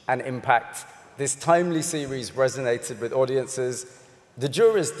reach and impact. This timely series resonated with audiences. The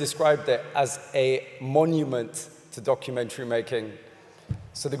jurors described it as a monument to documentary making.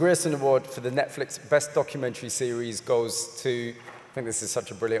 So the Grierson Award for the Netflix Best Documentary Series goes to, I think this is such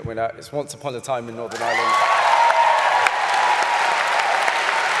a brilliant winner, it's Once Upon a Time in Northern Ireland.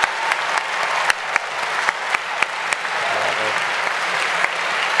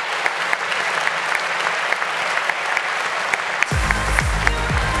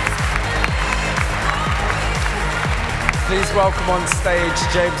 Please welcome on stage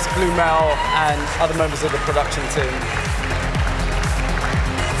James Blumel and other members of the production team.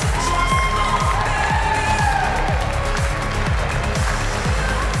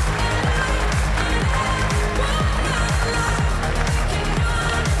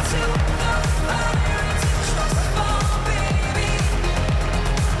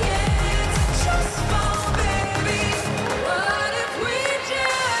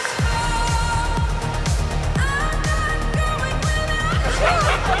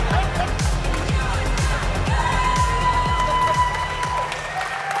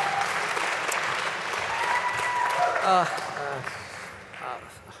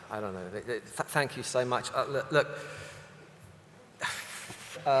 I don't know. Thank you so much. Look,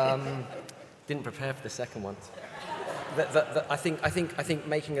 didn't prepare for the second one. I think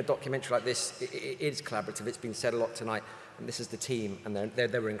making a documentary like this it is collaborative. It's been said a lot tonight, and this is the team, and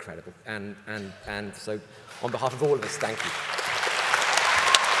they were incredible. And so, on behalf of all of us, thank you.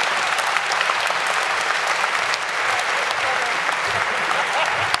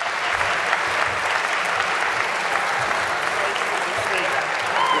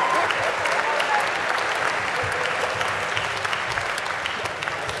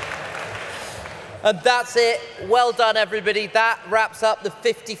 And that's it. Well done, everybody. That wraps up the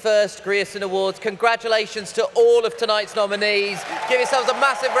 51st Grierson Awards. Congratulations to all of tonight's nominees. Give yourselves a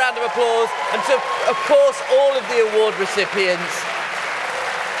massive round of applause. And to, of course, all of the award recipients.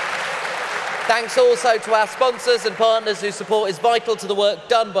 Thanks also to our sponsors and partners whose support is vital to the work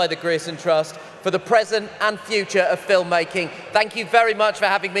done by the Grierson Trust for the present and future of filmmaking. Thank you very much for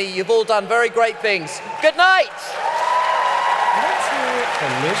having me. You've all done very great things. Good night. Let's hear it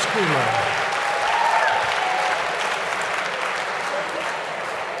from Nish Kumar.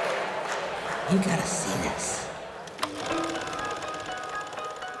 You gotta see this.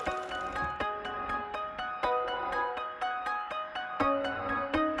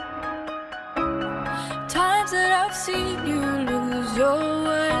 Times that I've seen you lose your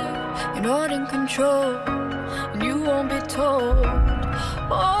way, you're not in control, and you won't be told.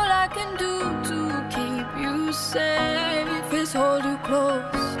 All I can do to keep you safe is hold you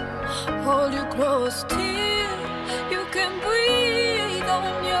close till you can breathe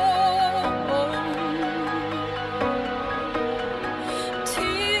on your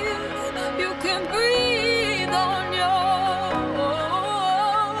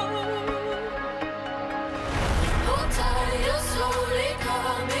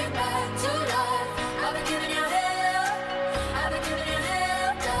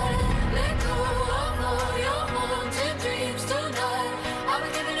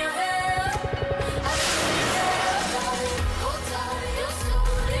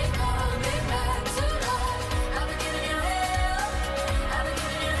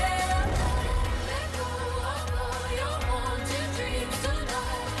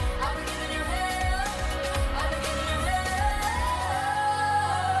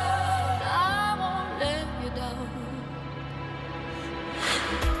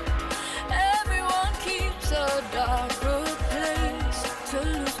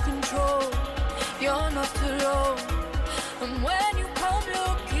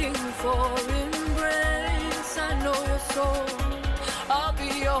for embrace, I know your soul. I'll be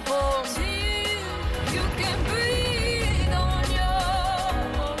your home till you can breathe on your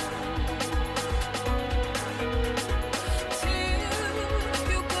own. Till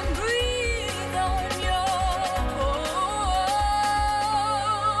you can breathe on your own.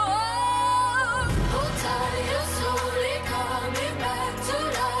 Hold tight, you're slowly coming back to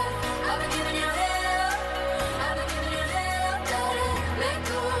life. I've been giving you hell, I've been giving you hell, darling. Let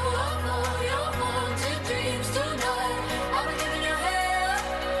go.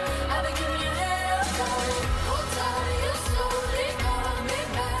 I've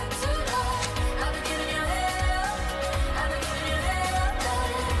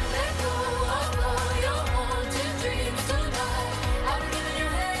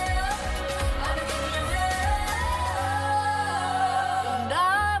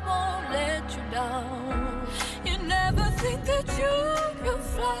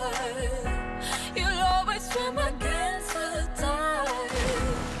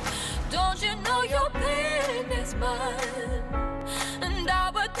mind. And I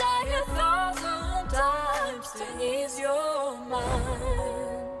would die 1,000 times to ease your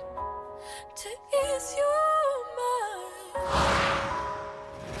mind. To ease your mind.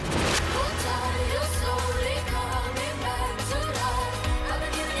 Hold tight, you're slowly coming back to life. I've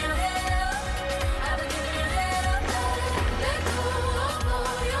been giving you hell, I've been giving you hell, let go of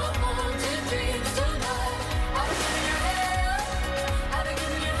all your haunted dreams tonight. I've been giving you hell, I've been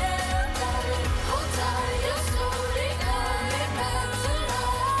giving you hell, darling. Hold tight, you're slowly coming back to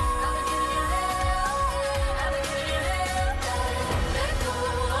life. I've been giving you hell, I've been giving you hell, darling. Let go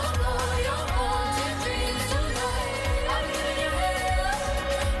of all your haunted dreams tonight. I've been giving you hell,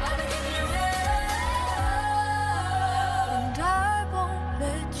 I've been giving you hell, and I won't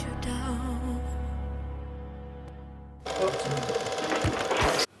let you down.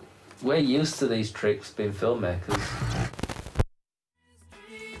 We're used to these tricks being filmmakers.